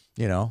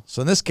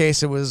 So in this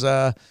case, it was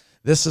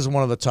this is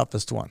one of the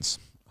toughest ones.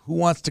 Who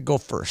wants to go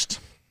first?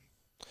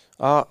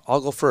 I'll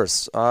go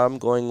first. I'm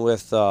going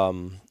with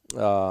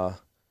OMG.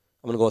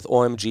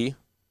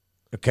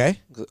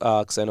 Okay.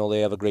 Because I know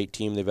they have a great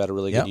team. They've had a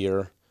really good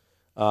year.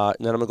 And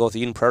then I'm going to go with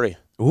Eden Prairie.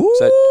 Ooh.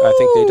 I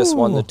think they just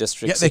won the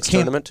District 6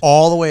 tournament.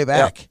 All the way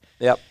back.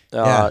 Yep.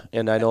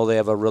 And I know they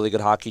have a really good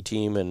hockey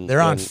team. And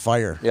they're on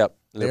fire. Yep.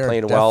 They're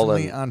playing well.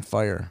 Definitely on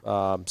fire.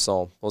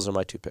 So those are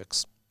my 2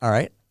 picks. All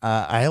right.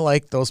 I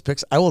like those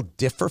picks. I will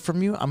differ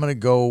from you. I'm going to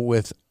go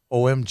with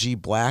OMG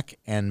Black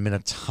and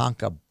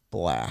Minnetonka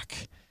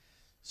Black.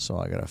 So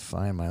I got to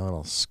find my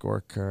little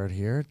scorecard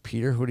here.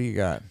 Peter, who do you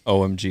got?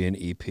 OMG and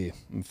EP.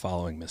 I'm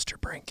following Mr.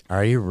 Brink.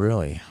 Are you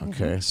really?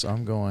 Okay, so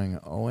I'm going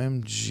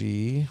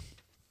OMG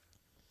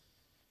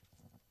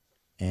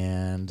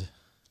and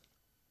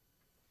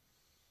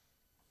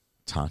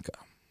Tonka.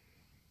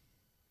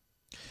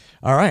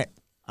 All right,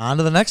 on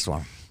to the next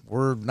one.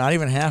 We're not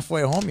even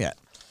halfway home yet.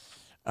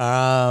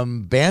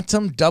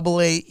 Bantam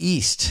AA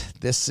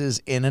East. This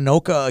is in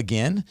Anoka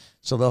again,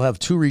 so they'll have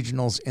 2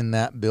 regionals in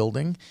that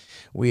building.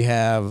 We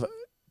have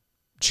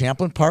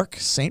Champlin Park,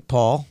 St.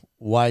 Paul,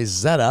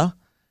 Wayzata,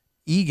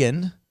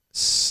 Egan,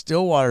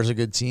 Stillwater's a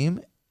good team,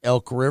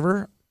 Elk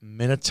River,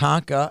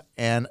 Minnetonka,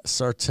 and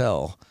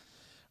Sartell.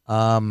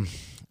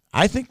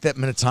 I think that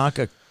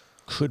Minnetonka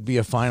could be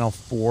a Final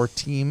 4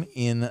 team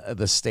in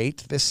the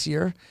state this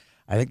year.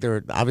 I think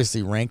they're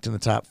obviously ranked in the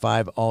top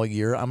 5 all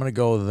year. I'm going to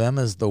go with them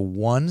as the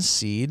 1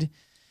 seed.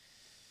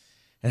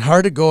 And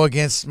hard to go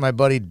against my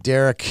buddy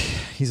Derek.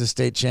 He's a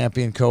state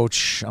champion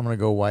coach. I'm going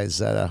to go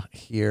Wayzata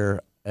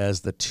here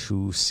as the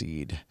 2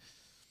 seed.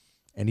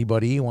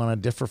 Anybody want to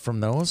differ from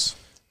those?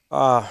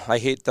 I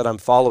hate that I'm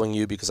following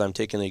you because I'm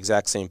taking the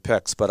exact same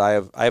picks, but I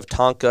have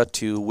Tonka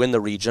to win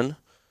the region.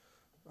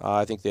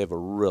 I think they have a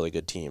really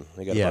good team.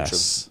 They got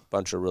a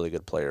bunch of really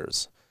good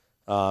players.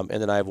 And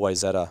then I have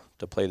Wayzata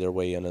to play their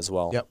way in as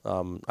well. Yep.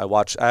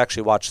 I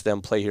actually watched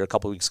them play here a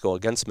couple weeks ago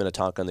against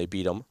Minnetonka, and they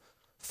beat them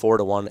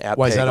 4-1 at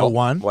Wayzata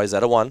won?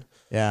 Wayzata won.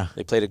 Yeah.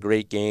 They played a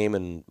great game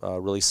and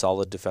really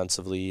solid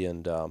defensively,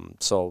 and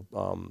so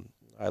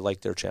I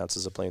like their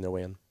chances of playing their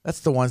way in. That's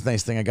the one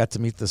nice thing. I got to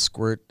meet the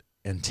Squirt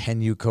and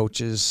 10U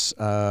coaches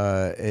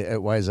at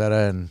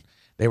Wayzata, and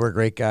they were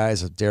great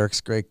guys. Derek's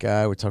a great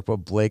guy. We talked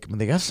about Blake. I mean,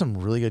 they got some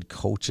really good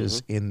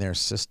coaches in their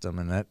system,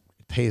 and that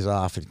pays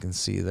off. You can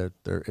see that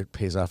it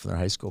pays off in their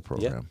high school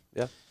program.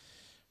 Yeah.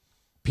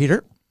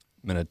 Peter?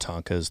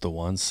 Minnetonka is the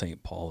 1.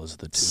 St. Paul is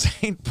the 2.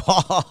 St.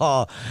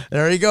 Paul.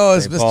 There he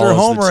goes, St. Mr. Paul is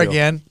Homer the 2.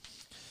 again.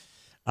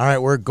 All right,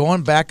 we're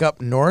going back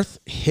up north.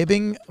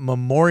 Hibbing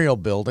Memorial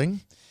Building.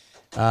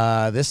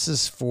 This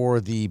is for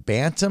the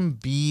Bantam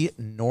B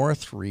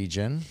North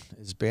region.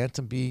 Is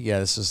Bantam B? Yeah,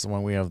 this is the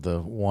one we have the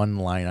one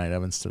line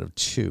item instead of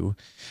two.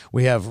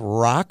 We have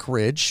Rock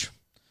Ridge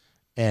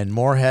and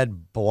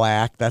Moorhead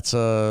Black. That's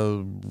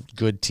a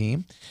good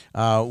team.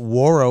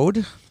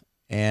 Warroad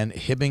and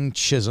Hibbing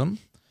Chisholm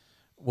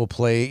will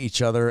play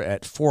each other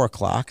at 4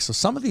 o'clock. So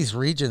some of these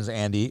regions,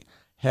 Andy,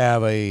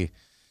 have a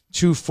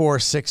 2, 4,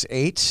 6,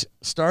 8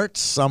 start.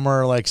 Some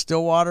are like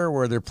Stillwater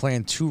where they're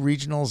playing 2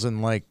 regionals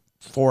in like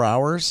 4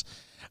 hours.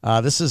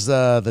 This is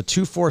the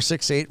 2, 4,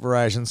 6, 8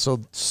 variation.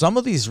 So some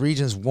of these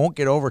regions won't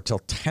get over till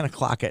 10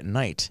 o'clock at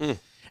night. And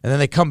then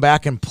they come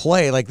back and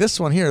play. Like this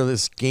one here,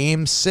 this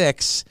game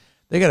 6,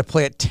 they got to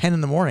play at 10 in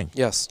the morning.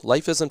 Yes,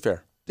 life isn't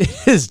fair.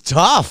 It is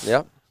tough.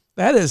 Yep.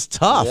 That is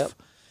tough.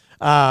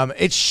 Yep.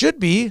 It should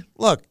be.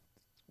 Look,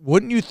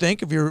 wouldn't you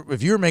think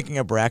if you're making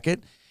a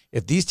bracket,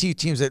 if these 2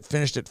 teams that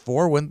finished at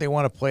 4, wouldn't they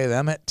want to play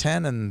them at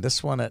 10 and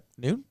this one at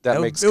noon? That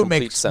makes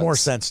complete sense. More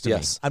sense to me.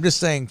 Yes. I'm just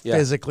saying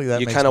physically that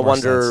you makes kind of more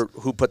wonder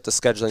sense. who put the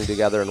scheduling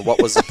together and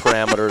what was the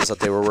parameters that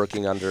they were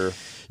working under.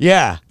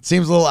 Yeah,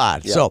 seems a little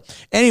odd. Yeah. So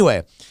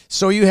anyway,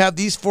 so you have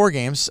these 4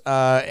 games.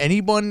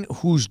 Anyone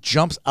who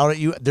jumps out at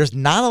you, there's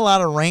not a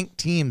lot of ranked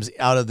teams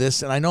out of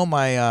this, and I know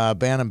my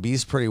Bantam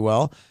Bees pretty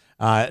well.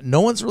 No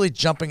one's really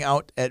jumping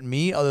out at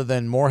me other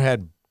than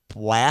Moorhead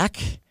Black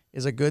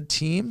is a good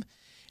team.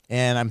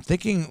 And I'm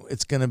thinking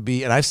it's going to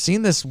be, and I've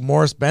seen this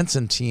Morris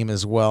Benson team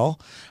as well.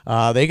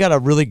 They got a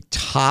really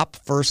top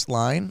first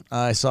line.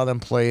 I saw them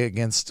play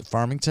against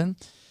Farmington.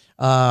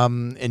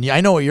 And I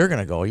know where you're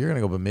going to go. You're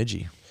going to go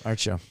Bemidji,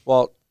 aren't you?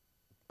 Well,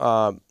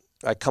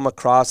 I come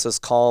across as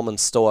calm and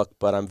stoic,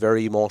 but I'm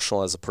very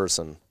emotional as a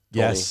person.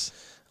 Yes.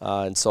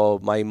 And so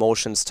my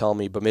emotions tell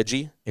me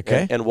Bemidji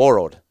Okay. and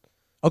Warroad.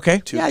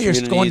 Okay. Two Yeah, you're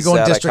communities going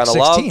that District I kind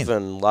of 16. love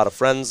and a lot of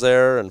friends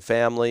there and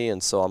family,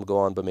 and so I'm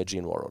going Bemidji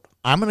and Warroad.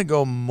 I'm going to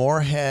go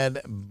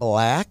Moorhead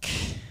Black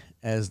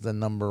as the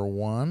number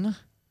 1.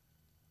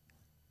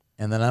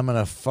 And then I'm going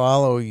to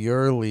follow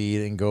your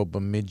lead and go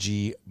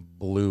Bemidji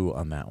Blue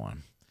on that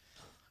one.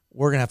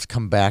 We're going to have to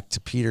come back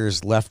to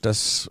Peter's left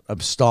us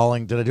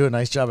stalling. Did I do a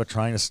nice job of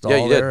trying to stall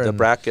Yeah, you there? did. The And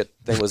bracket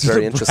thing was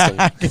very interesting.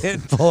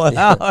 Pull it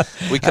out.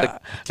 We could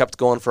have kept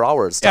going for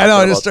hours. Yeah, I know. I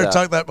talking just started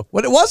about talking about.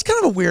 Well, it was kind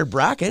of a weird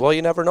bracket. that. Well,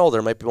 you never know.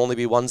 There might only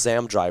be one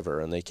ZAM driver,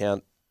 and they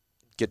can't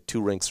get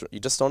 2 rinks. You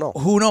just don't know.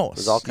 Who knows?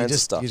 There's all kinds of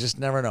stuff. You just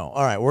never know.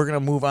 All right, we're going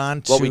to move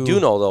on to. What we do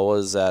know, though,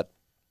 is that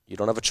you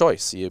don't have a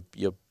choice.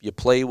 You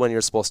play when you're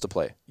supposed to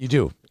play. You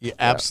do.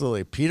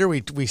 Absolutely. Peter,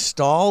 we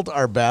stalled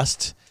our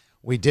best.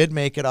 We did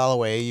make it all the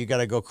way. You got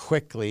to go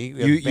quickly.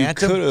 We have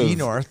Bantam B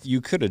North.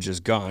 You could have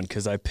just gone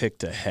because I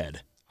picked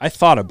ahead. I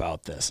thought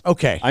about this.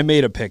 Okay. I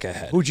made a pick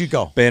ahead. Who'd you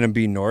go? Bantam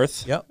B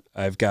North. Yep.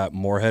 I've got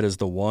Moorhead as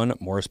the 1,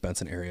 Morris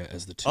Benson area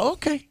as the 2.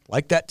 Okay.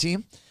 Like that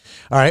team.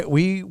 All right.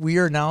 We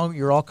are now,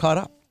 you're all caught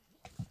up.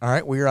 All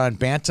right. We are on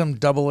Bantam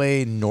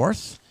AA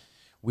North.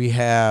 We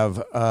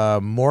have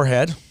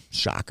Moorhead,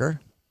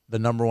 shocker, the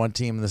number 1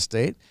 team in the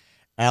state.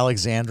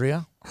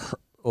 Alexandria.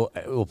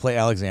 We'll play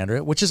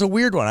Alexandria, which is a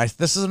weird one.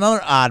 This is another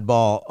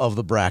oddball of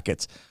the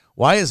brackets.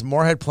 Why is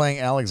Moorhead playing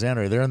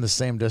Alexandria? They're in the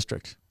same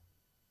district.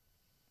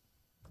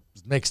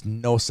 It makes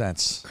no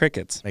sense.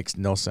 Crickets. Makes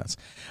no sense.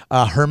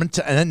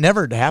 Hermantown, and it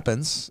never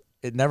happens.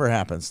 It never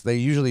happens. They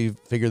usually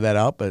figure that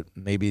out, but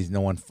maybe no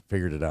one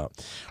figured it out.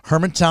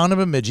 Hermantown and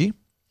Bemidji,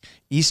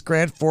 East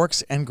Grand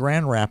Forks and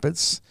Grand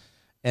Rapids,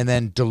 and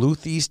then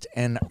Duluth East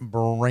and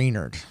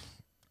Brainerd.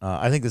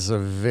 I think this is a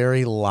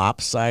very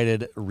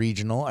lopsided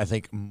regional. I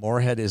think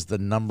Moorhead is the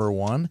number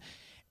 1,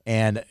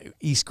 and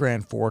East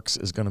Grand Forks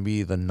is going to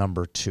be the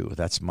number 2.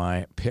 That's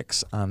my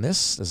picks on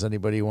this. Does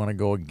anybody want to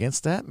go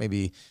against that?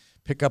 Maybe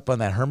pick up on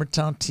that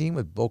Hermantown team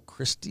with Bo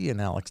Christie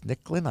and Alex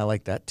Nicklin. I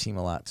like that team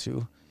a lot,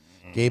 too.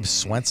 Gabe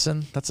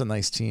Swenson. That's a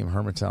nice team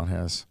Hermantown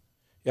has.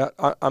 Yeah,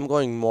 I'm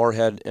going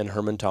Moorhead and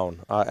Hermantown.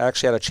 I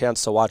actually had a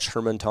chance to watch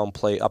Hermantown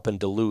play up in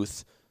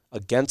Duluth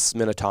against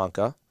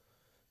Minnetonka,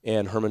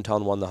 and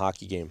Hermantown won the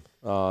hockey game.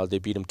 They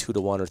beat them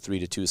 2-1 or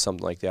 3-2,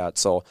 something like that.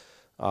 So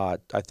I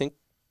think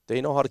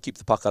they know how to keep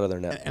the puck out of their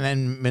net. And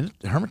then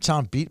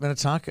Hermantown beat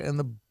Minnetonka in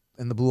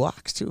the Blue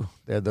Ox too.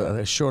 They had the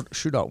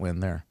shootout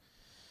win there.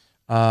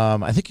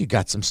 I think you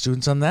got some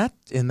students on that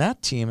in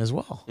that team as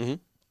well.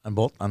 Mm-hmm.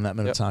 On that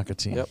Minnetonka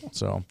team. Yep.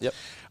 So, yep.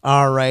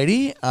 All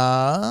righty.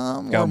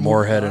 Got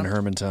Moorhead and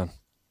Hermantown.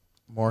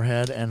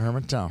 Moorhead and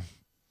Hermantown.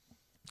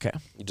 Okay.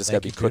 You just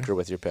got to be quicker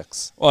with your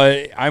picks.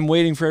 Well, I'm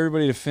waiting for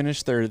everybody to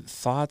finish their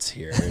thoughts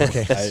here.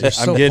 Okay.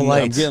 I'm getting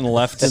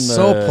left in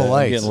the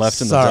polite. I'm getting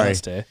left in the Sorry.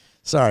 dust.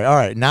 Sorry. All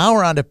right. Now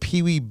we're on to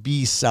Pee Wee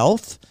B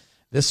South.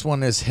 This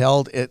one is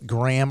held at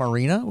Graham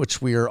Arena,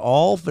 which we are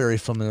all very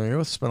familiar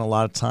with. Spent a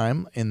lot of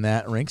time in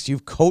that rinks.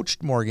 You've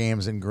coached more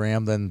games in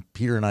Graham than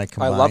Peter and I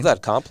combined. I love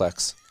that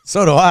complex.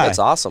 So do I. That's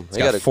awesome. It's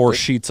got 4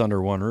 sheets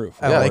under one roof.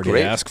 I like What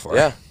it. ask for?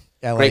 Yeah.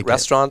 I Great like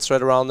restaurants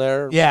right around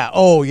there. Yeah.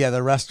 Oh, yeah.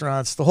 The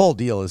restaurants. The whole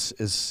deal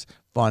is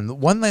fun.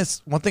 One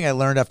thing I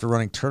learned after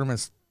running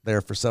tournaments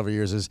there for several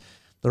years is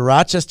the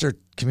Rochester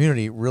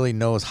community really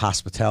knows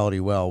hospitality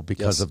well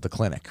because of the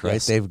clinic, right?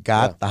 Yes. They've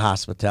got the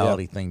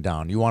hospitality thing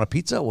down. You want a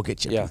pizza? We'll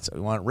get you a pizza.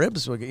 You want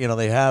ribs? We'll get,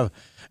 they have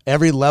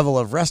every level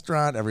of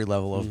restaurant, every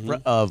level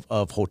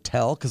of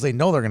hotel, because they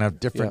know they're going to have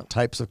different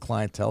types of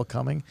clientele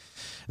coming.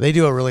 They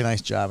do a really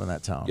nice job in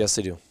that town. Yes,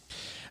 they do.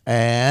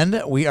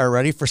 And we are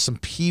ready for some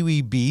Pee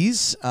Wee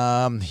Bees.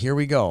 Here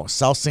we go.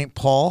 South St.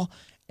 Paul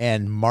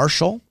and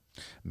Marshall.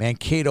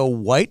 Mankato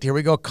White. Here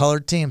we go.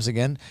 Colored teams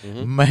again.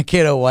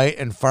 Mankato White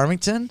and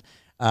Farmington.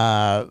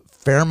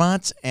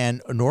 Fairmont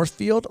and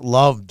Northfield.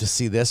 Love to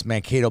see this.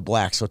 Mankato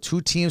Black. So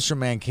 2 teams from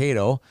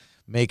Mankato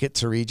make it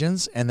to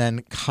regions. And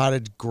then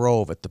Cottage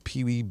Grove at the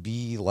Pee Wee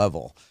B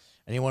level.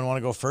 Anyone want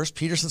to go first?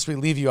 Peter, since we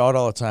leave you out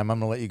all the time, I'm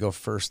going to let you go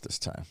first this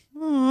time.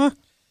 Aww.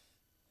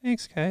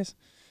 Thanks, guys.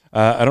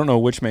 I don't know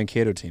which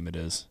Mankato team it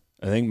is.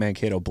 I think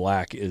Mankato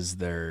Black is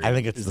their. I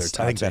think it's their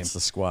top I think team. that's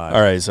the squad.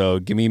 All right, so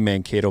give me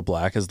Mankato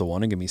Black as the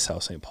 1, and give me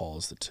South St. Paul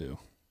as the 2.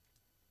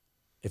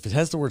 If it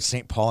has the word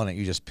St. Paul in it,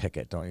 you just pick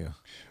it, don't you?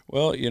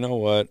 Well, you know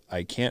what?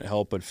 I can't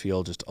help but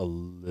feel just a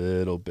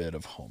little bit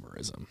of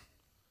homerism.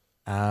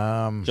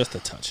 Just a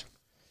touch.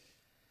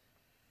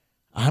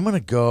 I'm going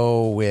to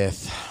go with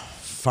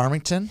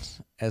Farmington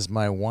as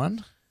my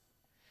 1,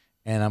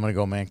 and I'm going to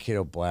go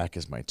Mankato Black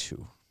as my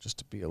 2, just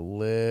to be a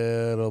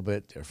little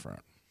bit different.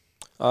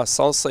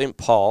 South St.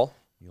 Paul.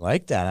 You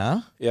like that,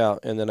 huh? Yeah,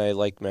 and then I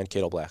like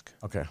Mankato Black.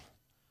 Okay.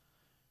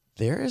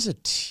 There is a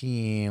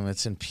team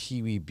that's in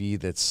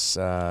PWB that's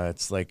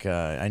it's like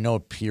I know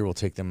Peter will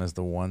take them as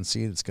the 1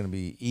 seed. It's going to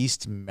be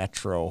East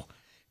Metro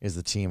is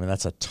the team, and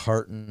that's a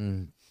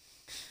Tartan,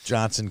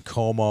 Johnson,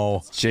 Como.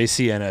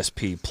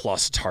 JCNSP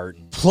plus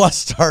Tartan.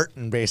 Plus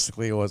Tartan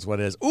basically was what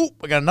it is. Ooh,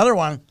 we got another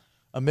one,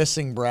 a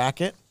missing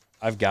bracket.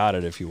 I've got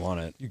it if you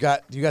want it. You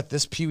got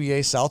this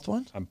PWA South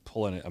one? I'm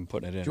pulling it. I'm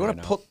putting it in. Do you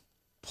want to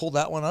pull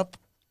that one up?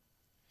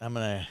 I'm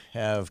gonna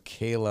have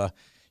Kayla.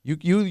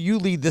 You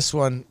lead this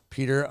one,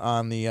 Peter,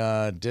 on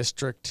the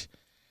district.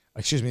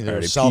 Excuse me,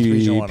 the South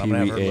Region one. I'm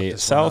gonna have her look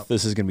this South. one up.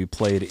 This is going to be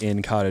played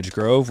in Cottage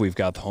Grove. We've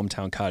got the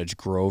hometown Cottage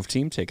Grove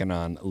team taking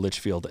on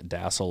Litchfield,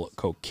 Dassel,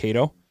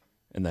 Cokato,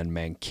 and then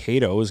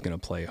Mankato is going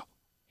to play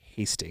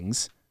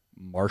Hastings.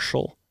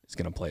 Marshall is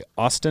going to play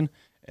Austin,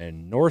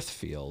 and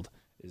Northfield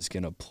is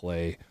going to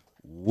play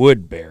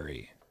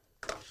Woodbury,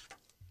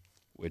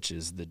 which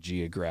is the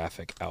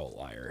geographic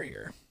outlier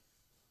here.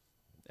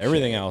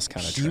 Everything else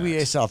kind of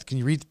PWA South. Can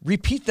you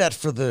repeat that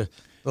for the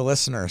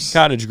listeners?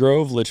 Cottage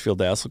Grove, Litchfield,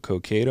 Dassel,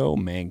 Cokato,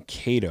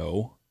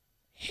 Mankato,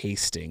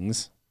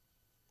 Hastings,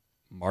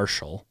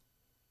 Marshall,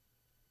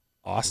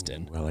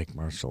 Austin. Ooh, I like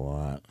Marshall a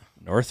lot.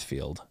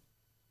 Northfield,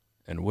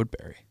 and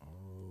Woodbury.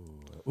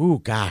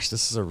 Ooh, gosh,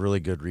 this is a really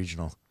good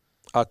regional.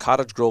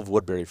 Cottage Grove,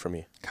 Woodbury for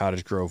me.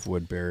 Cottage Grove,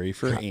 Woodbury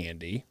for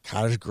Andy.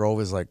 Cottage Grove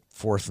is like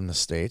 4th in the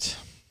state.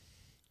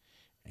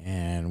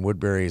 And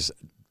Woodbury's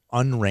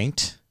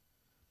unranked,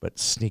 but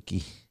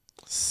sneaky.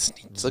 It's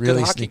a really good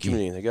hockey sneaky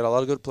community. They got a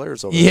lot of good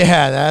players over there.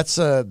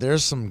 Yeah,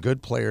 there's some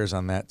good players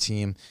on that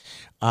team.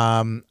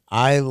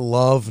 I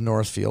love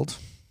Northfield.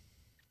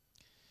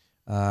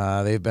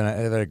 They've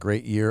had a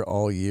great year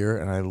all year,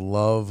 and I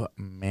love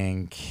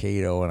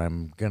Mankato, and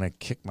I'm gonna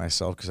kick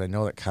myself because I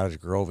know that Cottage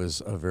Grove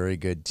is a very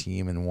good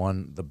team and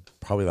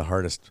probably the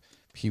hardest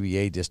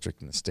PBA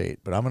district in the state.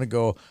 But I'm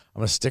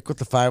gonna stick with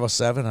the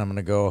 507. I'm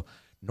gonna go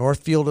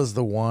Northfield as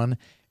the 1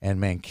 and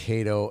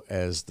Mankato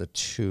as the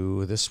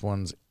 2. This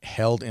one's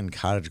held in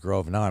Cottage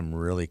Grove. Now I'm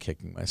really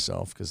kicking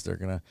myself because they're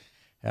gonna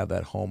have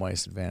that home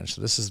ice advantage.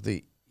 So this is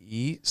the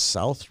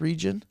South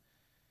region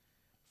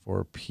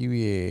for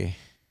PBA.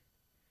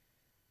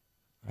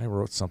 I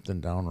wrote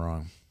something down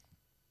wrong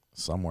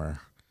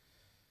somewhere.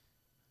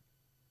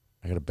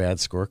 I got a bad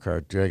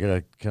scorecard.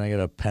 Can I get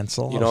a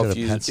pencil? You know,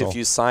 if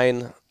you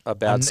sign a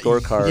bad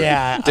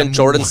scorecard, didn't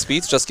Jordan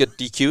Spieth just get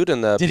DQ'd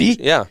in the? Did he?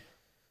 Yeah,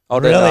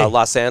 out Really? in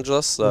Los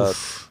Angeles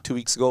 2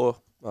 weeks ago,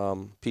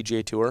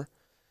 PGA Tour,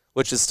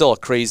 which is still a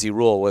crazy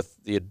rule with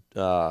the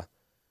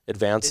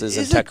advances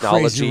in It is a crazy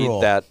technology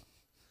rule. that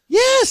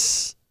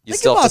Yes. you Think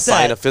still have to about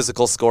sign that. a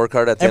physical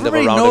scorecard at the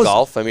Everybody end of a round knows, of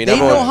golf. I mean, they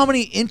everyone, know how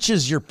many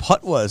inches your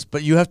putt was,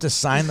 but you have to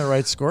sign the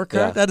right scorecard.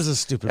 Yeah. That is a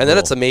stupid. and then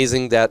rule. it's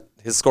amazing that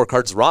his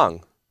scorecard's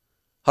wrong.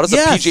 How does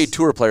Yes. a PGA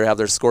Tour player have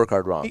their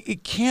scorecard wrong?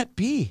 It can't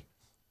be.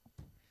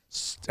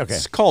 Okay.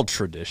 It's called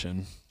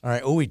tradition. All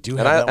right. Oh, we do.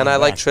 And have that I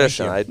one like back.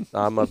 tradition. Thank you.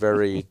 I'm a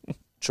very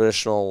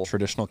traditional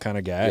Kind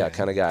of guy.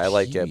 kind of guy. I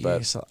like it,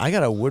 but So I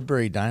got a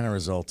Woodbury Dyna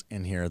result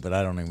in here that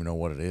I don't even know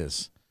what it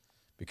is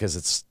because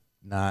it's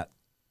not.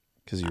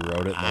 Because you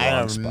wrote it in the I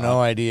wrong have spot.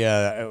 no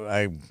idea.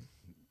 I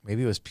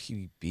maybe it was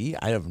PB.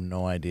 I have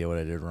no idea what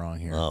I did wrong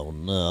here. Oh,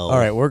 no. All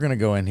right, we're gonna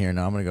go in here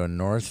now. I'm gonna go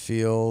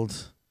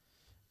Northfield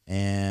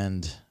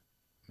and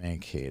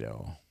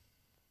Mankato.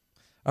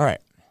 All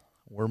right,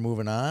 we're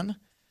moving on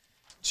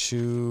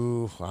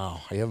to.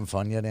 Wow, are you having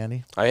fun yet,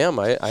 Andy? I am.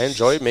 I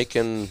enjoy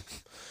making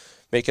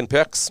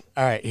picks.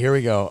 All right, here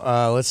we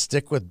go. Let's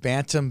stick with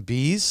Bantam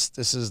Bees.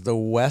 This is the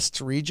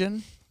West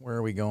region. Where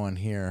are we going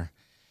here?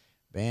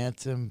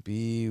 Bantam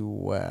B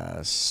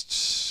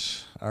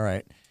West. All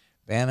right.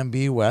 Bantam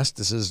B West.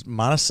 This is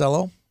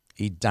Monticello,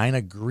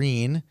 Edina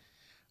Green,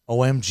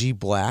 OMG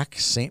Black,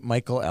 St.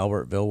 Michael,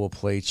 Albertville will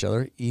play each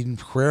other. Eden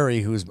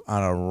Prairie, who's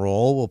on a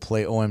roll, will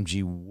play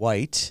OMG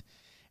White.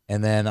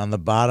 And then on the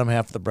bottom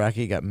half of the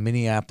bracket, you got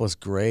Minneapolis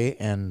Gray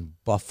and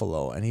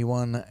Buffalo.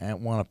 Anyone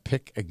want to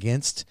pick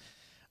against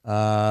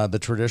the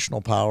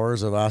traditional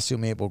powers of Osseo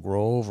Maple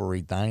Grove or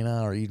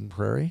Edina or Eden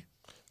Prairie?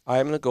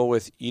 I'm going to go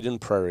with Eden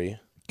Prairie.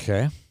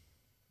 Okay.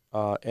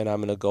 And I'm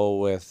going to go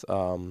with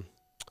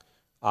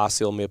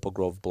Osseo Maple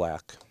Grove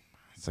Black.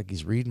 It's like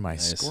he's reading my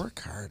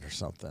scorecard or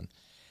something.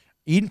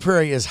 Eden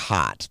Prairie is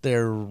hot.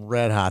 They're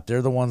red hot.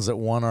 They're the ones that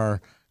won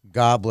our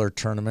Gobbler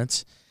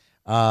tournament.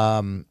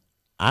 I'm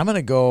going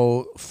to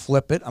go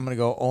flip it. I'm going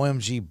to go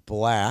OMG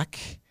Black.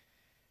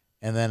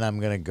 And then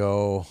I'm going to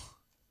go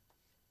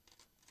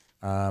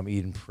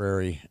Eden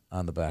Prairie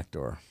on the back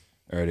door.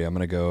 Alrighty, I'm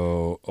going to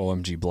go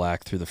OMG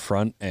Black through the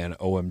front and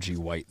OMG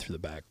White through the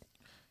back.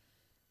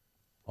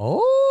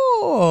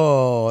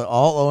 Oh,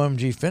 all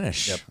OMG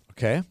finish. Yep.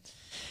 Okay.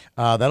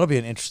 That'll be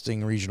an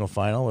interesting regional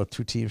final with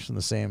two teams from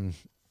the same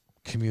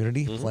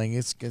community playing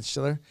against each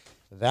other.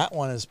 That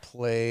one is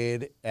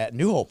played at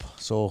New Hope,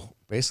 so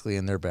basically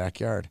in their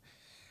backyard.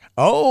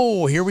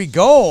 Oh, here we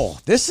go.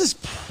 This is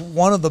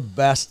one of the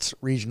best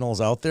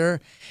regionals out there,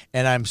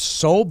 and I'm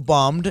so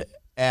bummed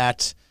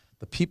at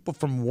the people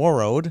from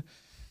Warroad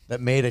that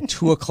made a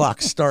 2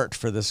 o'clock start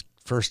for this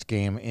first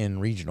game in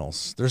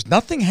regionals. There's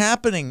nothing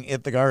happening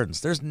at the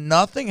Gardens. There's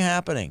nothing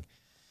happening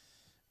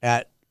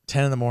at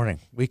 10 in the morning.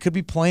 We could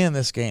be playing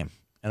this game,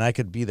 and I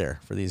could be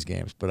there for these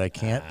games, but I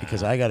can't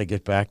because I got to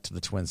get back to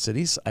the Twin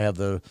Cities. I have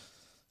the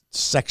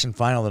section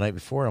final the night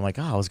before. I'm like,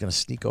 I was going to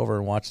sneak over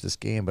and watch this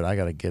game, but I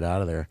got to get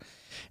out of there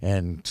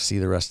and see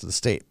the rest of the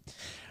state.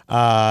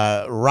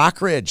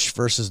 Rock Ridge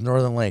versus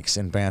Northern Lakes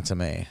in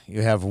Bantam A.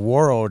 You have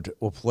Warroad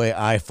will play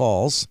I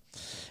Falls.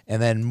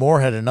 And then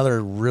Moorhead,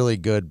 another really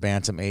good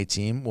Bantam A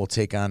team, will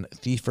take on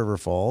Thief River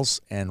Falls.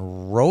 And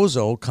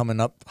Roseau, coming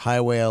up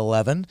Highway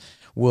 11,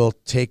 will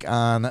take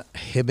on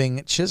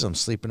Hibbing Chisholm,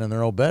 sleeping in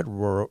their old bed.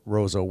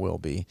 Roseau will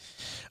be.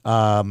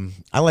 I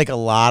like a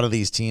lot of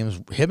these teams.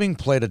 Hibbing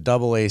played a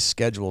double-A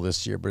schedule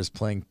this year, but is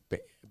playing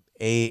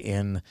A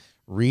in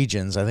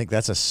regions. I think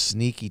that's a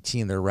sneaky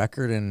team. Their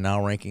record and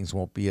now rankings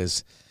won't be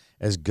as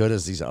good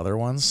as these other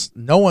ones.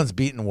 No one's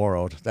beaten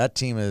Warroad. That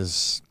team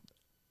is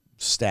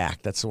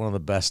stacked. That's one of the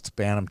best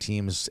Bantam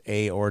teams,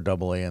 A or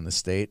AA in the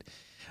state.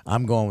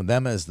 I'm going with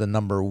them as the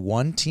number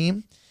 1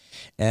 team,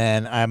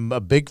 and I'm a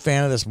big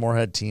fan of this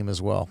Moorhead team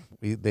as well.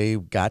 They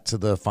got to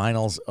the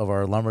finals of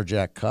our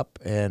Lumberjack Cup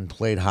and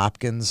played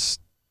Hopkins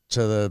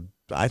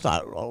I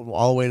thought,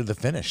 all the way to the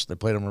finish. They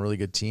played them a really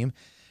good team.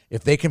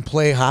 If they can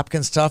play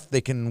Hopkins tough, they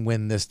can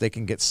win this. They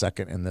can get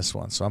second in this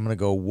one. So I'm going to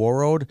go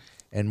Warroad,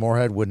 and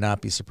Moorhead would not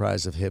be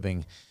surprised if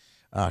Hibbing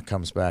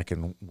comes back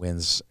and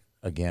wins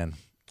again.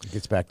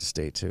 Gets back to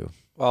state, too.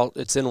 Well,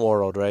 it's in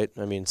Warroad, right?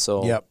 I mean,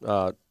 so yep.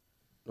 I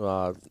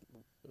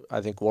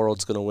think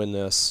Warroad's going to win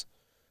this.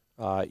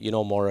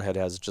 Moorhead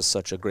has just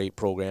such a great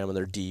program, and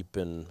they're deep,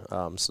 and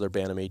so their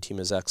Bantam A team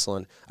is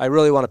excellent. I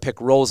really want to pick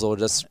Roseau.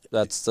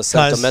 That's the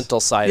sentimental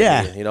side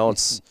of me.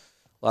 It's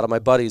a lot of my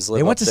buddies live up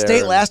there. They went to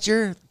state last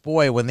year.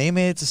 Boy, when they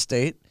made it to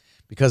state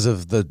because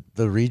of the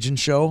region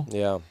show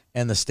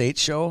and the state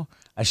show,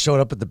 I showed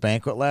up at the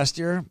banquet last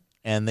year,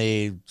 and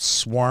they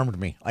swarmed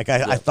me. Like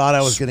I thought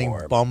I was getting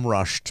bum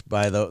rushed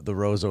by the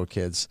Roseau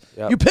kids.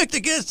 Yep. You picked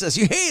against us.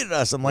 You hated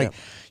us. I'm like,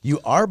 you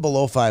are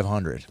below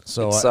 500.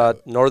 So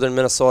it's northern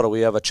Minnesota.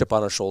 We have a chip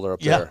on our shoulder up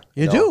there.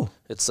 You do.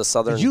 It's the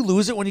southern. Did you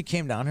lose it when you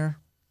came down here?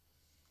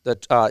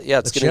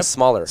 It's getting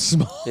smaller.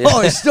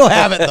 Oh, you still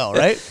have it though,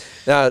 right?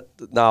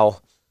 Now,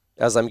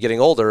 as I'm getting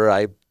older,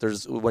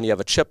 when you have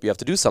a chip, you have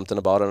to do something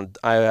about it, and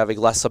I have a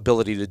less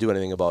ability to do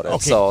anything about it.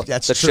 Okay, so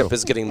that's the true. chip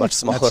is getting much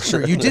smaller. That's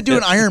true. You did do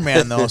an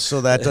Ironman though,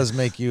 so that does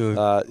make you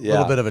a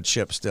little bit of a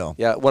chip still.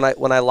 Yeah, when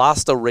I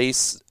lost a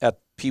race at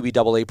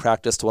PBAA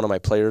practice to one of my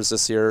players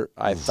this year,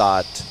 I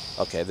thought,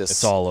 okay,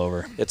 it's all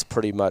over. It's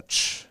pretty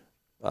much,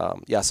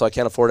 so I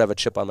can't afford to have a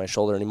chip on my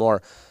shoulder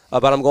anymore.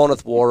 But I'm going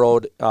with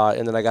Warroad,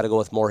 and then I got to go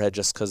with Moorhead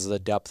just because of the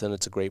depth, and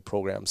it's a great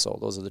program. So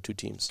those are the 2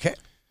 teams. Okay.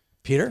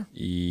 Peter?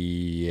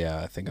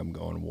 Yeah, I think I'm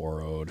going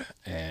Warroad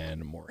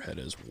and Moorhead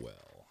as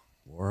well.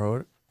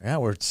 Warroad? Yeah,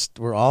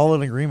 we're all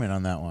in agreement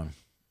on that one.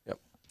 Yep.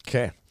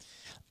 Okay.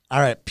 All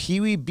right, Pee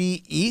Wee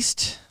B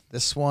East.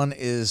 This one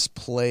is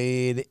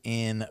played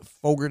in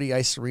Fogarty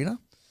Ice Arena.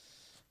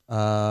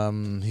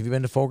 Have you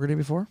been to Fogarty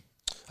before?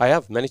 I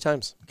have, many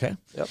times. Okay.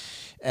 Yep.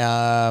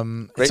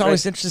 It's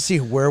always interesting to see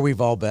where we've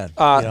all been.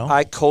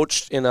 I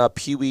coached in a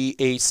Pee Wee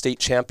A state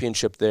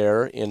championship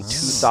there in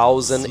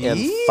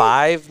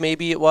 2005,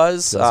 maybe it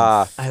was.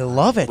 I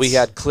love it. We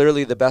had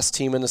clearly the best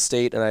team in the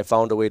state, and I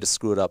found a way to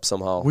screw it up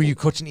somehow. Were you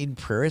coaching Eden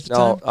Prairie at the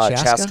time?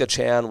 Chaska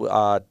Chan,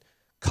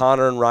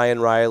 Connor and Ryan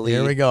Riley.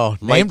 Here we go.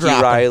 Mikey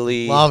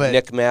Riley, love it.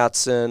 Nick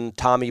Matson,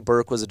 Tommy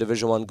Burke was a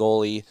Division I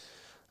goalie,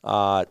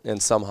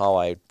 and somehow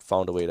I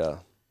found a way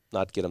to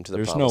not get him to the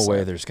There's promised no way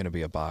land. there's going to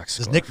be a box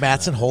Does score Nick for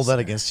Matson that, hold is that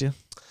there? against you?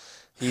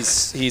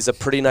 He's a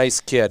pretty nice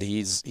kid.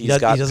 He's He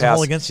got doesn't past,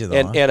 hold against you, though,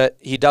 and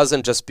he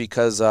doesn't just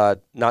because,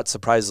 not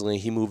surprisingly,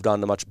 he moved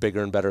on to much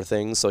bigger and better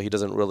things. So he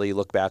doesn't really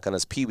look back on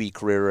his Pee Wee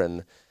career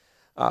and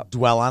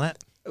dwell on it.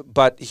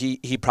 But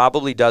he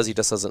probably does. He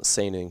just doesn't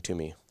say anything to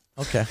me.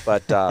 Okay.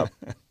 But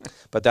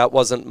that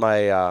wasn't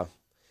my.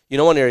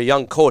 When you're a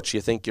young coach,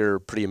 you think you're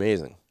pretty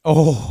amazing.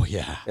 Oh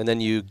yeah. And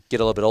then you get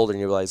a little bit older and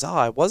you realize,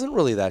 I wasn't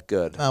really that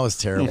good. That was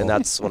terrible. And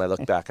that's when I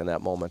look back in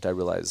that moment, I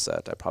realized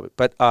that I probably.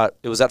 But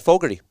it was at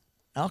Fogarty.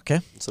 Okay.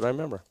 That's what I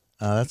remember.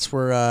 That's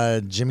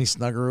where Jimmy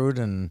Snuggerud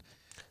and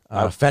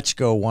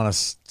Fetchko won a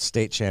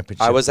state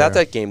championship. I was there. at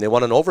that game. They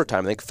won in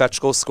overtime. I think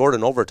Fetchko scored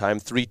in overtime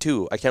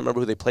 3-2. I can't remember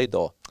who they played,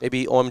 though.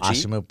 Maybe OMG?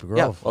 Ashimuk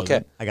Grove. Yeah,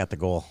 okay. I got the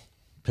goal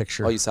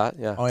picture. Oh, you saw it?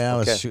 Yeah. Oh, yeah. I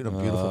okay. was shooting a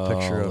beautiful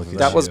picture of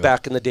That was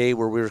back in the day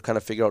where we were kind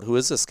of figuring out, who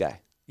is this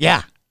guy?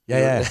 Yeah.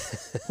 Yeah.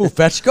 Who,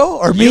 Fetchko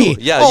or me?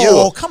 Yeah, oh, you.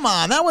 Oh, come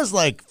on. That was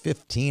like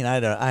 15. I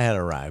had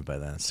arrived by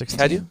then. 16.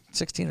 Had you?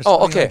 16 or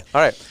something. Oh, okay.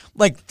 All right.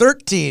 Like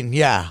 13.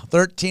 Yeah.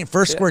 13.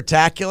 First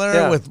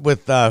Squirtacular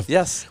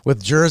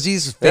with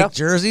jerseys, fake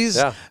jerseys.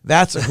 Yeah.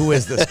 That's who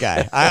is this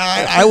guy?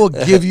 I will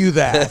give you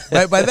that.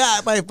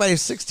 By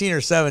 16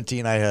 or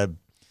 17,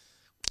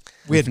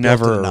 we had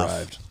never enough.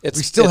 arrived.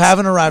 We still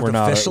haven't arrived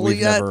officially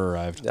we've yet. Never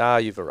arrived.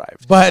 You've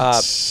arrived. But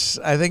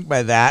I think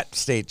by that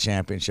state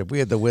championship, we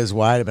had the Whiz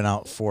Wide have been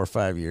out 4 or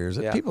 5 years.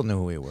 Yeah. People knew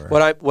who we were.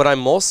 What I'm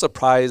most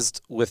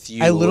surprised with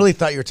you. I literally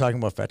thought you were talking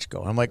about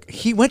Fetchko. I'm like,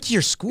 he went to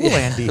your school,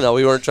 Andy. No,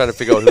 we weren't trying to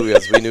figure out who he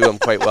is. We knew him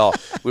quite well.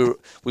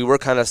 We were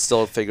kind of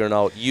still figuring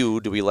out you.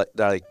 Do we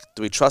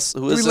trust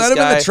who is this guy? We let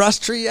him in the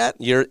trust tree yet?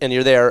 You're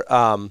there.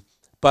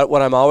 But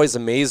what I'm always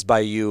amazed by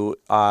you,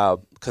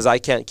 because I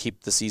can't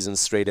keep the season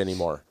straight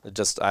anymore.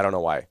 I don't know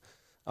why.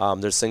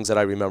 There's things that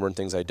I remember and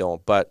things I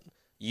don't. But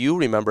you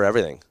remember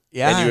everything.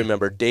 Yeah. And you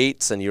remember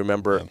dates and you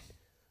remember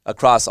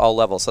across all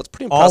levels. So it's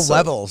pretty impressive. All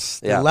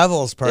levels. Yeah. The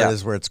levels part Yeah.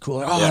 is where it's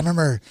cool. I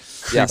remember.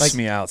 Creeps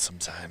me out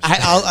sometimes.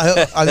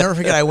 I'll never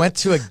forget. I went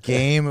to a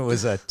game. It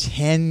was a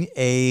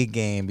 10A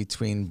game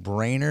between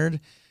Brainerd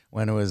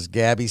when it was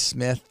Gabby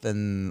Smith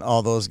and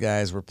all those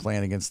guys were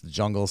playing against the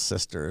Jungle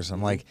Sisters.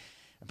 I'm like,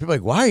 people are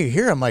like, why are you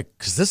here? I'm like,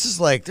 because this is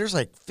like, there's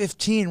like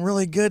 15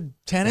 really good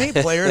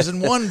 10A players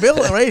in one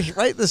building,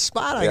 right this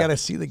spot. I got to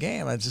see the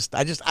game.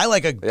 I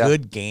like a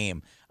good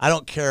game. I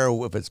don't care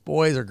if it's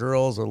boys or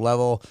girls or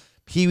level.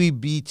 Pee Wee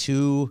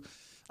B2.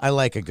 I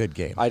like a good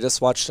game. I just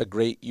watched a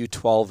great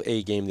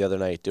U12A game the other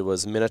night. It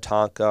was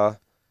Minnetonka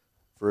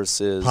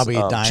versus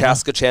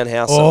Chaska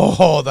Chanhassen.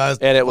 Oh,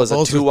 and it was a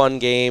 2-1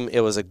 game.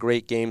 It was a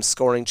great game,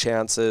 scoring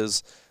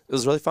chances. It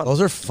was really fun.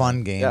 Those are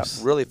fun games.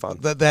 Yeah, really fun.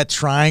 That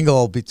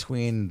triangle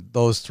between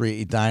those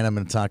three, Edina,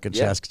 Minnetonka,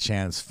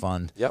 Chaska-Chan, is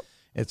fun. Yep.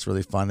 It's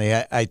really fun.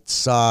 I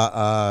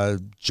saw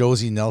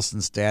Josie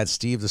Nelson's dad,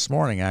 Steve, this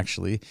morning,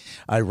 actually.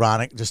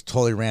 Ironic, just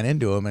totally ran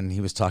into him, and he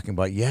was talking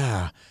about,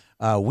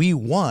 we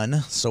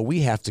won, so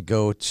we have to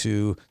go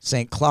to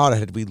St. Cloud.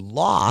 Had we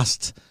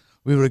lost,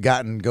 we would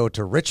have go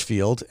to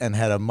Richfield and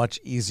had a much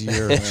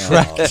easier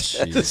trek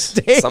to the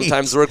state.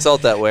 Sometimes it works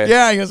out that way.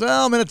 Yeah, he goes,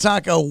 well,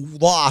 Minnetonka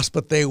lost,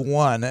 but they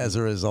won as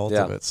a result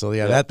of it. So,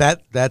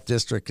 that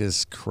district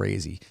is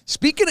crazy.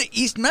 Speaking of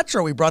East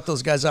Metro, we brought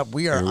those guys up.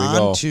 We are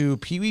on to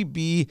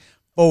PWB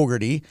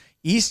Fogarty,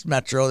 East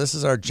Metro. This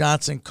is our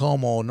Johnson,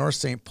 Como, North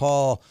St.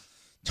 Paul,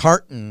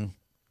 Tartan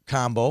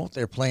combo.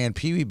 They're playing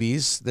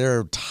PWBs.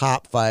 They're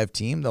top 5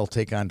 team. They'll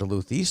take on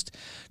Duluth East.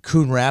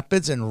 Coon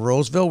Rapids and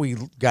Roseville. We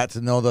got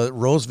to know the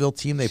Roseville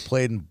team. They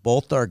played in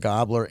both our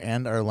Gobbler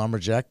and our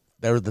Lumberjack.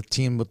 They were the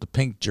team with the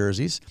pink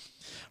jerseys.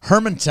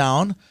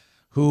 Hermantown,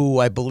 who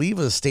I believe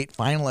was a state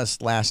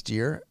finalist last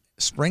year.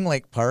 Spring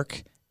Lake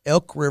Park,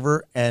 Elk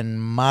River, and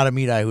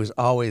Matamidi, who's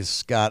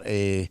always got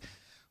a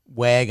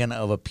wagon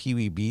of a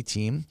PWB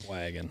team.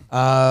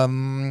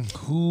 I'm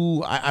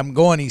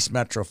going East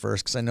Metro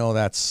first because I know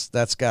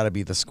that's got to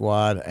be the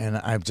squad, and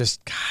I'm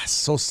just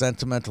so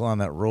sentimental on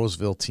that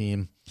Roseville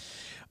team.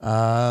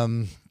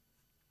 I'm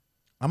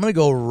gonna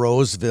go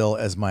Roseville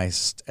as my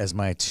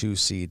 2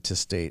 seed to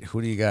state.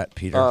 Who do you got,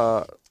 Peter?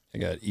 I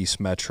got East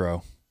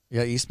Metro.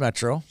 Yeah, East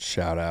Metro.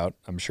 Shout out.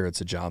 I'm sure it's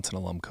a Johnson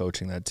alum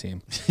coaching that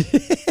team.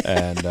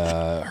 And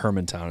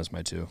Hermantown is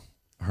my 2.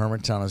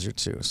 Hermantown is your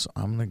 2. So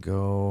I'm gonna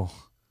go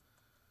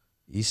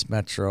East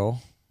Metro,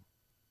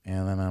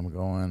 and then I'm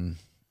going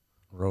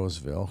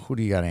Roseville. Who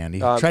do you got, Andy?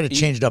 Try to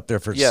change it up there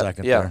for a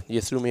second. Yeah, there. you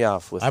threw me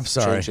off with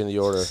changing the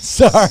order.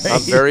 Sorry.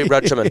 I'm very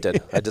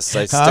regimented. I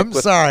stick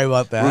with sorry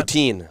about that.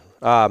 routine.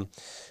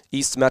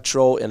 East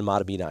Metro and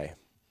Matabini.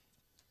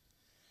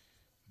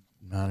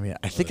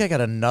 I think I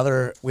got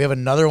another. We have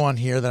another one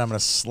here that I'm going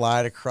to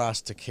slide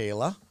across to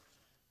Kayla.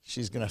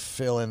 She's going to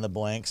fill in the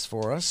blanks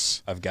for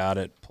us. I've got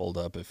it pulled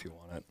up if you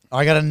want it.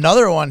 I got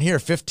another one here,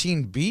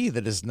 15B,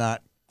 that is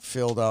not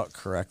filled out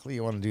correctly.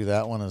 You want to do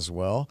that one as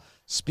well?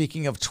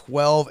 Speaking of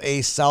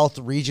 12A South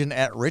region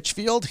at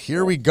Richfield,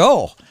 here we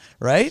go,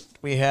 right?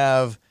 We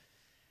have,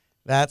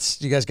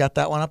 you guys got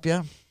that one up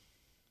yet?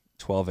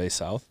 12A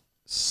South?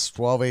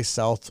 12A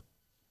South.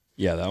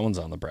 Yeah, that one's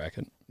on the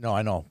bracket. No,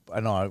 I know.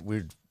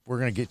 We're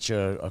going to get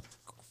you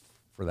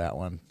for that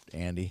one,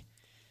 Andy.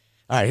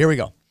 All right, here we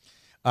go.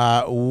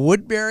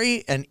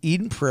 Woodbury and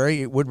Eden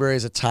Prairie. Woodbury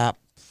is a top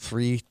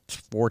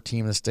 3-4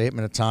 team in the state.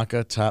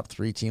 Minnetonka, top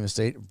 3 team in the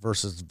state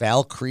versus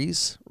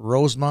Valcrease,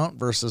 Rosemount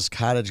versus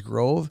Cottage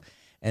Grove,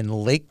 and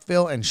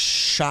Lakeville and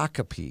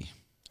Shakopee.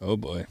 Oh,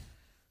 boy.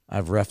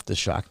 I've reffed the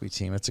Shakopee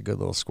team. It's a good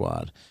little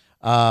squad.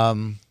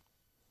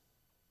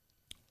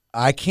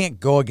 I can't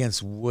go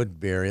against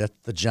Woodbury. That's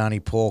the Johnny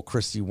Pohl,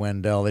 Christy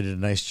Wendell. They did a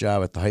nice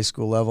job at the high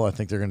school level. I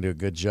think they're going to do a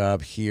good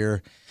job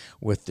here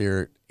with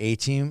their A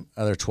team,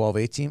 their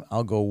 12A team.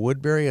 I'll go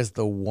Woodbury as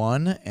the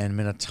 1 and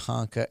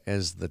Minnetonka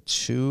as the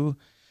 2.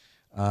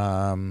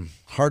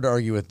 Hard to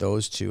argue with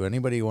those two.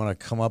 Anybody want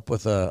to come up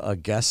with a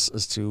guess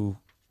as to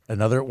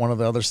one of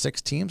the other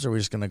 6 teams, or are we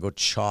just going to go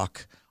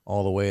chalk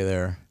all the way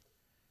there?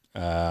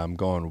 I'm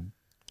going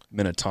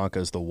Minnetonka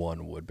is the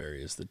 1,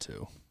 Woodbury is the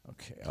 2.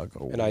 Okay, I'll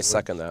go. And I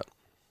second that.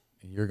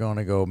 You're going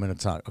to go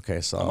Minnetonka.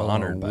 Okay, so I'm I'll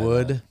honored go by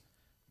Wood,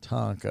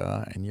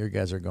 Tonka, and you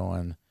guys are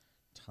going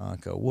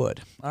Tonka,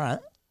 Wood. All right,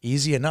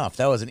 easy enough.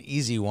 That was an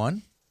easy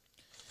one.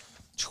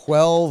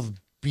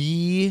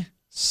 12B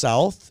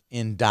South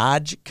in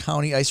Dodge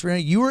County Ice Arena.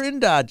 You were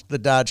in the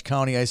Dodge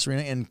County Ice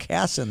Arena in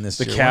Casson this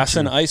year. The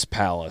Casson Ice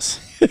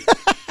Palace,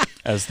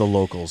 as the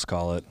locals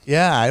call it.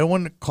 Yeah, I don't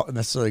want to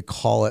necessarily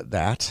call it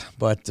that,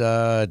 but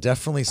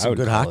definitely some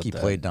good hockey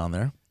played down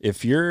there.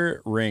 If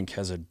your rink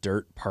has a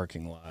dirt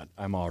parking lot,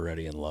 I'm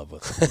already in love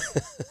with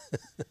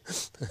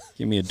it.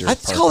 Give me a dirt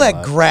parking lot. I'd call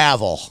that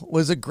gravel.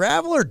 Was it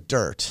gravel or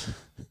dirt?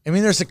 I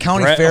mean, there's a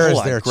county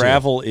fairs there, too.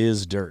 Gravel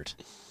is dirt.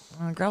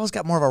 Gravel's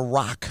got more of a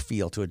rock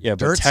feel to it. Yeah,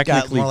 Dirt's but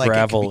technically got more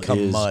gravel like it can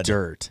become is mud.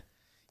 dirt.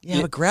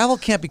 Yeah, but gravel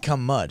can't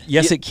become mud.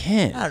 Yes, it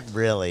can. Not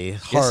really.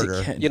 Harder.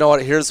 Yes, it can. You know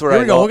what? Here's where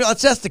Here I we know. go.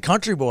 Let's ask the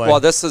country boy. Well,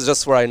 this is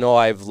just where I know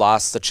I've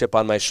lost the chip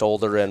on my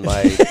shoulder and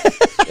my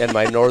and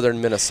my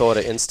northern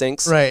Minnesota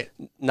instincts. Right.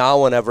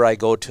 Now, whenever I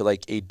go to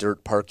like a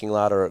dirt parking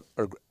lot or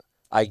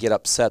I get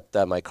upset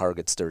that my car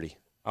gets dirty.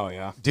 Oh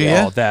yeah. Do you?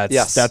 Oh, that's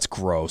Yes.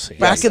 gross.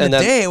 Back in the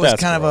day, it was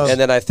kind of a. And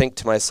then I think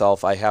to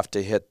myself, I have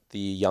to hit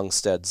the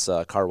Youngstead's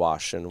car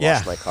wash and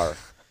wash my car.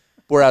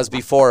 Whereas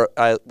before,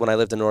 when I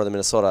lived in northern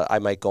Minnesota, I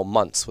might go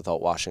months without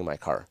washing my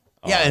car.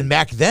 Yeah, and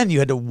back then you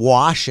had to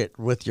wash it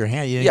with your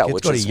hand. You didn't get to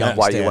which go to is Youngstead's.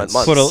 why you went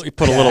months. Put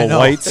a little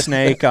white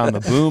snake on the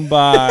boom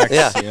box.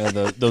 Yeah. You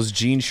know, those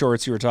jean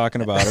shorts you were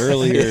talking about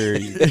earlier.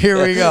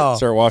 Here we go.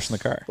 Start washing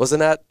the car. Wasn't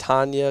that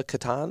Tanya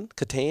Katane?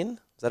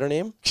 Is that her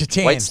name?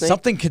 Katane. White snake?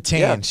 Something Katane.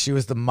 Yeah. She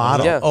was the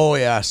model. Yeah. Oh,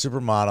 yeah,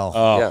 supermodel.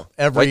 Oh,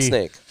 Yeah. White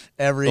snake.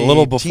 Every A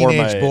little before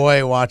teenage my-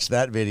 boy watched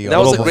that video. That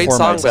was a little great before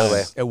song, my by the time.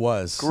 way. It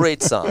was.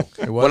 Great song.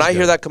 was When I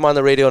hear good. that come on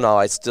the radio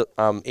now,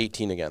 I'm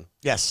 18 again.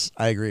 Yes,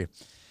 I agree.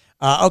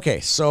 Okay,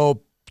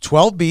 so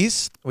 12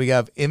 Bs. We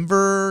have Egan,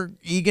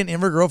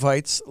 Inver Grove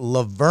Heights,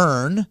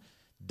 Laverne,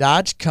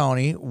 Dodge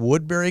County,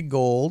 Woodbury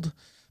Gold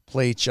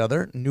play each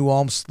other. New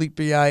Ulm,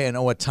 Sleepy Eye, and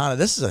Owatonna.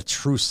 This is a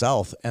true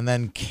south. And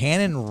then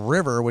Cannon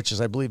River, which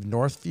is, I believe,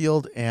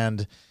 Northfield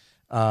and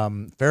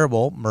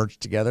Faribault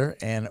merged together,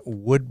 and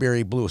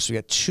Woodbury Blue. So we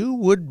got 2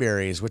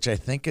 Woodburys, which I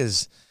think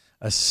is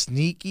a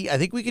sneaky. I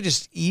think we could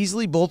just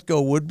easily both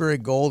go Woodbury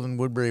Gold and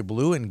Woodbury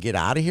Blue and get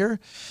out of here.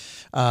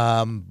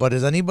 But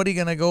is anybody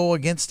going to go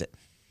against it?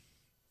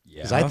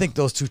 Yeah. Because I think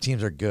those 2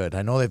 teams are good.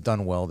 I know they've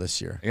done well this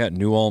year. I got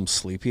New Ulm,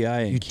 Sleepy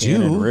Eye, and You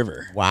Cannon do?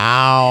 River.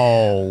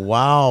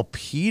 Wow,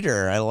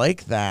 Peter. I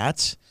like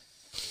that.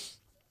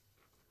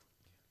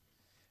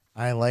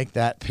 I like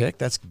that pick.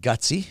 That's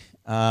gutsy.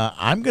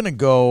 I'm gonna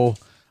go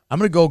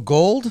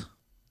gold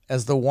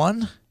as the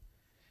 1,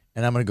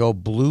 and I'm gonna go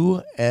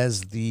blue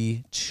as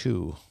the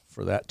 2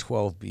 for that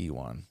 12B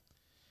one.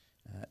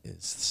 That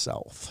is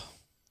south.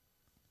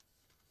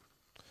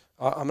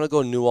 I'm going to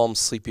go New Ulm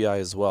Sleepy Eye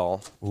as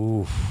well.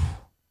 Ooh.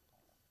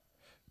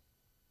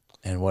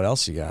 And what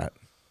else you got?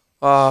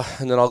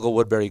 And then I'll go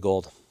Woodbury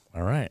Gold.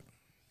 All right.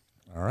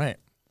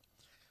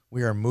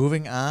 We are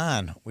moving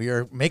on. We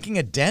are making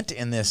a dent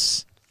in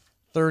this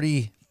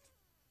 30.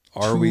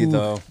 Are we,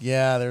 though?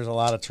 Yeah, there's a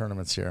lot of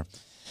tournaments here.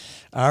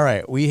 All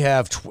right. We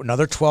have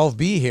another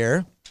 12B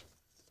here.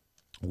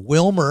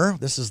 Wilmer.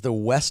 This is the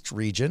West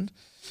region.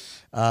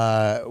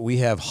 We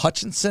have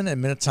Hutchinson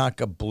and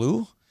Minnetonka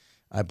Blue.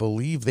 I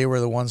believe they were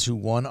the ones who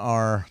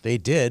they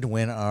did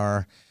win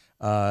our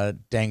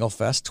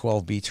Danglefest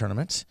 12B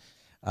tournament.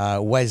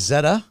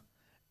 Wayzata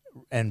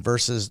and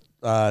versus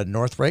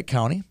North Wright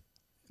County,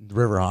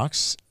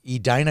 Riverhawks.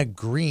 Edina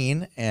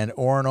Green and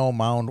Orono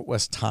Mound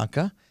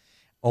Westonka.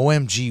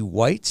 OMG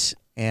White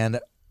and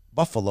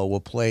Buffalo will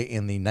play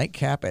in the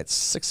nightcap at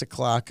 6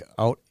 o'clock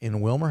out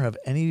in Wilmer. Have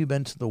any of you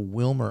been to the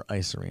Wilmer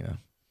Ice Arena?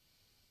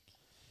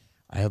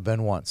 I have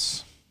been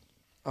once.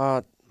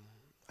 I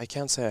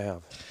can't say I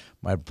have.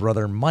 My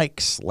brother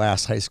Mike's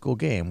last high school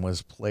game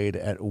was played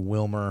at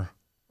Wilmer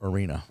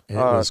Arena. It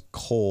was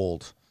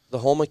cold. The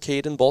home of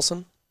Caden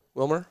Bolson,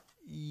 Wilmer?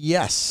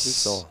 Yes.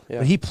 So, yeah.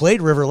 But he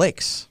played River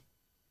Lakes,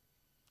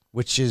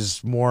 which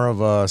is more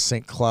of a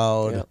St.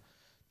 Cloud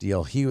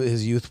deal.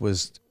 His youth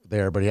was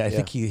there, but I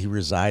think he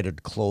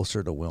resided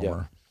closer to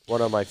Wilmer. Yeah.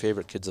 One of my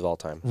favorite kids of all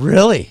time.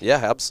 Really? Yeah,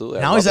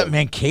 absolutely. Now he's at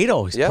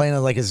Mankato. He's Yeah. playing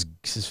like his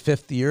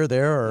fifth year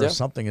there or Yeah.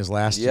 something, his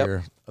last Yep.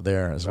 year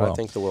there as well. I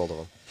think the world of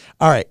him.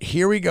 All right,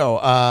 here we go.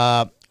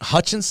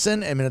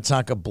 Hutchinson and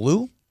Minnetonka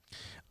Blue,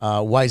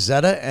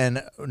 Wayzata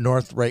and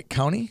North Wright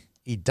County,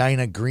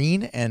 Edina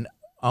Green and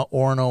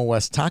Orono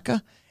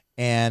Westaka,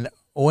 and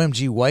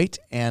OMG White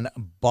and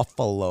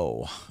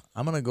Buffalo.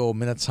 I'm gonna go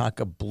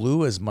Minnetonka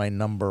Blue as my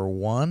number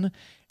 1,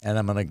 and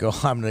I'm gonna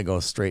go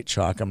straight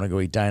chalk. I'm gonna go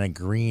Edina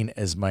Green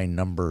as my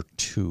number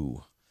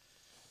 2.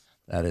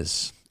 That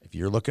is, if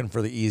you're looking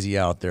for the easy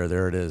out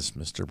there it is,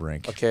 Mr.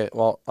 Brink. Okay,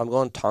 well, I'm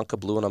going Tonka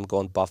Blue and I'm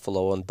going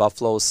Buffalo. And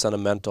Buffalo is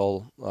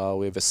sentimental.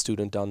 We have a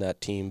student on that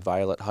team,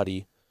 Violet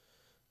Huddy.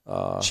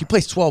 She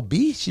plays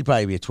 12B. She'd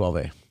probably be a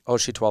 12A. Oh,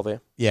 is she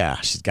 12A?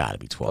 Yeah, she's got to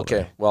be 12A.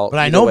 Okay, well, but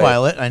I either know way-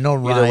 Violet. I know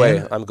Ryan. Either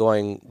way, I'm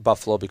going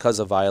Buffalo because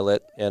of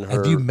Violet and her.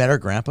 Have you met her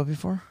grandpa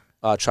before?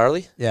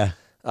 Charlie? Yeah.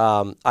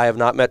 I have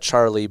not met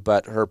Charlie,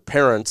 but her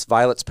parents,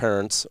 Violet's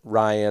parents,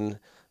 Ryan,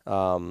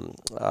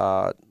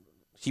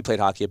 he played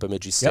hockey at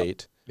Bemidji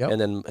State. Yep.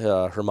 And then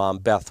her mom,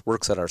 Beth,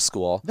 works at our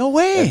school. No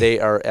way. And they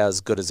are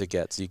as good as it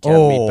gets. You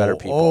can't meet better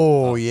people.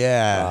 Oh,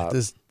 yeah.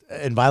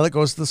 And Violet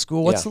goes to the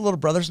school. What's yeah. the little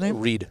brother's name?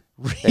 Reed.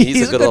 Reed. And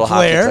he's a good little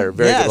hockey player.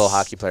 Very Yes. good little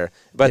hockey player.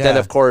 But then, Yeah.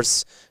 of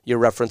course, you're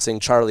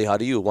referencing Charlie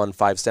Huddy, who won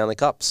 5 Stanley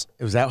Cups.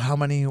 Was that how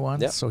many he won?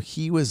 Yeah. So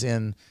he was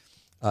in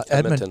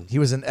Edmonton. He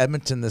was in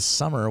Edmonton this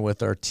summer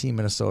with our team,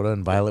 Minnesota,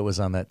 and Violet was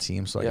on that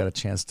team. So I got a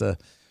chance to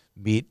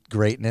meet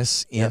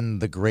greatness in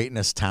the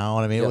greatness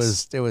town. I mean,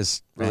 Yes. it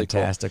was Really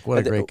fantastic. cool.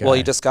 What a great guy. Well,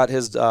 he just got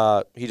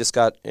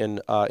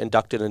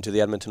inducted into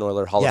the Edmonton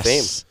Oilers Hall of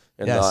Fame.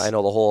 And Yes. I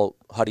know the whole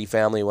Huddy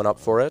family went up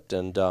for it.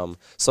 And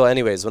so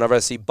anyways, whenever I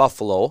see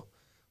Buffalo,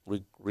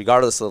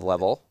 regardless of the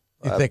level,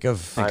 You think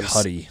of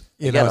Huddy.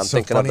 Again, I'm it's so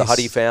thinking of the funny.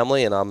 Huddy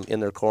family, and I'm in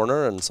their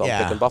corner, and so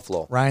I'm picking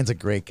Buffalo. Ryan's a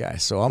great guy.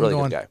 So I'm Really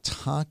going good guy.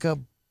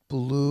 Tonka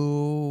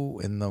Blue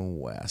in the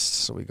West.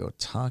 So we go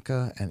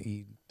Tonka and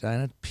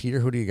Edina. Peter,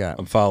 who do you got?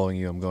 I'm following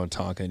you. I'm going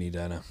Tonka and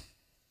Edina.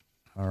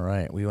 All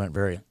right. We went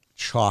very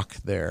chalk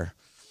there.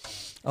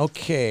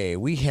 Okay.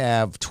 We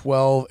have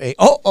 12A.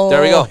 Oh,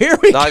 There we go. Here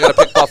we now go. I got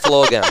to pick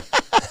Buffalo again.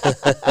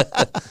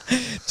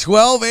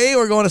 12A,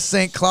 we're going to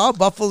St. Cloud.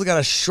 Buffalo's got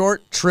a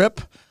short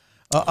trip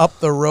up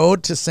the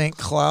road to St.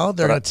 Cloud.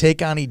 They're going to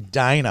take on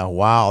Edina.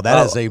 Wow,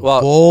 that is a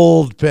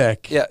bold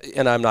pick. Yeah,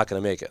 and I'm not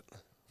going to make it.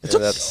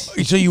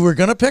 So you were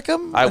going to pick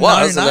them? I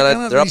was, and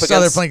then they're up against.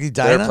 They're playing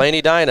Edina? They're playing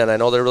Edina, and I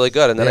know they're really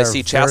good. And then I They're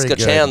see very Chaska good.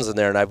 Chan's in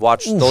there, and I've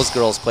watched those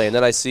girls play. And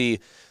then I see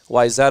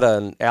Wayzata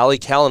and Allie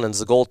Callanan's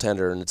the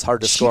goaltender, and it's hard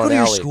to She score go on to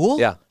your Allie. school?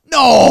 Yeah,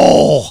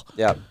 No.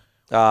 yeah.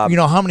 You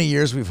know how many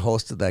years we've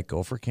hosted that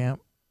Gopher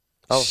camp?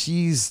 Oh.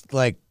 She's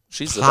like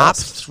She's the top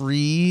best.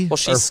 3 or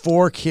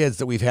 4 kids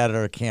that we've had at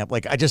our camp.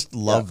 Like, I just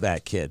love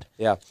that kid.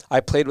 Yeah, I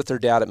played with her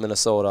dad at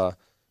Minnesota.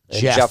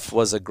 And Jeff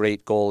was a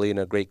great goalie and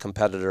a great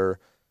competitor,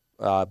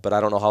 but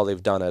I don't know how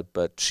they've done it.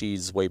 But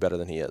she's way better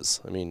than he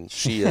is. I mean,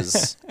 she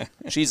is.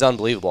 She's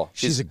unbelievable.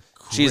 She's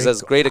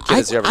as great a kid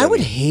as you ever. I would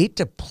hate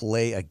to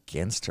play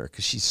against her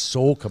because she's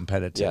so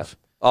competitive. Yeah.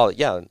 Oh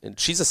yeah, and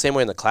she's the same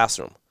way in the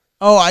classroom.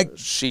 Oh,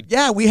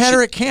 we had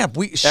her at camp.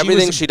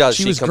 Everything she does,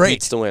 she was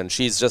competes great. to win.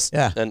 She's just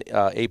an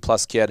A+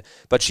 kid,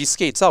 but she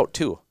skates out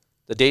too.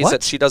 The days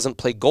that she doesn't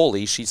play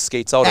goalie, she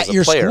skates out At as a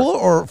your player. school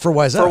or for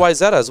Wayzata? For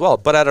Wayzata as well,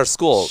 but at our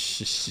school.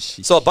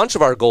 So a bunch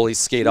of our goalies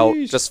skate out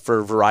just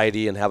for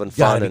variety and having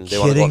fun, and they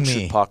want to go out and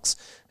shoot pucks.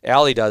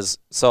 Allie does.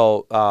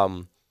 So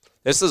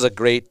this is a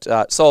great.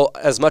 So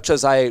as much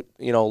as I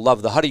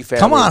love the Huddy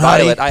family, come on,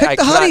 Violet, Huddy. Pick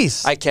the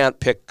Huddies. I can't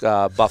pick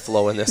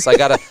Buffalo in this.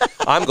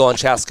 I'm going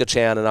Chaska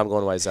Chan, and I'm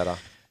going Wayzata.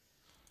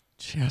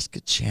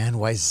 Chaska Chan,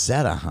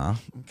 Wayzata, huh?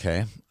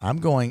 Okay. I'm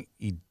going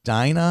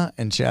Edina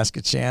and Chaska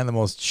Chan, the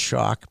most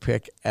chalk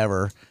pick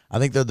ever. I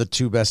think they're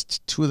two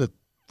of the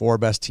 4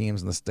 best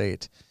teams in the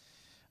state.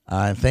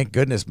 And thank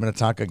goodness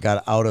Minnetonka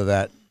got out of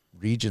that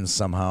region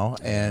somehow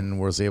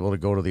and was able to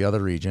go to the other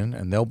region,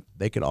 and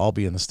they could all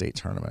be in the state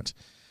tournament.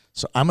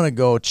 So I'm going to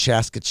go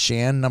Chaska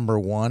Chan number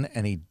 1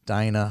 and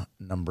Edina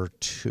number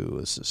 2.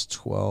 This is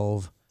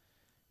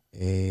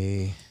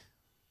 12A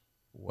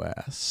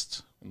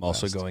West. I'm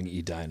also going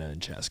Edina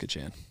and Chaska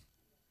Chan.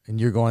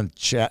 And you're going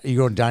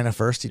Edina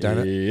first,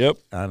 Edina? Yep.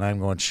 And I'm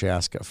going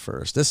Chaska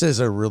first. This is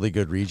a really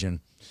good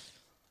region.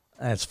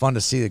 And it's fun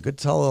to see a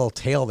good little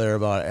tale there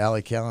about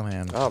Allie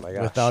Callahan. Oh, my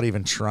gosh. Without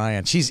even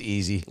trying. She's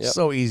easy. Yep.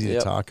 So easy to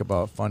Yep. talk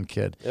about. Fun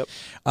kid. Yep.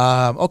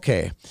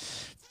 Okay.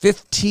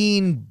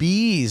 15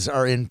 Bs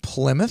are in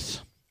Plymouth.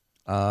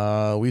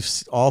 We've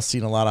all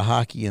seen a lot of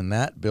hockey in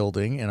that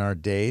building in our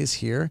days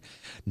here.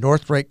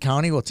 North Wright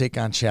County will take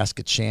on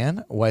Chaska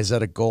Chan.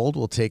 Wayzata Gold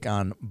will take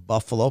on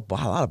Buffalo. A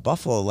lot of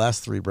Buffalo the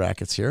last 3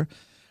 brackets here.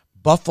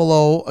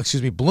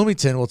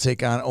 Bloomington will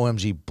take on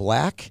OMG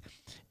Black.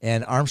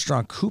 And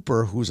Armstrong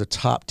Cooper, who's a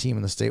top team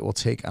in the state, will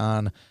take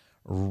on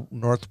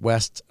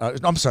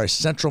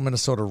Central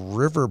Minnesota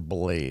River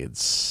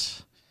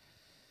Blades.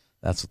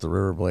 That's what the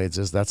River Blades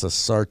is. That's a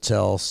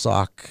Sartell,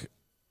 Sauk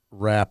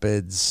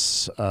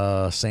Rapids,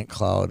 St.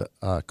 Cloud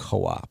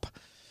co-op.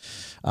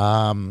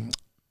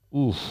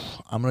 Ooh,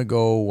 I'm going to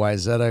go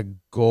Wayzata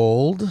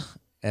Gold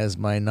as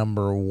my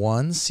number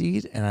 1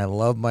 seed, and I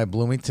love my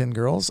Bloomington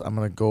girls. I'm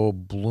going to go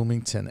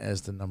Bloomington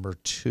as the number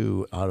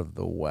 2 out of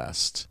the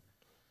West.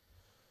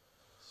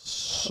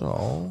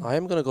 So I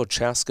am going to go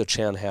Chaska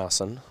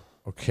Chanhassen.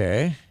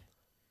 Okay.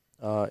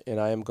 And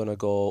I am going to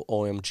go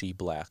OMG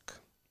Black.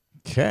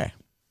 Okay.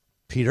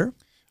 Peter?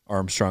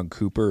 Armstrong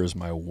Cooper is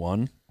my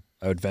 1.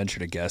 I would venture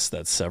to guess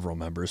that several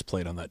members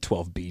played on that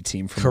 12B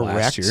team from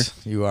last year.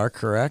 You are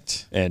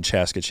correct. And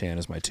Chaska Chan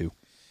is my 2.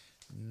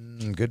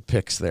 Good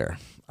picks there.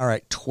 All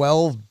right,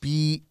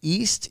 12B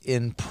East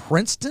in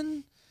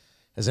Princeton.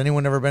 Has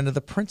anyone ever been to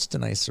the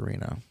Princeton Ice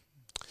Arena?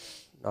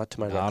 Not to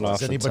my Not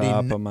recollection. off the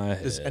top of my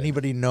head. Does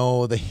anybody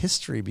know the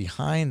history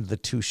behind the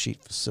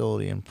 2-sheet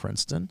facility in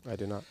Princeton? I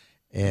do not.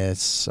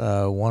 It's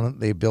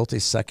they built a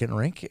second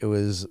rink.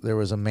 There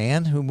was a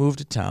man who moved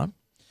to town.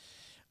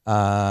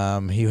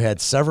 He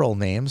had several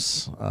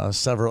names,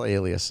 several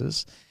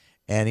aliases,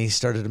 and he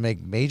started to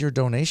make major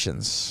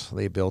donations.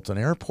 They built an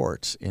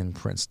airport in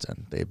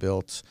Princeton. They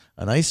built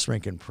an ice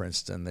rink in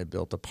Princeton. They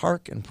built a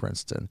park in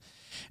Princeton.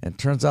 And it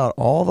turns out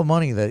all the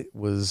money that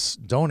was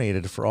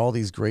donated for all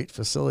these great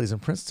facilities in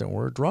Princeton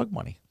were drug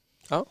money.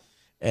 Oh.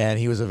 And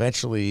he was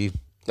eventually...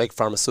 Like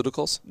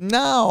pharmaceuticals?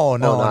 No,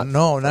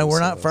 we're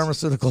not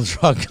pharmaceutical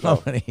drug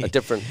company. No,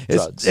 different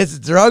drugs. It's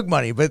drug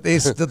money, but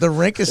the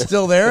rink is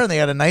still there, and they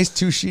had a nice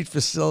 2-sheet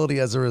facility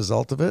as a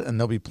result of it, and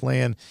they'll be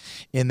playing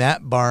in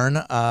that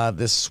barn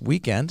this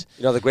weekend.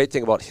 You know, the great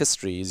thing about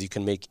history is you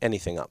can make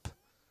anything up.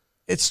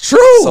 It's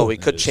true. So we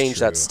could change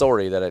that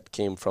story that it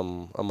came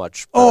from a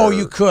much better, Oh,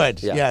 you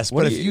could, yes.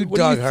 But if you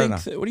dug hard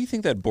enough. What do you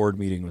think that board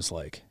meeting was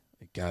like?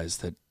 Guys,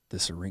 that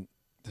this rink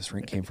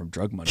came from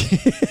drug money.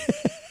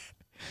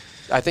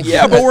 I think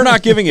but we're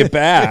not giving it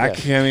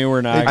back. I mean,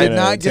 we're not going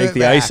to take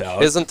the ice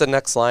out. Isn't the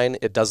next line,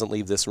 it doesn't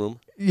leave this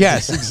room?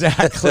 Yes,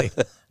 exactly.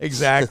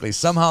 Exactly.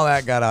 Somehow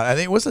that got out. I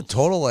think it was a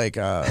total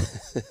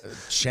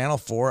Channel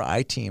 4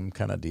 I-Team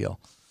kind of deal.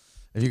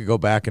 If you could go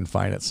back and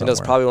find it somewhere. And it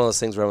was probably one of those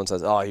things where everyone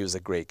says, oh, he was a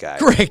great guy.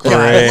 Great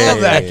guy. I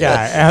love that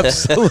guy.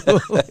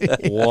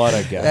 Absolutely. What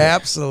a guy.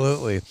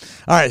 Absolutely.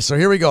 All right, so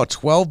here we go.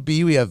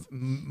 12B, we have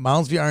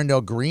Moundsview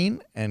Arndale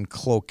Green and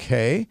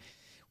Cloquet.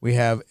 We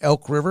have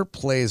Elk River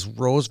plays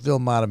Roseville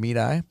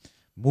Matamidi.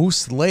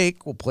 Moose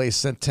Lake will play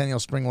Centennial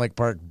Spring Lake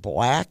Park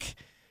Black.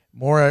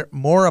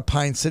 Mora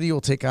Pine City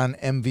will take on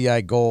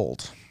MVI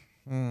Gold.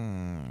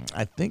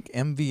 I think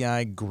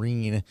MVI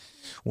Green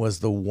was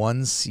the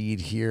 1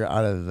 seed here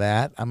out of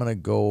that. I'm going to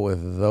go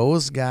with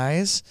those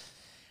guys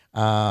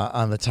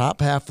on the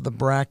top half of the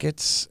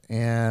brackets.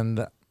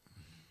 And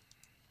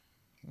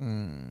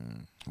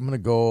I'm going to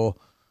go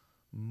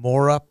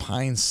Mora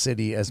Pine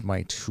City as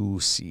my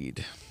 2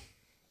 seed.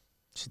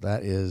 So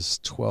that is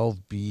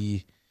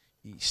 12B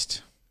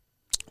East.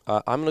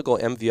 I'm going to go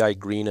MVI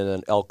Green and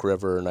then Elk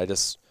River. And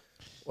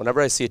whenever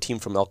I see a team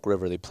from Elk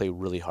River, they play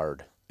really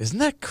hard. Isn't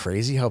that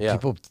crazy how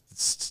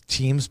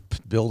teams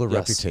build a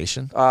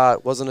reputation?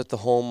 Wasn't it the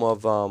home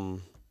of...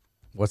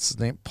 what's his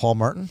name? Paul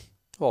Martin?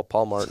 Well,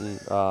 Paul Martin.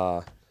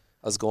 I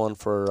was going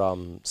for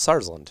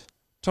Sarsland.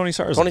 Tony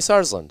Sarsland. Tony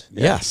Sarsland.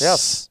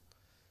 Yes.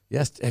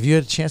 Have you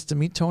had a chance to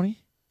meet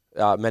Tony?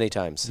 Many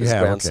times. His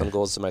grandson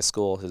goes to my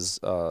school. His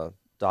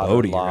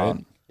daughter-in-law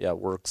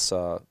works,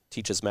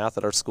 teaches math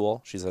at our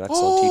school. She's an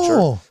excellent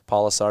teacher.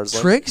 Paula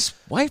Sarsland. Trig's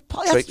wife?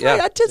 That's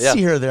right. I did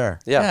see her there.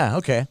 Yeah,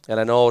 okay. And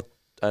I know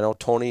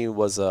Tony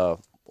was a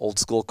old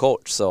school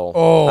coach,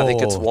 so I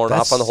think it's worn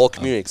off on the whole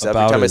community. Because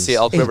every time I see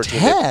Elk River team,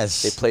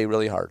 they play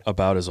really hard.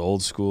 About as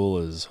old school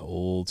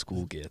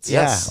gets.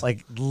 Yeah,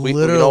 like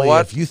literally. You know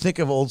what? If you think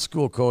of old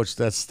school coach,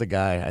 that's the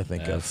guy I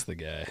think of. That's the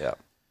guy. Yeah.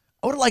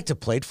 I would have liked to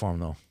played for him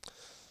though,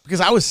 because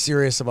I was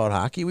serious about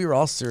hockey. We were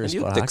all serious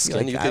about hockey.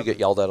 Skin, you could get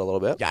yelled at a little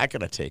bit. Yeah, I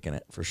could have taken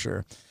it for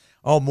sure.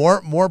 Oh,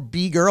 more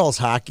B girls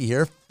hockey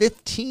here.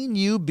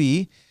 15 UB.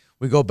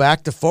 We go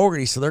back to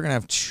Fogarty, so they're going to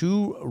have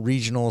 2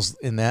 regionals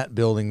in that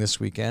building this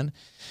weekend.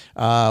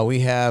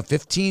 We have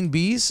 15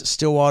 Bs,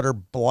 Stillwater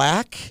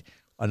Black,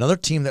 another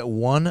team that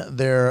won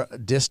their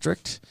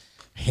district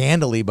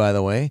handily, by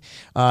the way.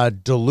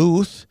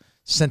 Duluth,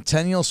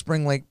 Centennial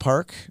Spring Lake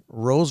Park,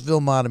 Roseville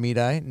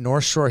Matamidi,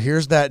 North Shore.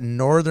 Here's that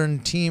northern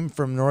team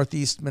from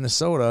northeast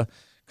Minnesota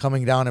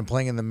coming down and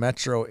playing in the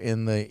Metro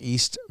in the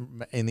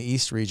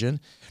east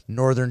region.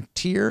 Northern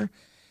Tier,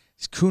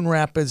 Coon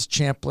Rapids,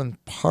 Champlain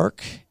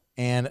Park,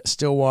 and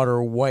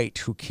Stillwater White,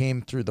 who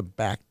came through the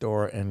back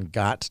door and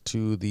got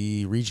to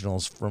the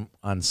regionals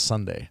on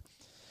Sunday.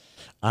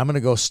 I'm going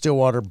to go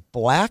Stillwater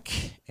Black,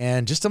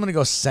 and I'm going to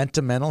go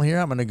sentimental here.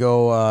 I'm going to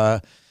go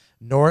I'm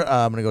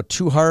going to go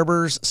Two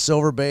Harbors,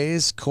 Silver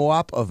Bays,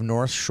 Co-op of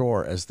North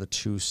Shore as the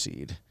 2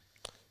 seed.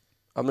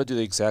 I'm going to do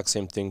the exact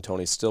same thing,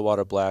 Tony.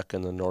 Stillwater Black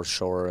and the North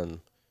Shore, and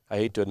I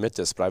hate to admit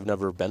this, but I've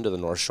never been to the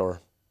North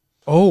Shore.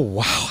 Oh,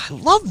 wow. I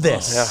love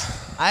this. Yeah.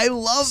 I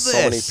love this.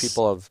 So many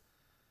people have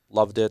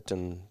loved it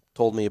and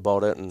told me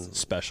about it, and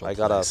special. I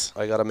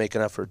gotta make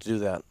an effort to do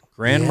that.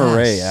 Grand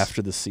Marais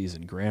after the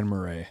season. Grand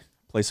Marais.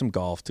 Play some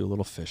golf. Do a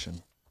little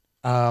fishing.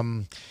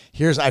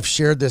 I've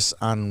shared this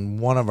on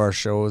one of our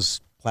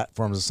shows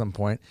platforms at some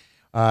point.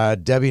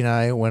 Debbie and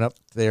I went up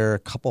there a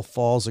couple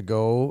falls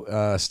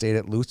ago, stayed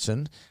at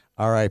Lewiston,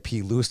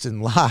 R.I.P.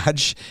 Lewiston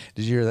Lodge.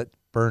 Did you hear that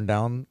burned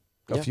down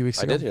a few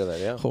weeks ago? I did hear that,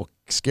 yeah. Oh,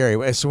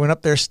 scary. So went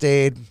up there,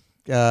 stayed,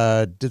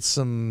 did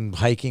some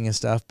hiking and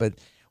stuff. But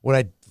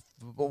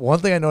one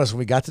thing I noticed when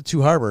we got to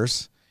Two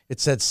Harbors, it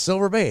said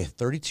Silver Bay,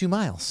 32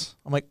 miles.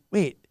 I'm like,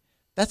 wait,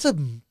 that's a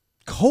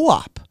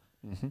co-op.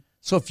 Mm-hmm.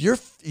 So if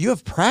you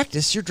have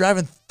practice, you're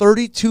driving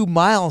 32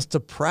 miles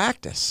to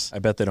practice. I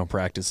bet they don't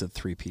practice at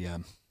 3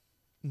 p.m.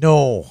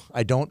 No,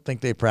 I don't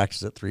think they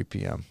practice at 3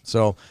 p.m.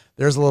 So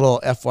there's a little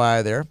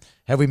FYI there.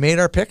 Have we made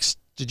our picks?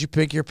 Did you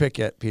pick your pick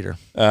yet, Peter?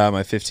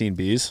 My 15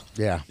 Bs.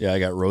 Yeah. Yeah, I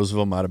got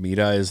Roseville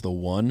Matamida as the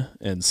 1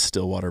 and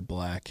Stillwater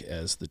Black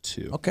as the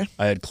 2. Okay.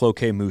 I had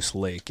Cloquet Moose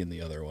Lake in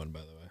the other one,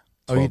 by the way.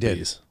 Oh, you did?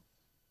 Bs.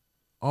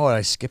 Oh, did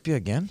I skip you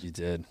again? You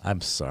did. I'm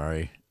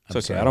sorry.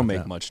 It's okay. I don't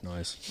make much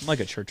noise. I'm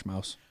like a church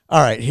mouse. All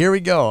right, here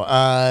we go.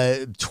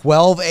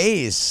 12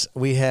 A's.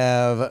 We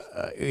have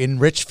in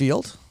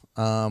Richfield.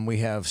 We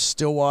have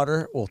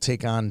Stillwater will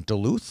take on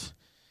Duluth.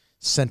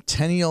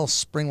 Centennial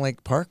Spring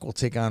Lake Park will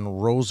take on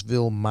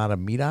Roseville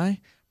Matamidi.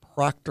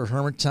 Proctor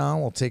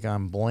Hermantown will take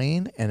on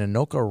Blaine. And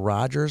Anoka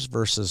Rogers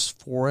versus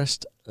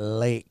Forest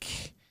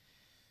Lake.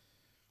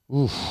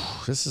 Ooh,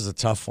 this is a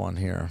tough one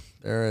here.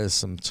 There is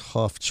some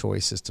tough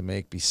choices to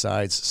make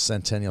besides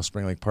Centennial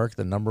Spring Lake Park,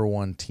 the number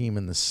 1 team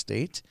in the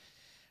state.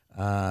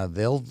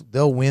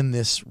 They'll win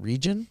this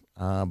region,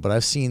 but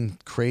I've seen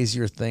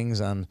crazier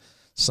things on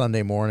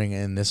Sunday morning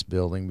in this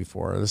building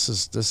before. This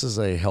is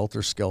a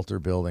helter-skelter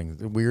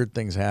building. Weird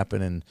things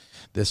happen in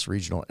this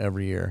regional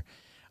every year.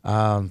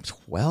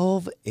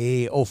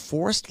 12A. Oh,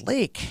 Forest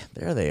Lake.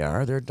 There they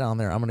are. They're down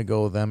there. I'm going to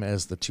go with them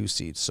as the 2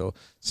 seeds. So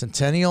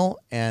Centennial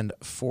and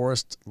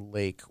Forest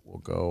Lake will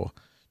go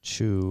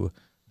to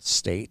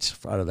state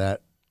out of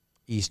that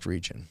East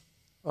region.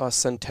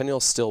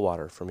 Centennial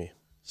Stillwater for me.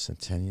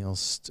 Centennial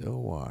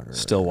Stillwater.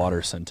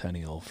 Stillwater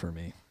Centennial for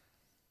me.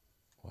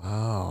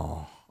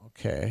 Wow.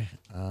 Okay.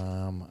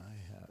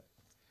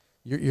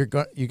 You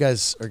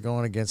guys are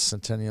going against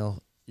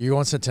Centennial. You're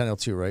going Centennial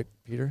too, right,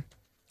 Peter?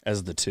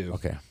 As the 2.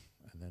 Okay.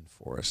 And then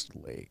Forest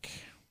Lake.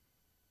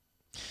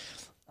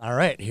 All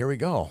right, here we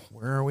go.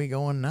 Where are we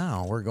going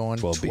now? We're going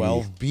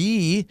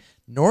 12B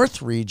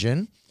North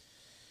Region.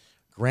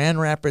 Grand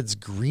Rapids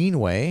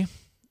Greenway.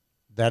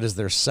 That is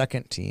their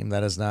second team.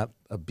 That is not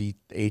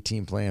A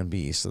team playing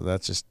B. So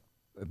that's just,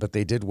 but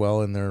they did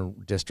well in their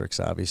districts.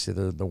 Obviously,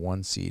 they're the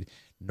 1 seed.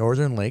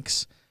 Northern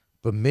Lakes,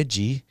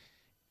 Bemidji,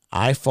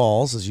 I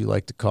Falls, as you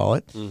like to call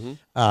it.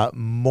 Mm-hmm.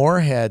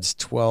 Moorhead's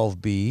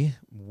 12B,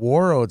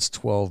 Warroad's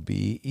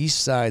 12B,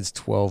 Eastside's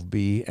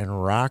 12B, and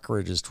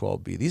Rockridge's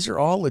 12B. These are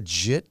all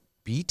legit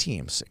B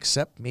teams,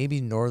 except maybe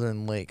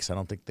Northern Lakes. I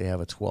don't think they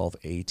have a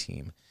 12A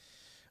team.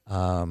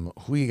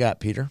 Who you got,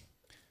 Peter?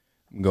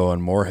 I'm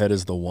going Moorhead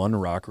is the 1,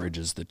 Rockridge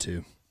is the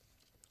 2.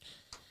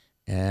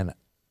 And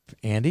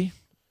Andy?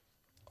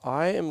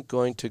 I am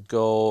going to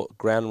go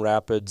Grand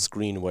Rapids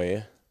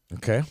Greenway.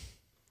 Okay.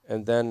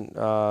 And then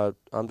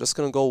I'm just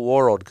going to go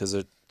Warroad because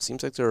it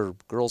seems like their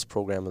girls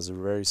program is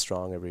very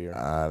strong every year.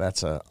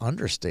 That's an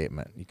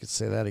understatement. You could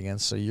say that again.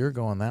 So you're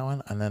going that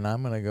one. And then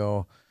I'm going to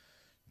go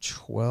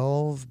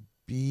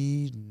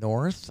 12B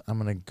North. I'm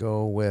going to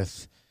go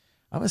with,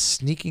 I have a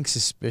sneaking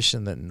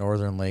suspicion that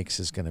Northern Lakes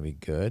is going to be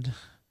good.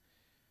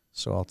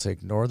 So I'll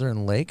take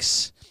Northern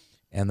Lakes.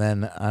 And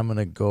then I'm going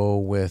to go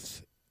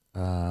with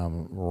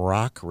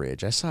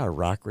Rockridge. I saw a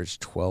Rockridge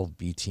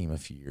 12B team a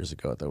few years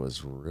ago that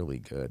was really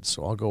good.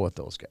 So I'll go with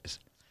those guys.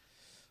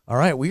 All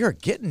right, we are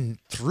getting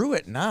through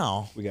it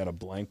now. We got a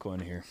blank one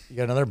here. You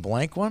got another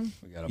blank one?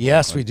 We got a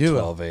Yes, blank we do.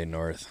 12A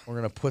North. We're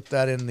going to put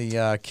that in the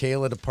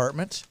Kayla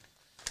department.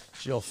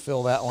 She'll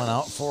fill that one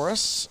out for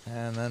us,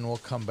 and then we'll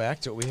come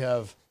back to it. We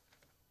have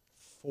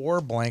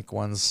 4 blank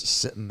ones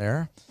sitting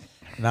there.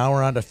 Now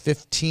we're on to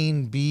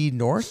 15B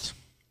North.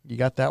 You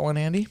got that one,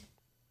 Andy?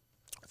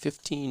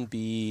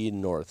 15B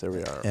North. There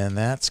we are. And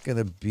that's going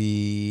to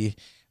be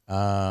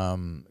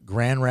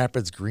Grand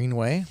Rapids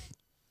Greenway,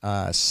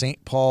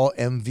 St. Paul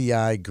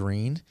MVI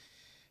Green,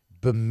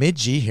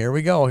 Bemidji. Here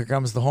we go. Here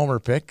comes the homer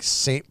pick.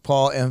 St.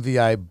 Paul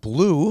MVI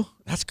Blue.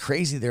 That's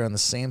crazy. They're on the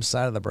same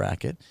side of the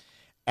bracket.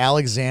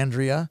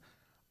 Alexandria,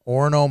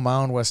 Orono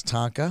Mound West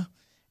Tonka,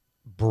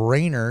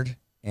 Brainerd,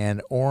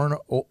 and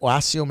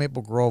Osseo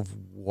Maple Grove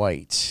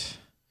White.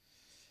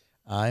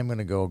 I'm going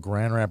to go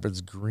Grand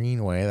Rapids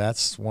Greenway.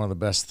 That's one of the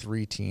best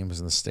 3 teams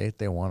in the state.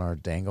 They won our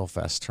Dangle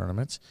Fest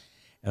tournament.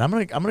 And I'm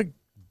going to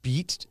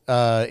beat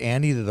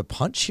Andy to the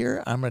punch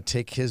here. I'm going to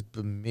take his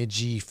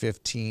Bemidji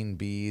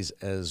 15Bs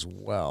as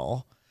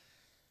well.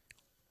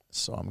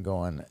 So I'm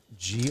going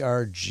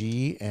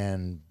GRG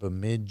and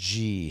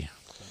Bemidji.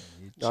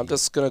 I'm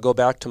just going to go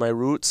back to my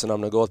roots, and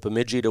I'm going to go with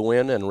Bemidji to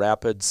win and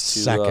Rapids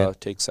to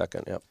take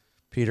second. Yep.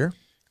 Peter?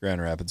 Grand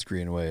Rapids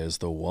Greenway is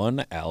the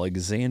 1,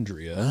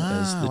 Alexandria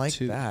as the I like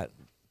 2. that.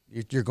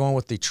 You're going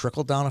with the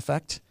trickle-down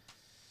effect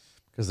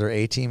because their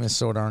A team is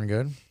so darn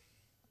good.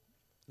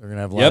 They're going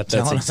to have a lot Yep, of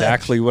talent. that's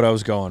exactly what I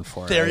was going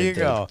for. There right? you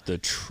go. The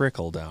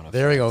trickle down effect.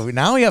 There we go.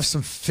 Now we have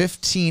some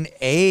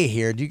 15A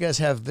here. Do you guys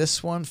have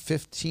this one?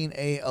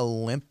 15A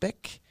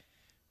Olympic.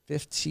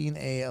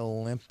 15A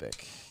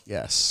Olympic.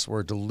 Yes,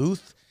 where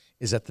Duluth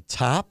is at the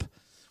top.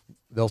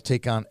 They'll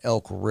take on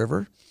Elk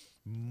River.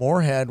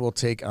 Moorhead will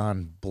take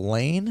on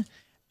Blaine.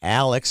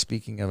 Alex,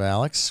 speaking of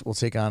Alex, will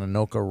take on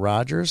Anoka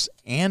Rogers.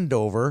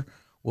 Andover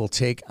will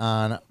take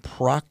on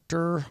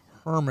Proctor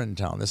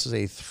Hermantown. This is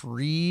a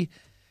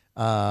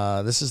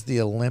this is the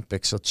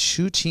Olympics. So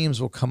 2 teams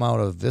will come out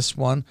of this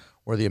one,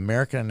 where the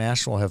American and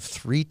National have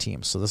 3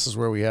 teams. So this is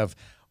where we have,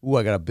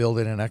 I got to build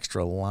in an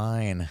extra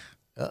line.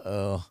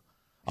 Uh-oh.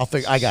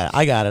 I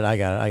got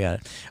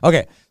it.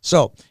 Okay,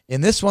 so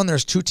in this one,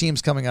 there's 2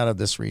 teams coming out of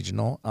this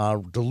regional.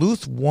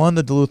 Duluth won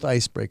the Duluth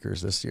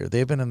Icebreakers this year.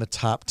 They've been in the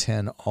top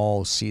 10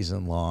 all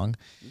season long.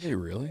 Did they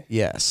really?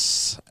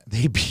 Yes,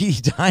 they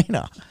beat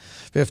Dinah,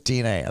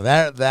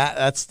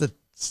 15A.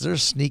 They're a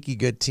sneaky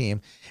good team,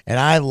 and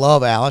I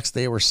love Alex.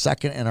 They were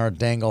second in our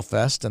Dangle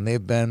Fest, and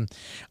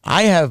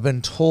I have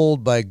been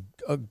told by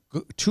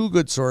 2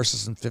 good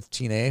sources in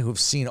 15A who've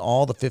seen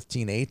all the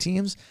 15A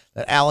teams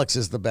that Alex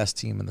is the best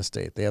team in the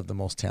state. They have the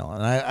most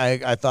talent.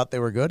 And I thought they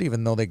were good,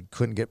 even though they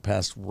couldn't get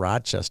past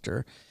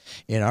Rochester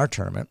in our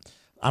tournament.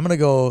 I'm going to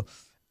go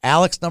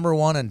Alex number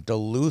 1 and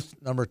Duluth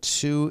number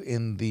 2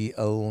 in the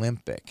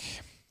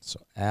Olympic. So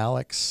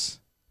Alex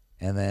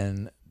and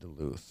then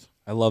Duluth.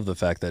 I love the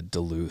fact that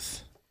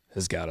Duluth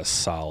has got a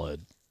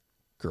solid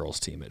girls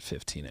team at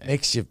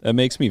 15A. That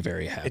makes me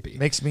very happy. It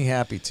makes me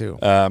happy too.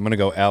 I'm going to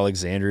go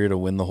Alexandria to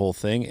win the whole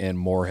thing and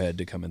Moorhead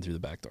to come in through the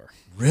back door.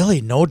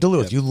 Really? No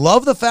Duluth. Yep. You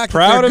love the fact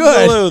Proud that they're of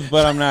good. Duluth,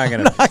 but I'm not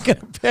going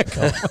to pick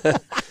them.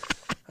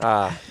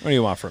 What do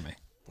you want from me?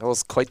 That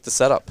was quite the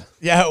setup.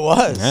 Yeah, it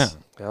was. Yeah.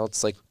 Well,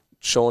 it's like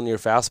showing your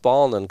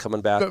fastball and then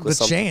coming back with the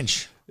something.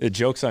 change.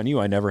 Joke's on you.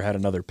 I never had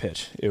another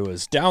pitch. It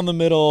was down the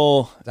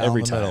middle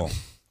every time. Middle.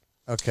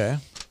 Okay.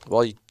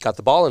 Well, you got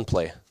the ball in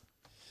play.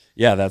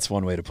 Yeah, that's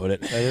one way to put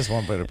it. That is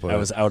one way to put it. I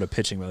was out of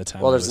pitching by the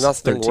time. Well, I there's was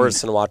nothing 13.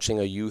 worse than watching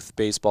a youth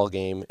baseball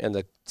game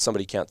and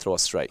somebody can't throw a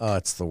strike. Oh,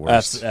 it's the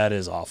worst. That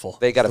is awful.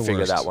 They got to the figure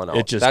worst. that one out.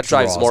 It just that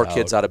drives draws more out.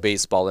 kids out of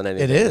baseball than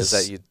anything. It is.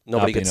 That nobody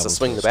Not being gets to able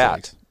swing the throw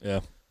bat. strikes. Yeah.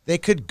 They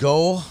could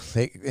go.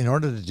 In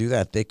order to do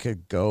that, they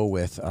could go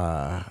with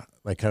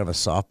like kind of a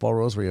softball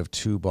rules where you have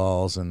 2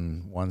 balls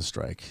and 1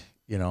 strike.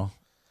 You know.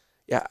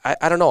 Yeah,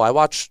 I don't know. I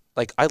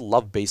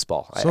love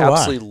baseball. So I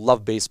absolutely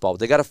love baseball.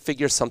 They got to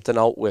figure something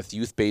out with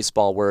youth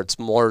baseball where it's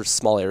more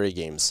small area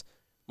games,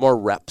 more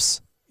reps.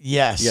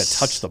 Yes. Yeah,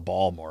 touch the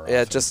ball more.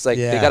 Yeah, often. just like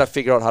they got to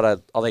figure out how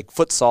to like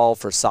futsal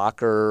for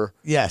soccer.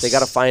 Yes. They got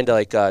to find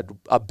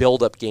a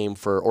build-up game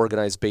for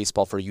organized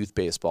baseball for youth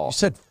baseball. You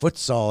said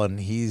futsal, and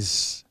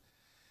he's.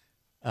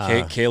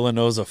 Kayla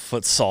knows a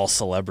futsal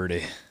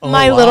celebrity.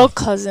 My little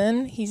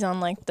cousin, he's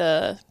on like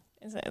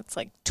it's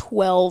like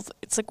 12.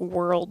 It's like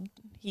world.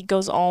 He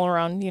goes all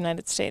around the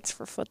United States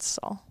for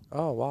futsal.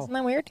 Oh, wow. Isn't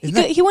that weird?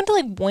 Isn't He went to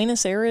like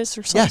Buenos Aires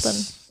or something.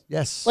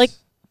 Yes. Like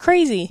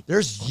crazy.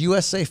 There's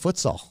USA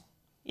futsal.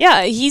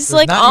 Yeah, he's There's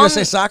like not on.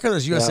 USA soccer.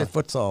 There's USA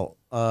futsal.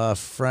 A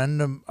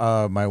friend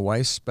of my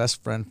wife's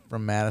best friend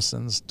from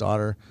Madison's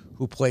daughter,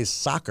 who plays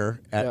soccer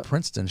at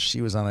Princeton,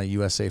 she was on a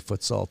USA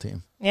futsal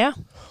team. Yeah.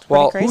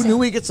 Well, crazy. Who knew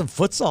we get some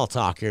futsal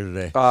talk here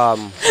today?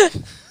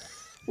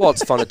 Well,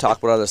 it's fun to talk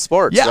about other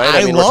sports, Yeah, right?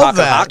 I mean, love we're talking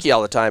that. hockey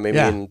all the time. I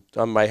Yeah. mean,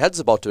 my head's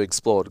about to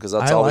explode because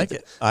that's I all. like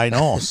it. I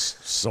know.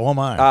 So am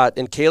I.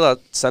 And Kayla,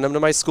 send him to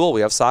my school. We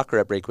have soccer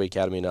at Breakaway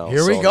Academy now.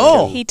 Here we so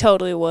go. He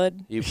totally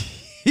would.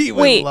 He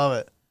would Wait. love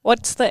it.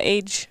 What's the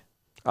age?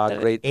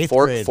 Grade Eighth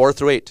 4 grade. 4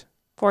 through 8.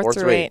 4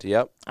 through 8.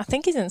 Yep. I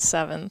think he's in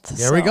 7th.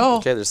 There we so go.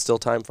 Okay, there's still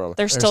time for him.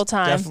 There's still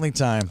time. Definitely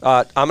time.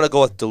 I'm going to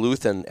go with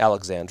Duluth and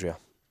Alexandria.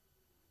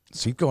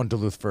 So you going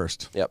Duluth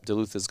first. Yep,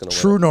 Duluth is going to win.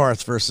 True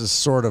North versus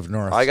sort of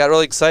North. I got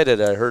really excited.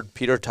 I heard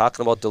Peter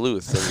talking about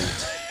Duluth.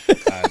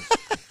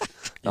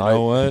 And You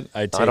know what?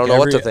 I don't know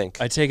what to think.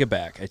 I take it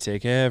back. I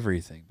take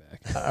everything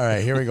back. All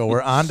right, here we go.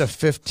 We're on to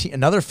 15.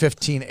 Another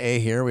 15A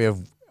here. We have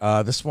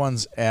this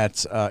one's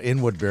at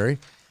in Woodbury,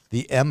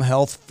 the M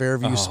Health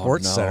Fairview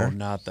Sports Center.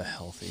 Not the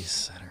Healthy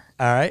Center.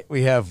 All right,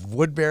 we have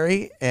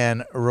Woodbury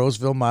and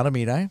Roseville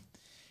Matamidi.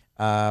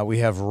 We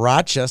have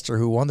Rochester,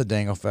 who won the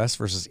Dangle Fest,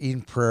 versus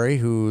Eden Prairie,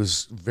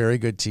 who's a very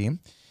good team.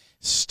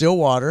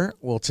 Stillwater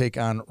will take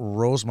on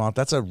Rosemount.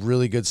 That's a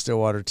really good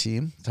Stillwater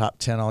team, top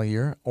 10 all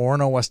year.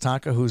 Orono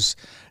Westonka, who's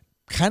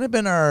kind of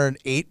been our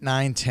 8,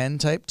 9, 10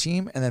 type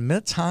team. And then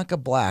Minnetonka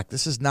Black.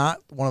 This is not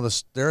one of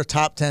the – they're a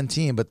top 10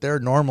 team, but they're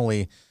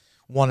normally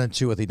 1 and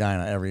 2 with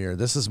Edina every year.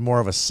 This is more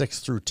of a 6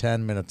 through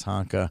 10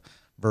 Minnetonka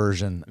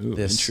version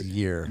this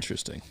year.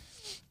 Interesting.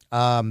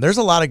 There's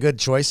a lot of good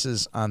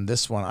choices on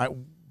this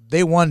one.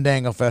 They won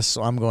Dangle Fest,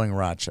 so I'm going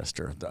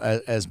Rochester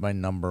as my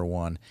number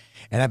 1.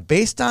 And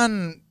based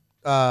on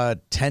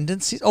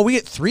tendencies, we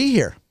get 3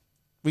 here.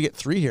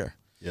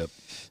 Yep.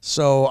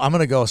 So I'm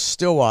going to go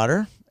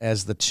Stillwater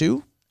as the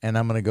 2, and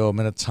I'm going to go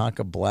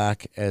Minnetonka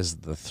Black as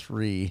the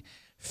 3.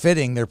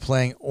 fitting, they're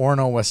playing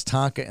Orono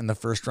Westonka in the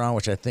first round,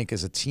 which I think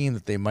is a team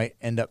that they might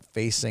end up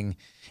facing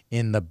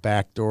in the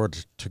back door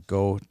to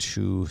go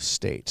to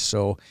state.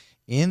 So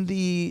in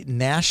the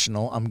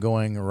national, I'm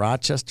going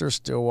Rochester,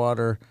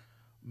 Stillwater,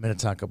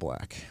 Minnetonka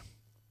Black.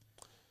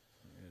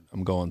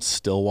 I'm going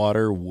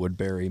Stillwater,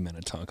 Woodbury,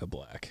 Minnetonka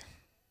Black.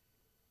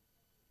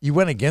 You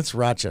went against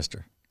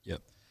Rochester.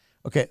 Yep.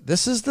 Okay,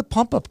 this is the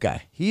pump-up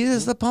guy. He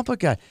is the pump-up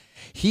guy.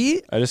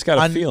 I just got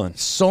a feeling.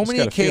 So many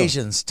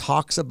occasions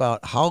talks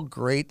about how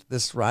great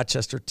this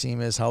Rochester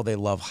team is, how they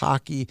love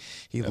hockey.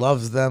 He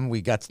loves them.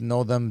 We got to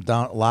know them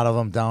down, a lot of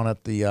them down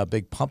at the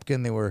Big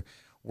Pumpkin. They were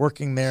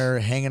working there,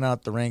 hanging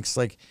out the ranks,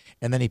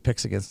 and then he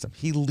picks against them.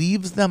 He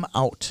leaves them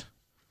out.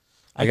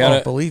 I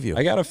can't believe you.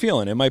 I got a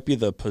feeling. It might be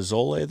the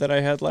Pozzole that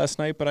I had last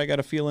night, but I got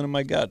a feeling in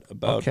my gut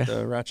about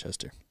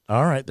Rochester.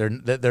 All right,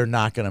 they're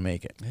not going to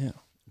make it. Yeah.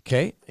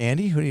 Okay,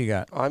 Andy, who do you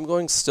got? I'm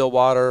going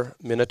Stillwater,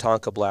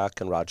 Minnetonka Black,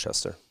 and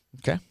Rochester.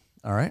 Okay,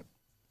 all right.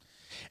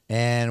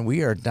 And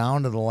we are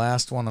down to the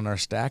last one on our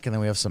stack, and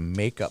then we have some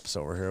makeups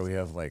over here. We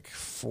have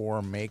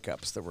 4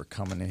 makeups that were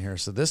coming in here.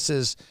 So this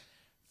is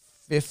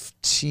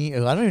 15. I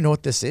don't even know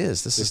what this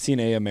is. This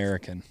 15A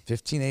American.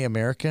 15A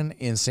American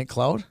in St.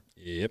 Cloud?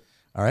 Yep.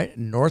 All right.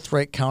 North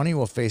Wright County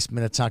will face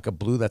Minnetonka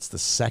Blue. That's the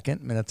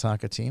second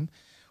Minnetonka team.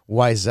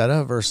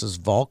 Wayzata versus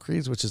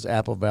Valkyries, which is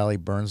Apple Valley,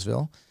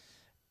 Burnsville.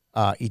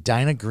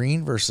 Edina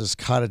Green versus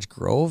Cottage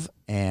Grove,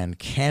 and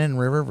Cannon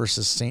River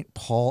versus St.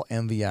 Paul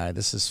MVI.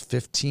 This is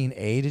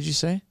 15A, did you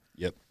say?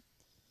 Yep.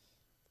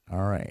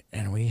 All right.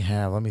 And we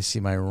have, let me see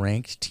my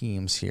ranked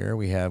teams here.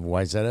 We have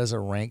Wayzata as a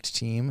ranked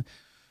team.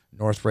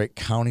 North Wright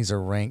County's a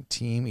ranked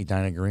team.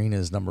 Edina Green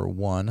is number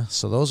 1.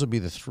 So those would be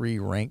the 3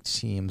 ranked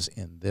teams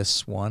in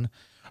this one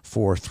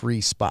for 3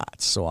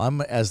 spots. So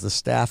I'm, as the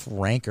staff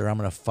ranker, I'm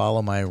going to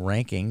follow my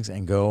rankings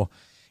and go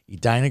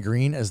Edina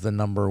Green as the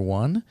number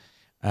 1.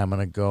 I'm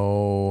going to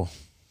go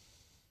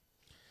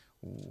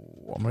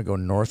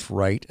North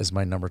Wright as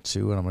my number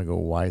 2, and I'm going to go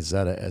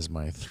Wayzata as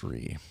my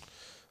 3.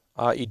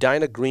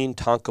 Edina Green,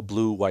 Tonka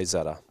Blue,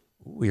 Wayzata.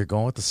 Ooh, you're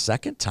going with the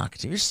second Tonka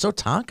team. You're so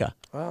Tonka.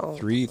 Well,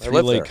 three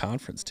lake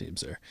conference teams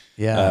there.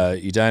 Yeah.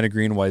 Edina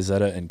Green,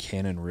 Wayzata, and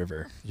Cannon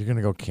River. You're going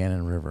to go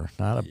Cannon River.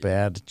 Not a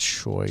bad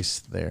choice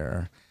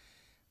there.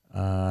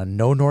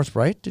 No North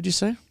Wright, did you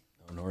say?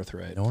 North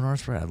Right. No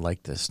North Right. I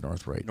like this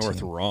North Right North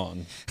team.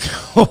 Wrong.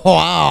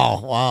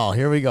 Wow.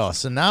 Here we go.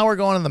 So now we're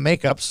going to the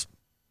makeups.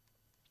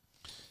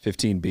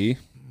 15B.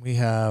 I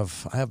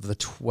have the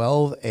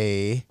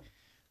 12A.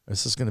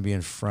 This is going to be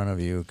in front of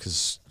you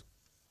because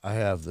I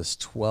have this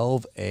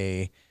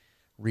 12A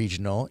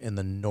regional in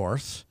the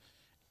north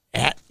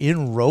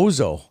in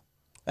Roseau.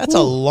 That's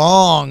a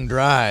long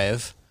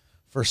drive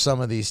for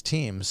some of these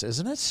teams,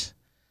 isn't it?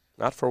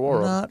 Not for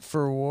Warroad. Not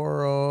for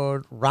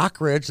Warroad.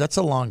 Rockridge, that's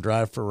a long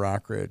drive for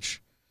Rockridge.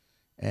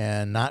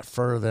 And not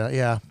for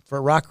for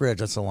Rockridge,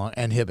 that's a long,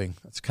 and Hibbing.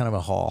 That's kind of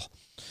a haul.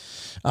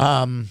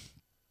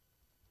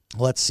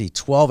 Let's see.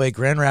 12A,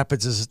 Grand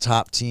Rapids is a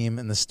top team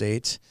in the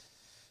state.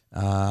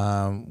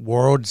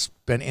 Warroad's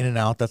been in and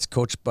out. That's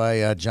coached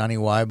by Johnny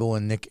Weibel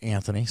and Nick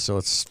Anthony, so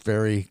it's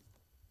very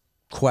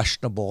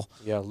questionable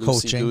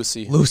coaching.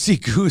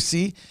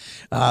 Loosey-goosey.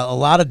 A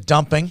lot of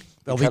dumping.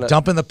 They'll be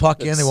dumping the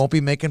puck in. They won't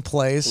be making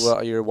plays.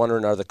 Well, you're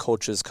wondering, are the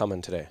coaches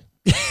coming today?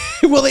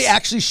 Will they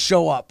actually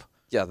show up?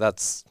 Yeah,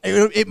 that's...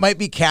 It might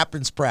be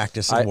captain's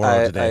practice in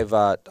Warroad today.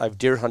 I've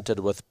deer hunted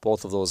with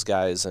both of those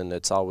guys, and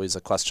it's always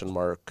a question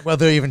mark. Will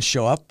they even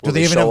show up? Do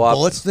they even have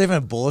bullets? Do they even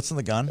have bullets in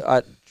the gun?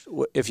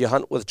 If you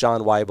hunt with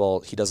John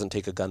Weibel, he doesn't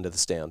take a gun to the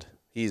stand.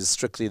 He's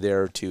strictly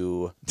there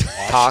to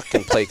talk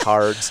and play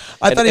cards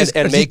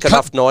and make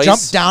enough noise. Jump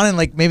down and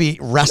maybe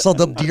wrestle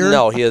the deer?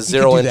 No, he has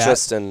zero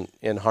interest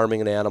in harming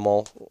an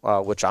animal,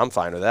 which I'm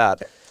fine with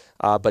that.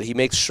 But he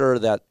makes sure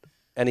that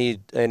any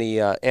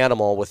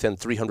animal within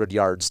 300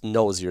 yards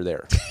knows you're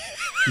there.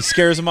 He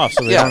scares them off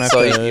so they don't have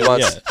to... He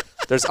wants,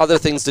 there's other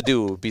things to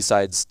do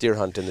besides deer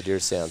hunt in the deer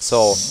stand.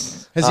 So,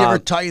 has he ever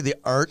taught you the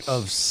art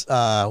of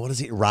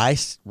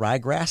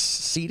ryegrass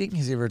seeding?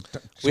 Has he ever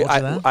taught you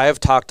that? I have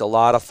talked a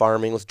lot of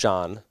farming with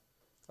John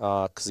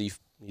because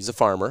he's a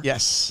farmer.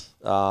 Yes,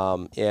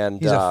 and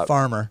he's a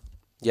farmer.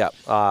 Yeah,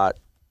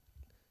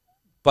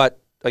 but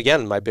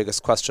again, my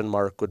biggest question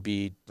mark would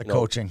be the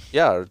coaching.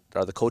 Yeah,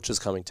 are the coaches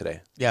coming today?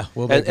 Yeah,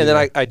 and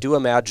then I do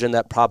imagine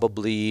that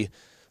probably.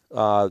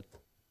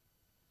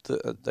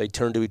 They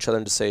turn to each other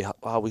and to say,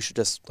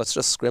 let's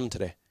just scrim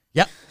today.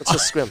 Yeah. Let's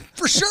just scrim.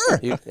 For sure.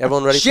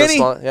 Everyone ready for a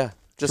small? Yeah.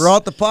 Just throw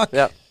out the puck.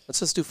 Yeah. Let's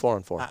just do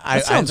 4-on-4.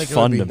 That sounds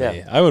fun to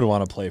me. I would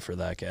want to play for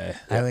that guy.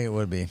 I think it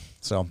would be.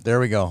 So there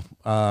we go.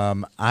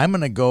 I'm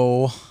going to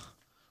go.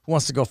 Who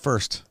wants to go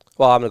first?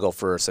 Well, I'm going to go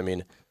first. I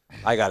mean,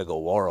 I got to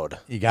go Warroad.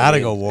 You got to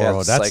go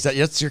Warroad.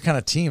 That's your kind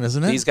of team,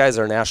 isn't it? These guys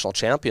are national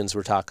champions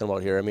we're talking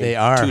about here. I mean, they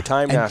are.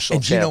 2-time national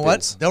champions. And you know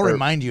what? They'll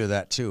remind you of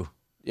that, too.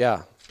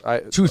 Yeah.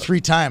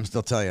 2-3 times,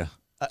 they'll tell you.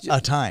 A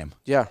time.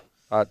 Yeah.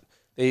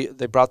 They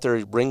brought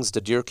their rings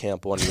to deer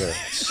camp one year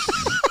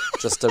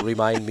just to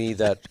remind me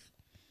that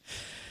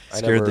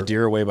Scared the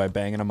deer away by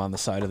banging them on the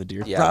side of the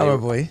deer. Yeah,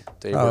 Probably.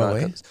 they were not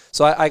good.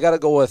 So I got to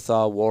go with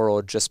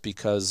Warroad just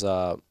because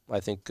I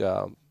think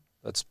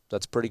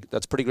that's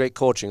pretty great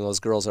coaching. Those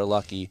girls are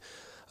lucky.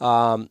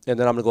 And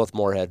then I'm gonna go with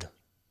Moorhead.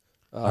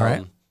 All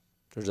right.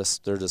 They're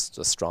just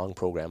a strong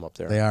program up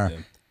there. They are. Yeah.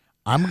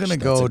 I'm gonna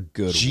go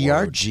good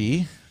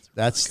GRG.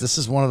 This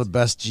is one of the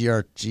best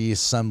GRG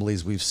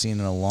assemblies we've seen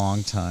in a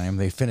long time.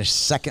 They finished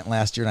second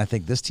last year, and I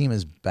think this team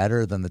is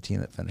better than the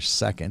team that finished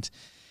second.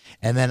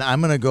 And then I'm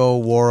going to go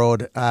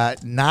Warroad,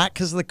 not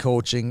because of the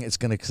coaching. It's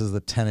going to because of the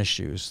tennis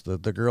shoes. The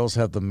girls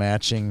have the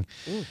matching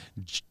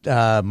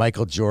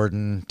Michael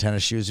Jordan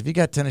tennis shoes. If you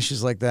got tennis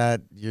shoes like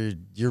that,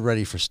 you're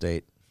ready for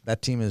state.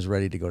 That team is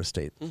ready to go to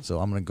state. So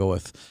I'm going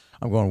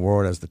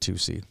Warroad as the 2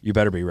 seed. You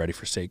better be ready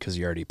for state because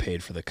you already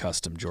paid for the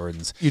custom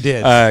Jordans. You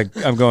did.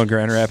 I'm going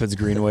Grand Rapids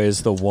Greenway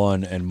as the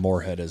 1 and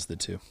Moorhead as the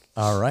 2.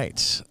 All right.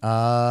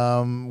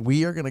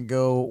 We are going to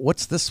go.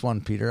 What's this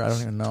one, Peter? I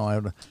don't even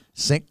know.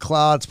 St.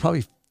 Cloud's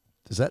probably.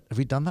 Have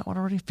we done that one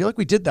already? I feel like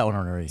we did that one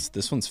already.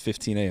 This one's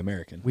 15A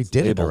American. We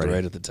did it already.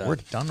 Right at the top. We're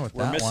done with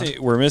that one.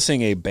 We're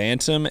missing a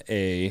Bantam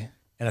A.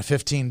 And a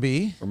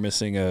 15B. We're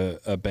missing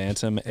a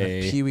Bantam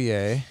A. A Peewee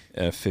A.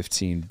 And a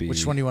 15B.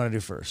 Which one do you want to do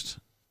first?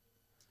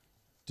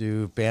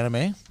 Do Bantam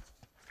A?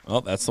 Well,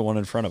 that's the one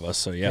in front of us.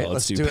 So, yeah, Okay,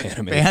 let's do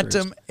Bantam A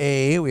Bantam first.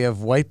 A. We have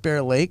White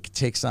Bear Lake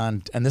takes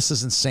on, and this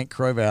is in St.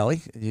 Croix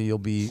Valley.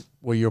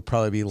 You'll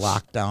probably be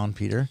locked down,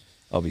 Peter.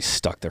 I'll be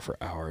stuck there for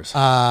hours.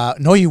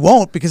 No, you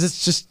won't, because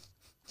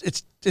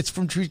it's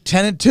from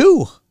 10 and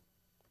 2.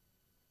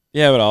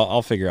 Yeah, but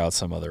I'll figure out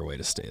some other way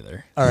to stay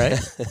there. All right.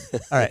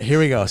 All right, here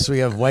we go. So we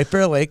have White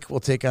Bear Lake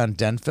will take on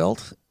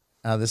Denfeld.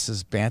 This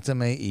is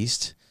Bantam A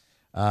East.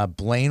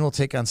 Blaine will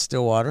take on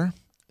Stillwater.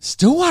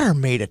 Stillwater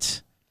made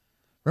it.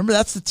 Remember,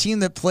 that's the team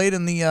that played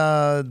in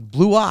the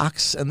Blue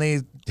Ox, and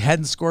they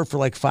hadn't scored for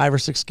like 5 or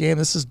 6 games.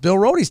 This is Bill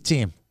Rohde's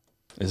team.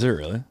 Is it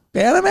really?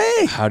 Bantam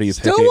A. How do you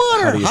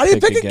Stillwater. pick? How do you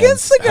pick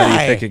against the guy? How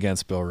do you pick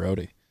against Bill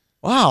Rohde?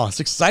 Wow, it's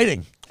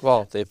exciting.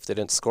 Well, if they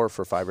didn't score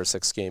for 5 or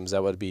 6 games,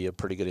 that would be a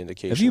pretty good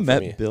indication. Have you for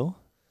met me. Bill?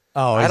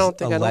 Oh, I don't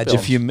think I know legend. Bill.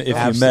 If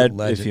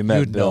you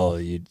met Bill,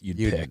 you'd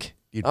pick.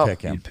 You'd Oh.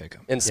 pick him. You'd pick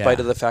him. In spite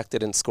of the fact they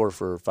didn't score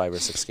for 5 or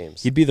 6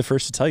 games. He'd be the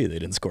first to tell you they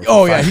didn't score.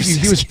 Oh for yeah, 5 or he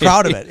 6 was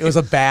proud of it. It was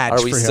a badge.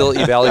 Are we for him. still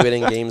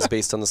evaluating games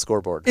based on the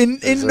scoreboard? in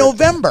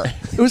November?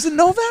 It was in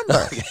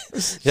November.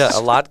 Yeah,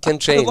 a lot can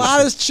change. A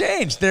lot has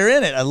changed. They're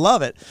in it. I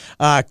love it.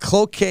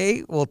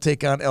 Cloquet will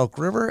take on Elk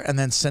River, and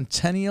then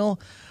Centennial,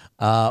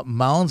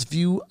 Mounds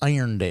View,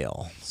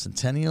 Irondale.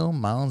 Centennial,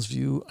 Mounds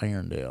View,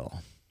 Irondale.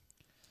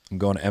 I'm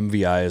going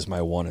MVI as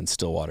my 1 and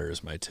Stillwater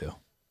as my 2.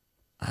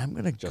 I'm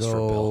gonna Just for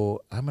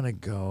Bill. I'm gonna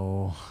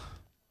go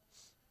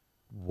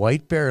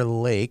White Bear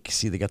Lake.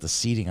 See, they got the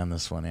seating on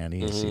this one, Andy.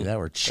 You see that?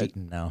 We're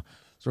cheating now.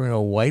 So we're gonna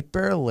go White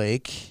Bear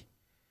Lake,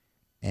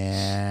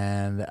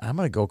 and I'm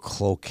gonna go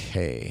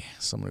Cloquet.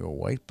 So I'm gonna go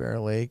White Bear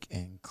Lake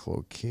and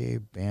Cloquet,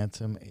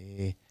 Bantam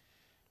A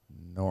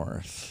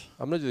North.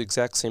 I'm going to do the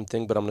exact same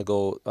thing, but I'm going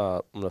to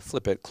go. I'm going to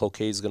flip it.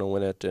 Cloquet's going to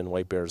win it, and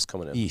White Bear's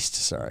coming in. East,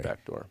 sorry.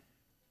 Back door.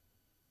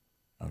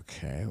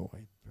 Okay,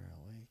 White Bear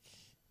Lake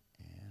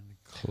and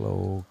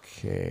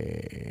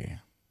Cloquet.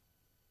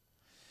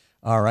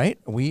 All right,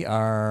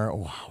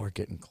 we're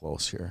getting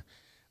close here.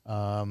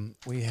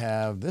 We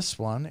have, this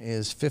one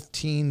is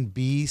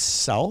 15B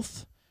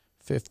South.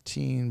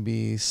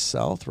 15B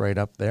South, right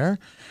up there.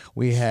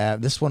 We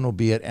have, this one will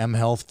be at M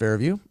Health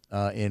Fairview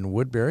in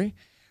Woodbury.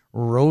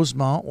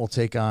 Rosemount will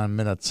take on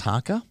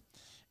Minnetonka,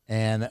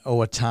 and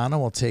Owatonna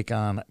will take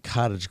on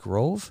Cottage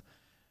Grove.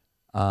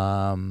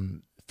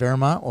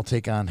 Fairmont will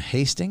take on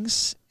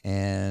Hastings,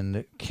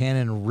 and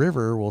Cannon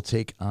River will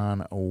take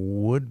on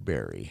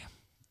Woodbury.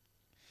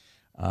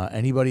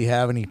 Anybody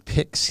have any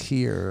picks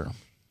here?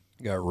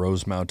 You got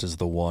Rosemount as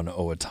the 1,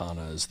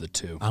 Owatonna as the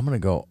 2. I'm going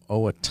to go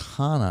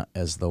Owatonna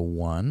as the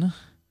 1,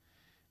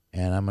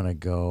 and I'm going to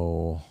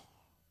go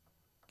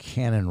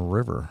Cannon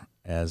River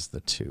as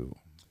the 2.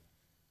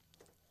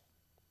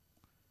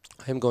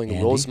 I'm going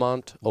Andy?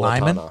 Rosemount,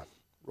 Lyman? Owatonna.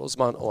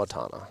 Rosemount,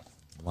 Owatonna.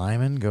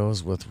 Lyman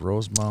goes with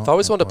Rosemount. I've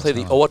always wanted to play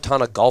the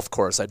Owatonna. Owatonna Golf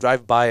Course. I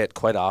drive by it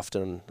quite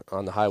often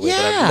on the highway, but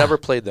Yeah. I've never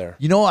played there.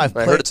 You know, I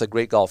heard it's a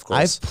great golf course.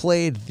 I've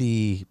played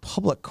the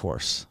public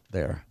course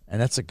there, and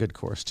that's a good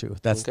course too.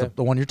 That's Okay.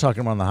 the one you're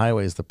talking about on the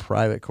highway is the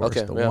private course.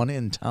 Okay, the yeah. one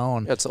in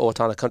town. Yeah, it's the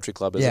Owatonna Country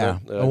Club, isn't Yeah,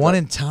 it? the one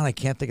in town, I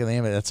can't think of the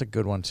name of it. That's a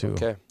good one too.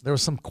 Okay. There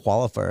was some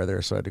qualifier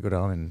there, so I had to go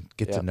down and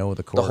get Yeah. to know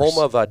the course. The home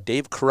of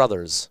Dave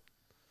Carruthers.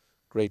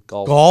 Great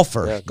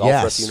golfer. Yeah, golfer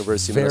yes. at the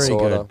University very of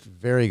Minnesota. Good.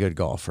 Very good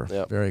golfer.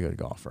 Yep. Very good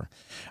golfer.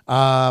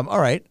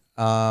 All right.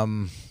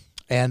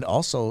 And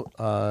also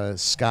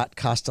Scott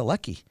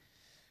Kostalecki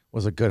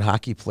was a good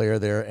hockey player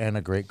there and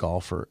a great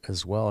golfer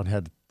as well, and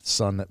had a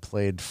son that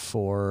played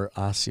for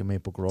Osseo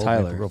Maple Grove.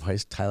 Tyler. Maple Grove High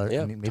Tyler.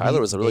 Yeah, I mean, Tyler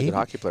was a really good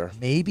hockey player.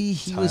 Maybe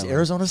he was Tyler.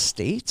 Arizona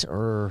State,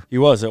 or He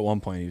was at one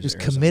point. he was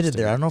Arizona committed State.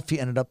 there. I don't know if he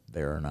ended up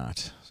there or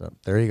not. So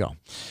there you go.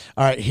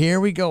 All right,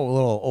 here we go. A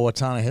little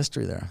Owatonna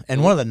history there.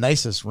 And one of the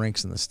nicest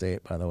rinks in the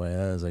state, by the way.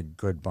 That is a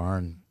good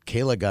barn.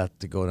 Kayla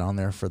got to go down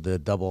there for the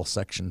double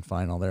section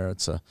final there.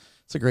 It's a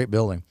It's a great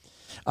building.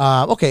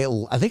 Okay,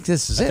 I think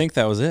this is it. I think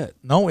that was it.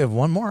 No, we have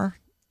one more.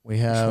 We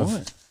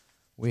have.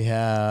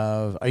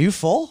 Are you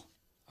full?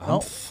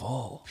 I'm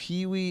full.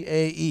 Pee Wee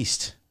A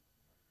East.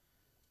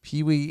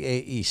 Pee Wee A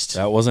East.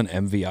 That wasn't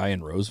MVI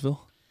in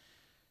Roseville?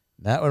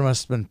 That one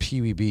must have been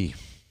Pee Wee B.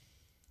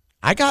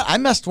 I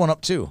messed one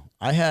up too.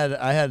 I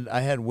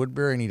had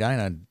Woodbury and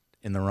Edina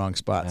in the wrong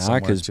spot. Nah,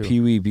 because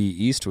Pee Wee B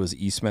East was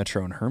East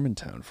Metro and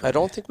Hermantown. I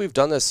don't think we've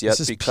done this yet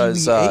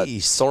because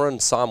Soren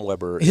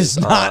Somweber is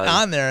not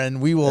on there,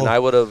 and we will. And I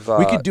would have.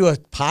 We could do a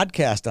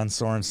podcast on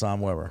Soren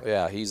Somweber.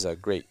 Yeah, he's a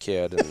great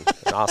kid and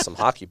an awesome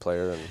hockey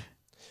player, and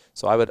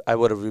so I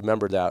would have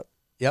remembered that.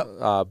 Yep.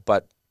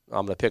 But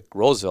I'm going to pick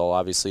Roseville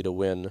obviously to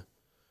win.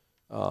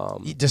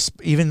 Just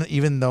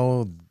even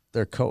though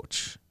their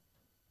coach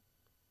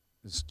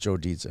is Joe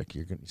Dissect,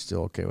 you're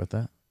still okay with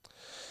that?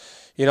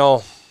 You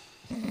know.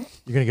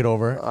 You're gonna get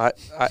over it.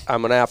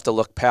 I'm gonna have to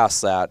look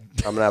past that.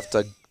 I'm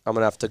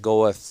gonna have to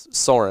go with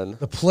Soren.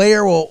 The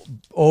player will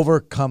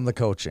overcome the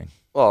coaching.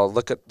 Well,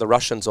 look at the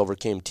Russians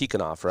overcame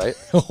Tikhonov, right?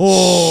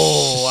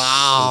 Oh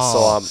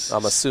wow! And so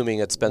I'm assuming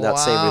it's been that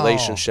same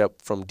relationship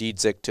from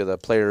Dietzig to the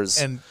players.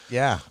 And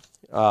yeah,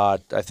 I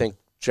think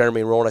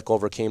Jeremy Roenick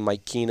overcame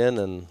Mike Keenan,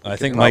 and I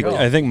think Mike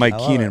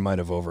Keenan might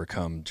have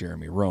overcome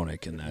Jeremy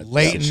Roenick in that.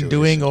 Leighton situation.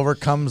 Doing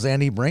overcomes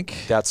Andy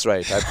Brink. That's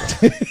right.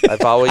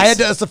 I've always.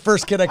 That's the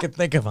first kid I could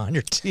think of on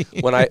your team.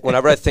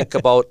 Whenever I think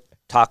about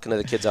talking to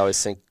the kids, I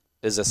always think,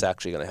 is this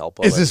actually going to help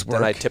them? Is this work?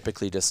 And I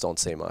typically just don't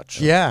say much.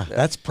 Yeah,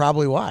 that's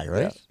probably why,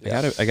 right?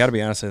 Yeah. I gotta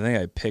be honest. I think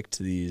I picked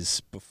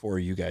these before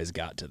you guys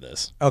got to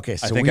this. Okay,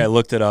 so I think I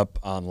looked it up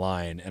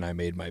online and I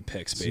made my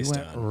picks based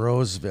on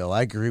Roseville.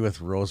 I agree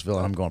with Roseville,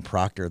 and I'm going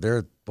Proctor.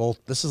 They're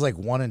both. This is like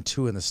 1 and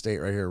 2 in the state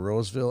right here.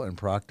 Roseville and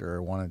Proctor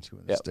are 1 and 2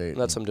 in the state.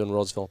 That's I'm doing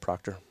Roseville,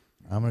 Proctor.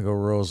 I'm gonna go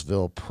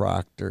Roseville,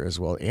 Proctor as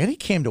well. Andy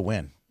came to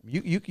win.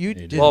 You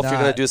did. Well, if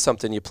you're gonna do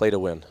something, you play to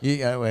win.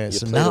 Yeah, wait. You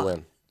So play now to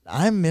win.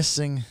 I'm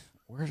missing.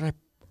 Where did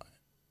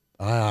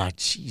I?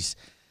 Jeez.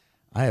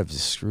 I have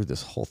just screwed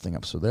this whole thing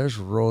up. So there's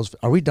Roseville.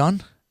 Are we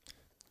done?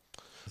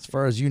 As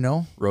far as you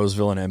know?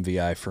 Roseville and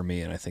MVI for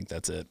me, and I think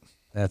that's it.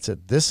 That's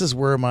it. This is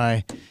where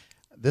my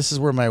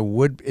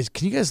wood is.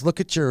 Can you guys look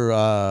at your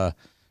AA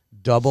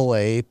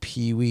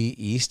Pee Wee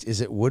East?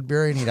 Is it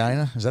Woodbury and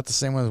Edina? Is that the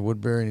same one as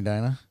Woodbury and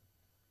Edina?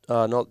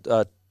 No,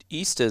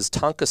 East is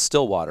Tonka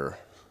Stillwater.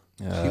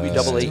 Pee Wee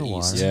AA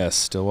East. Yes,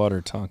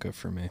 Stillwater Tonka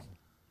for me.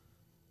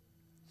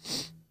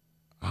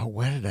 Oh,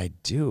 what did I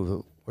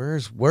do?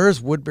 Where's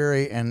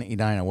Woodbury and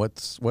Edina?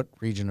 What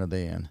region are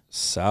they in?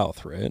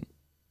 South, right?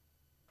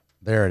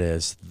 There it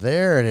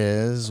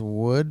is.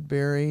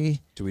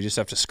 Woodbury. Do we just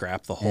have to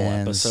scrap the whole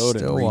and episode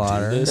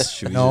Stillwater. and redo this?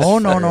 Should we No.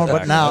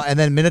 But now up? and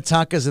then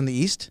Minnetonka's in the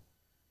east.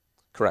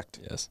 Correct.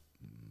 Yes.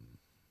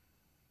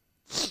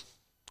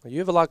 You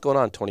have a lot going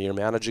on, Tony. You're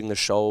managing the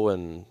show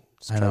and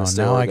I know.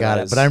 Now I got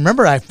it. But I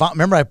remember I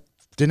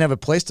didn't have a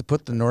place to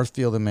put the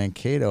Northfield and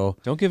Mankato.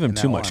 Don't give him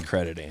too much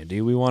credit,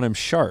 Andy. We want him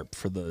sharp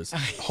for the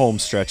home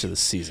stretch of the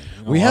season.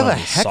 We have a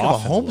heck of a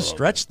home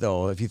stretch,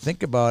 though. If you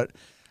think about it,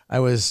 I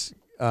was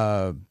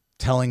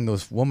telling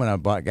this woman I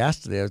bought gas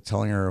today, I was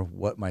telling her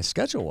what my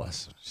schedule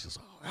was. She was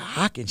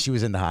hockey, and she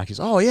was into hockey. She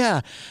goes, oh,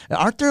 yeah.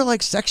 Aren't there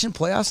like section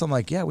playoffs? I'm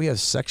like, yeah, we have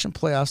section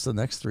playoffs the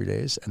next 3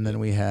 days, and then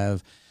we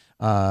have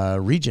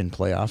region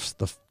playoffs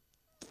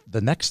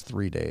the next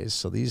 3 days.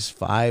 So these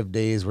 5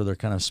 days where they're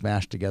kind of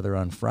smashed together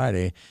on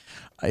Friday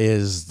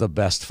is the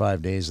best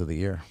 5 days of the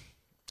year,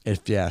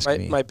 if you ask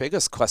me. My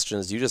biggest question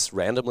is, do you just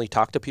randomly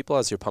talk to people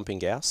as you're pumping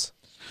gas?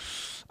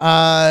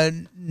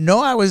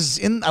 No, I was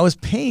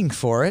paying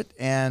for it,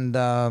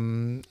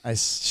 and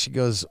she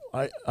goes,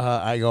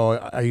 I go,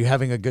 are you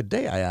having a good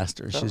day? I asked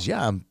her. She says,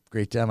 yeah, I'm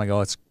great day. I go,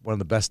 it's one of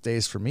the best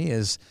days for me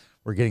is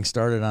we're getting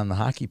started on the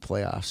hockey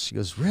playoffs. She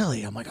goes,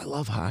 really? I'm like, I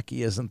love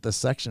hockey. Isn't this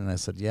section? And I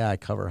said, yeah, I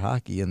cover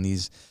hockey. And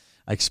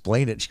I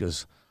explained it. She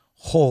goes,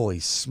 holy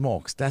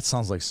smokes, that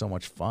sounds like so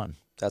much fun.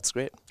 That's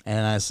great.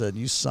 And I said,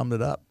 you summed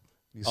it up.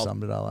 You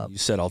summed it all up. You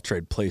said I'll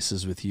trade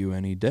places with you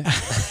any day.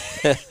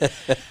 I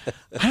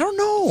don't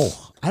know.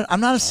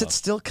 I'm not a sit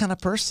still kind of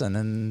person,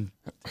 and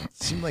it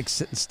seemed like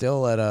sitting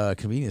still at a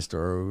convenience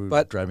store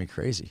would drive me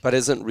crazy. But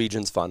isn't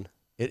Regions fun?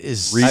 It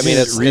is.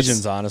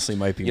 Regions honestly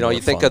might be. You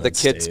think of the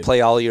kids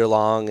play all year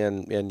long,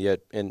 and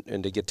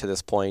to get to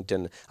this point,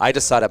 and I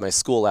just saw at my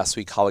school last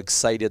week how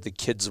excited the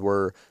kids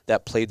were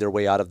that played their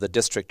way out of the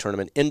district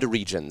tournament into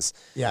Regions.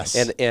 Yes.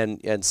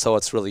 And so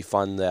it's really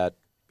fun that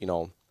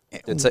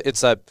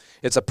it's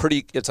a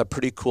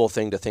pretty cool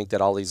thing to think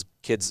that all these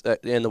kids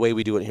and the way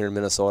we do it here in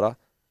Minnesota,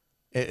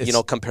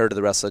 compared to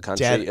the rest of the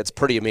country, it's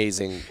pretty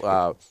amazing.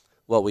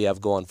 What we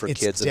have going for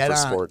kids and for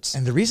sports.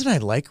 And the reason I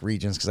like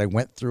Regions, because I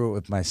went through it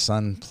with my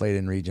son, played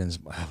in Regions,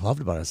 what I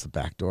loved about it is the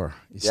back door.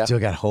 You still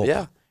got hope.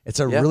 Yeah. It's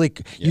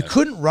you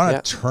couldn't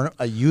run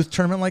a youth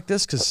tournament like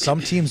this because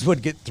some teams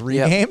would get 3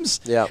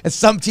 games and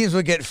some teams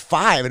would get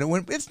 5.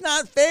 And it's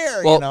not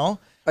fair,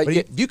 But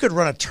if you could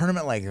run a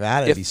tournament like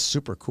that, it'd be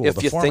super cool. If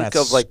the you think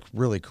of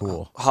really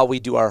cool. How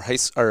we do our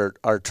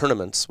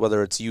tournaments,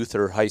 whether it's youth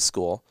or high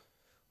school,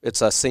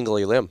 it's a single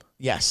elim.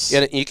 Yes.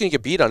 And you can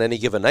get beat on any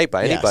given night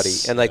by anybody.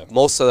 Yes. And like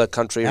most of the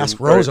country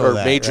Ask or Rozo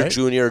that, major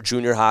right?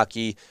 junior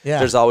hockey, Yeah.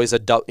 there's always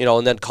and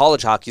then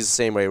college hockey is the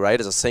same way, right?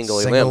 It's a single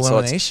elim. So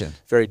elimination.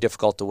 it's very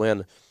difficult to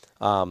win.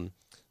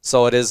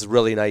 So it is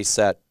really nice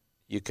that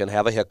you can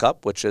have a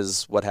hiccup, which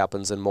is what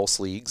happens in most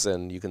leagues,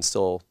 and you can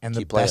still And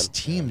keep the playing. best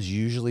teams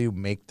usually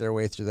make their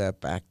way through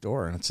that back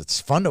door, and it's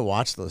fun to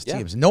watch those Yeah.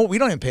 teams. No, we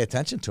don't even pay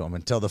attention to them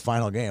until the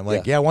final game.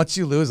 Like, once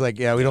you lose, we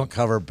don't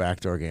cover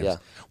backdoor games. Yeah.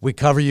 We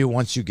cover you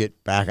once you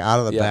get back out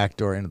of the Yeah. back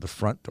door into the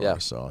front door. Yeah.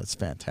 So it's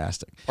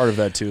fantastic. Part of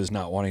that too is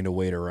not wanting to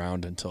wait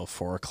around until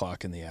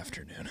 4:00 in the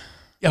afternoon.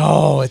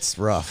 Oh, it's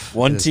rough.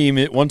 One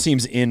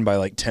team's in by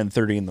like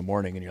 10:30 in the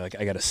morning, and you're like,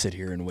 I got to sit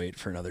here and wait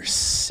for another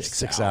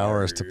 6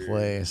 hours to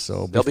play.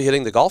 So They'll be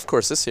hitting the golf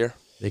course this year.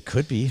 they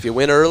could be. If you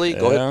win early,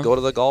 Yeah. go to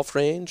the golf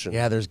range. And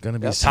Yeah, there's going to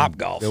be Top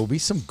golf. There will be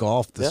some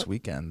golf this Yeah.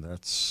 weekend.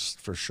 That's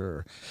for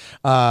sure.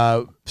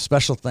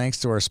 Special thanks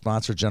to our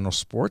sponsor, General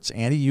Sports.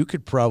 Andy, you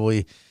could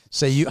probably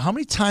say how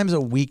many times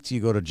a week do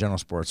you go to General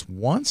Sports?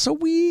 Once a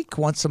week?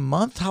 Once a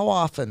month? How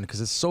often?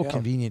 Because it's so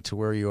convenient to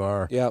where you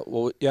are. Yeah,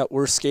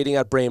 we're skating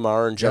at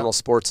Braemar, and General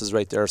Sports is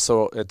right there.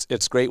 So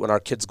it's great when our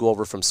kids go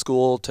over from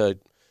school to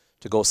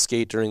go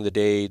skate during the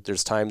day.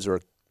 There's times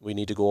where we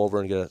need to go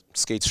over and get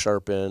skates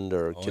sharpened,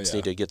 or kids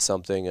need to get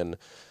something, and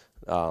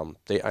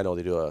I know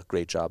they do a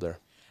great job there.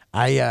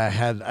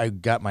 I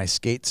got my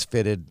skates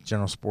fitted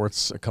General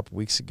Sports a couple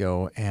weeks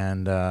ago,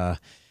 and I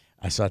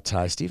saw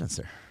Ty Stevens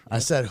there. I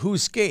said,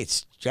 "Whose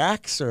skates,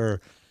 Jack's or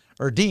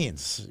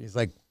Dean's?" He's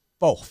like,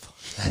 "Both."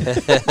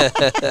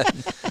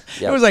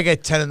 It was like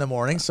at 10 in the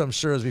morning, so I'm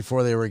sure it was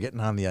before they were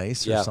getting on the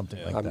ice or something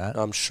like that.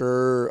 I'm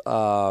sure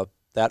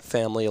that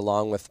family,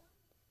 along with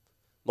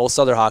most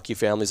other hockey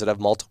families that have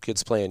multiple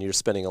kids playing, you're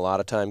spending a lot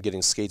of time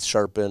getting skates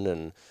sharpened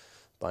and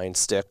buying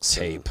sticks,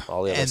 tape, and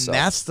all the other and stuff.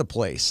 that's the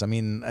place. I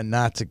mean,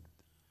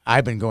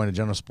 I've been going to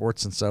General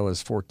Sports since I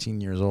was 14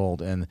 years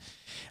old, and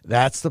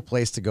that's the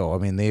place to go. I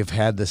mean, they've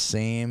had the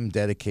same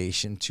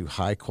dedication to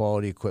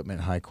high-quality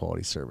equipment,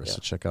 high-quality service. Yeah.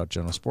 So check out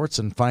General Sports.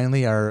 And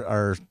finally,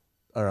 our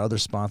other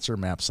sponsor,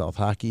 Map South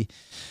Hockey.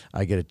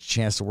 I get a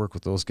chance to work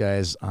with those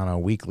guys on a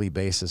weekly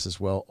basis as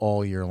well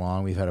all year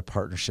long. We've had a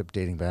partnership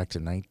dating back to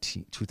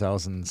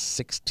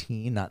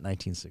 2016, not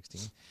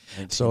 1916.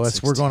 So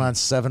we're going on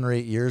 7 or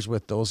 8 years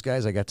with those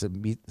guys. I got to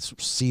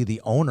see the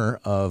owner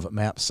of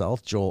Map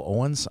South, Joel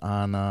Owens,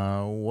 on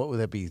what would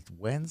that be?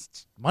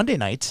 Monday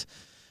night.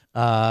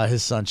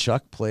 His son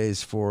Chuck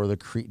plays for the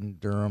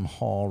Cretin-Durham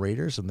Hall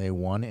Raiders, and they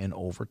won in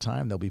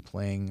overtime. They'll be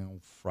playing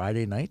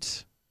Friday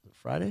night.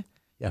 Friday?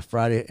 Yeah,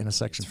 Friday in a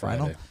section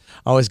final.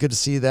 Always good to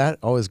see that.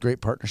 Always great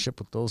partnership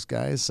with those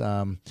guys.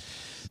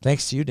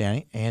 Thanks to you,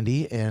 Danny,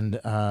 Andy, and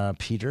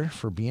Peter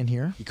for being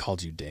here. He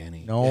called you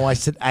Danny. No, I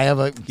said I have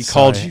a. He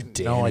called you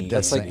Danny. No, I didn't.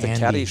 That's like the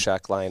Andy.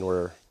 Caddyshack line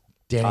where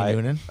Danny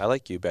Noonan. I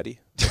like you, Betty.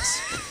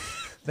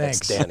 Thanks,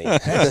 That's Danny.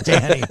 That's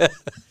Danny.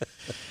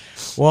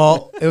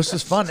 Well, it was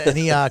just fun.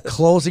 Any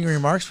closing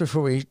remarks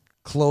before we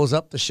close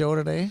up the show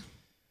today?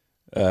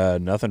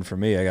 Nothing for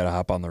me. I got to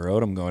hop on the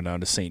road. I'm going down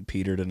to St.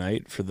 Peter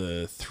tonight for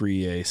the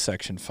 3A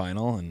section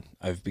final, and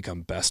I've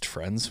become best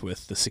friends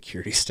with the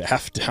security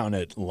staff down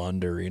at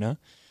Lund Arena.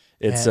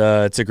 It's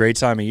a great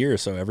time of year,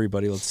 so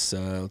everybody, let's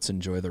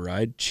enjoy the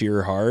ride,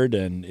 cheer hard,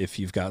 and if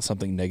you've got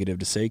something negative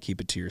to say, keep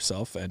it to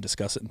yourself and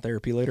discuss it in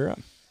therapy later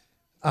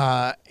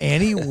on.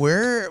 Annie,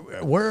 where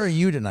are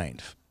you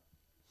tonight?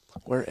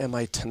 Where am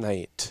I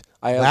tonight?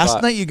 I have,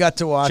 Last night you got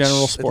to watch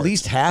General at Sports.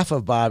 least half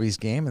of Bobby's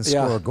game and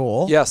score a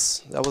goal.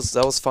 Yes, that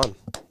was fun.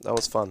 That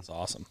was fun. It's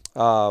awesome.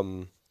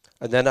 And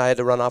then I had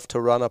to run off to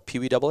run a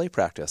PWAA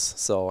practice.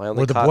 So I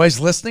only Were the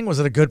boys listening? Was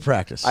it a good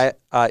practice?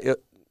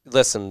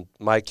 Listen,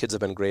 my kids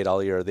have been great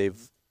all year. They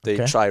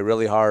Okay. try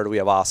really hard. We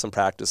have awesome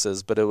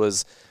practices, but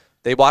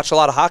they watch a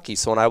lot of hockey.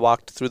 So when I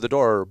walked through the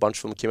door, a bunch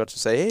of them came up to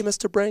say, "Hey,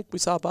 Mr. Brink, we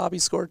saw Bobby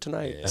score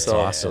tonight." Yeah, so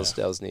awesome.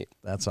 that was neat.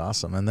 That's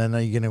awesome. And then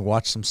are you going to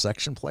watch some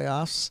section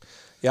playoffs?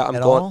 Yeah, I'm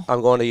going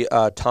to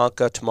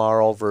Tonka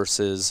tomorrow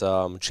versus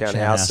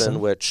Chanhassen,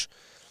 which,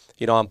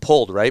 I'm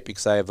pulled, right?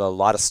 Because I have a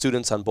lot of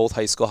students on both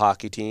high school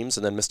hockey teams.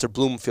 And then Mr.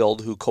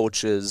 Bloomfield, who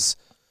coaches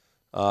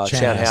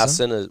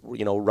Chanhassen,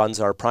 runs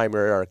our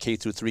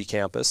K-3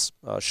 campus.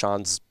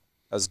 Sean's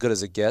as good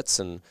as it gets.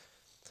 And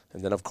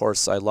then, of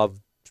course, I love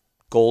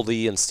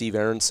Goldie and Steve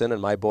Aronson,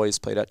 and my boys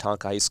played at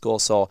Tonka High School.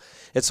 So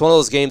it's one of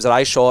those games that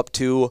I show up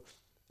to,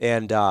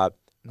 and I'm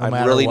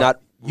really not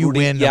 – You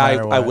win no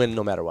matter what. I win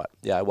no matter what.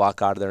 Yeah, I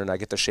walk out of there and I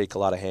get to shake a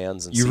lot of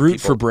hands. And You see root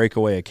people. for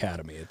Breakaway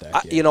Academy at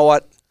that game. You know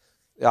what?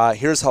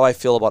 Here's how I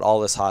feel about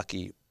all this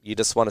hockey. You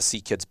just want to see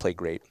kids play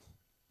great.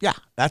 Yeah,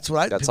 that's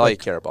what That's all you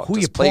care about. Who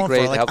Just you play pulling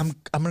great, for? Like, have-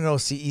 I'm going to go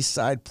see East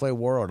Side play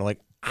Warroad. I'm like,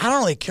 I don't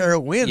really care who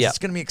wins. Yeah. It's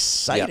going to be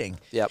exciting.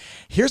 Yep.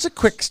 Here's a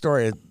quick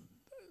story,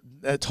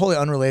 totally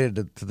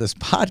unrelated to this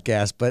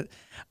podcast, but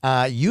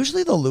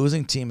usually the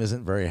losing team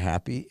isn't very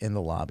happy in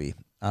the lobby.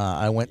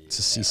 I went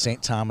to see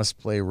St. Thomas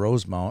play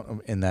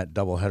Rosemount in that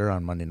doubleheader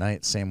on Monday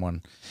night, same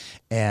one.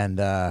 And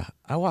I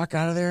walk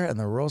out of there, and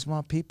the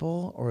Rosemount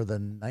people are the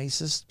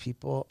nicest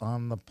people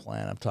on the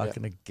planet. I'm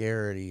talking to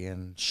Garrity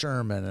and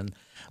Sherman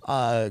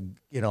and,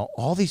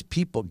 all these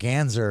people,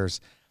 Ganzers.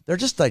 They're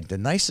just like the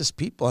nicest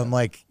people. I'm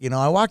like,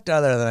 I walked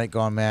out of there the night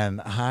going, man,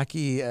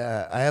 hockey,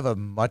 I have a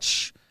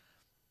much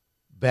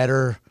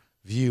better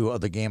view of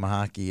the game of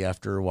hockey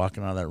after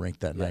walking out of that rink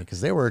that night,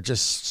 because they were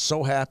just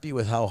so happy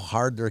with how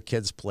hard their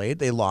kids played.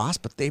 They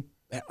lost, but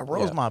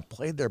Rosemont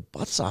played their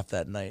butts off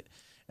that night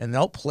and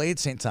outplayed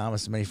St.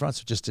 Thomas in many fronts,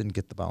 who just didn't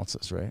get the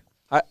bounces, right?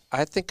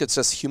 I think it's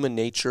just human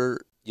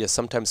nature. You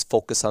sometimes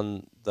focus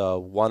on the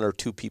one or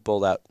two people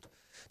that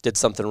did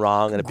something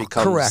wrong, and it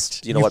becomes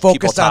correct. What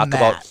people talk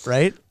about,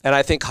 right? And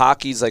I think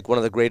hockey's like one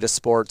of the greatest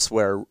sports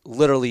where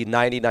literally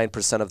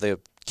 99% of the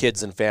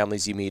kids and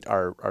families you meet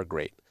are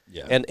great.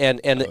 Yeah.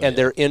 And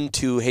they're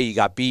into, hey, you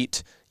got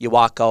beat, you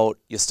walk out,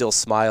 you still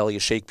smile, you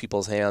shake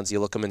people's hands, you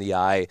look them in the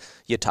eye,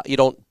 you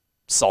don't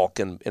sulk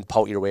and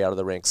pout your way out of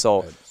the rink.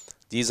 So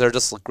these are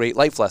just great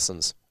life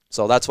lessons.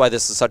 So that's why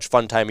this is such a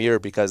fun time of year,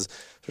 because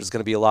there's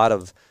going to be a lot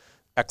of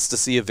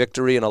ecstasy of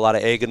victory and a lot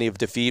of agony of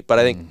defeat. But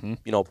I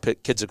think,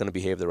 kids are going to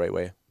behave the right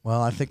way.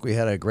 Well, I think we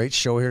had a great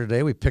show here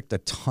today. We picked a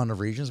ton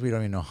of regions. We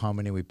don't even know how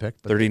many we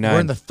picked. But 39. We're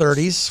in the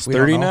 30s.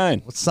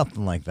 39.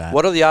 Something like that.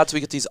 What are the odds we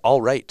get these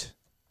all right?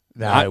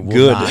 Not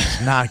good.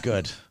 Not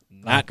good.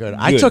 Not good.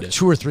 I took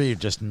 2 or 3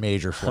 just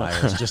major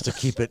flyers just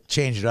to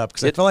change it up,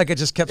 because I felt like I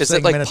just kept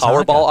saying Minnesota. Is it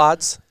like Powerball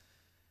odds?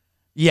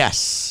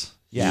 Yes.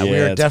 Yeah, we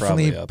are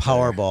definitely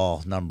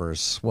Powerball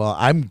numbers. Well,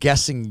 I'm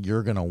guessing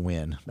you're going to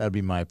win. That would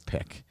be my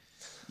pick.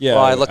 Yeah.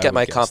 Well, I look at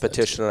my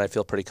competition and I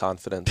feel pretty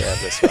confident to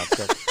have this wrapped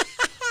up.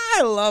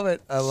 I love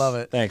it. I love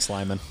it. Thanks,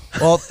 Lyman.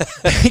 Well,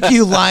 thank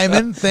you,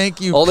 Lyman.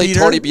 Thank you, only Peter.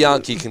 Tony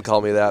Bianchi can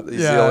call me that. He's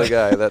the only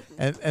guy that.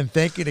 And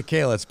thank you to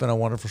Kayla. It's been a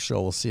wonderful show.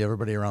 We'll see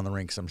everybody around the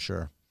rinks, I'm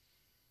sure.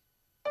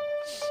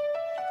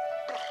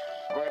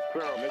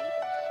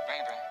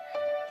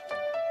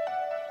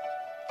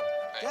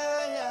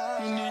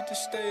 You need to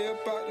stay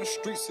up out the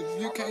streets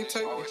if you can't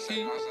take the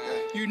heat.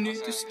 You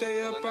need to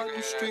stay up out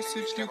the streets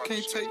if you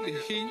can't take the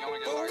heat.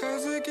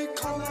 Cause it get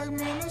cold like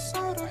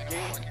Minnesota.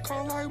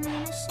 Cold like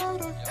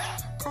Minnesota.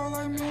 Cold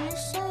like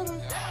Minnesota.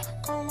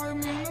 Cold like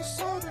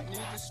Minnesota. Need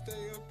to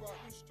stay up out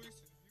the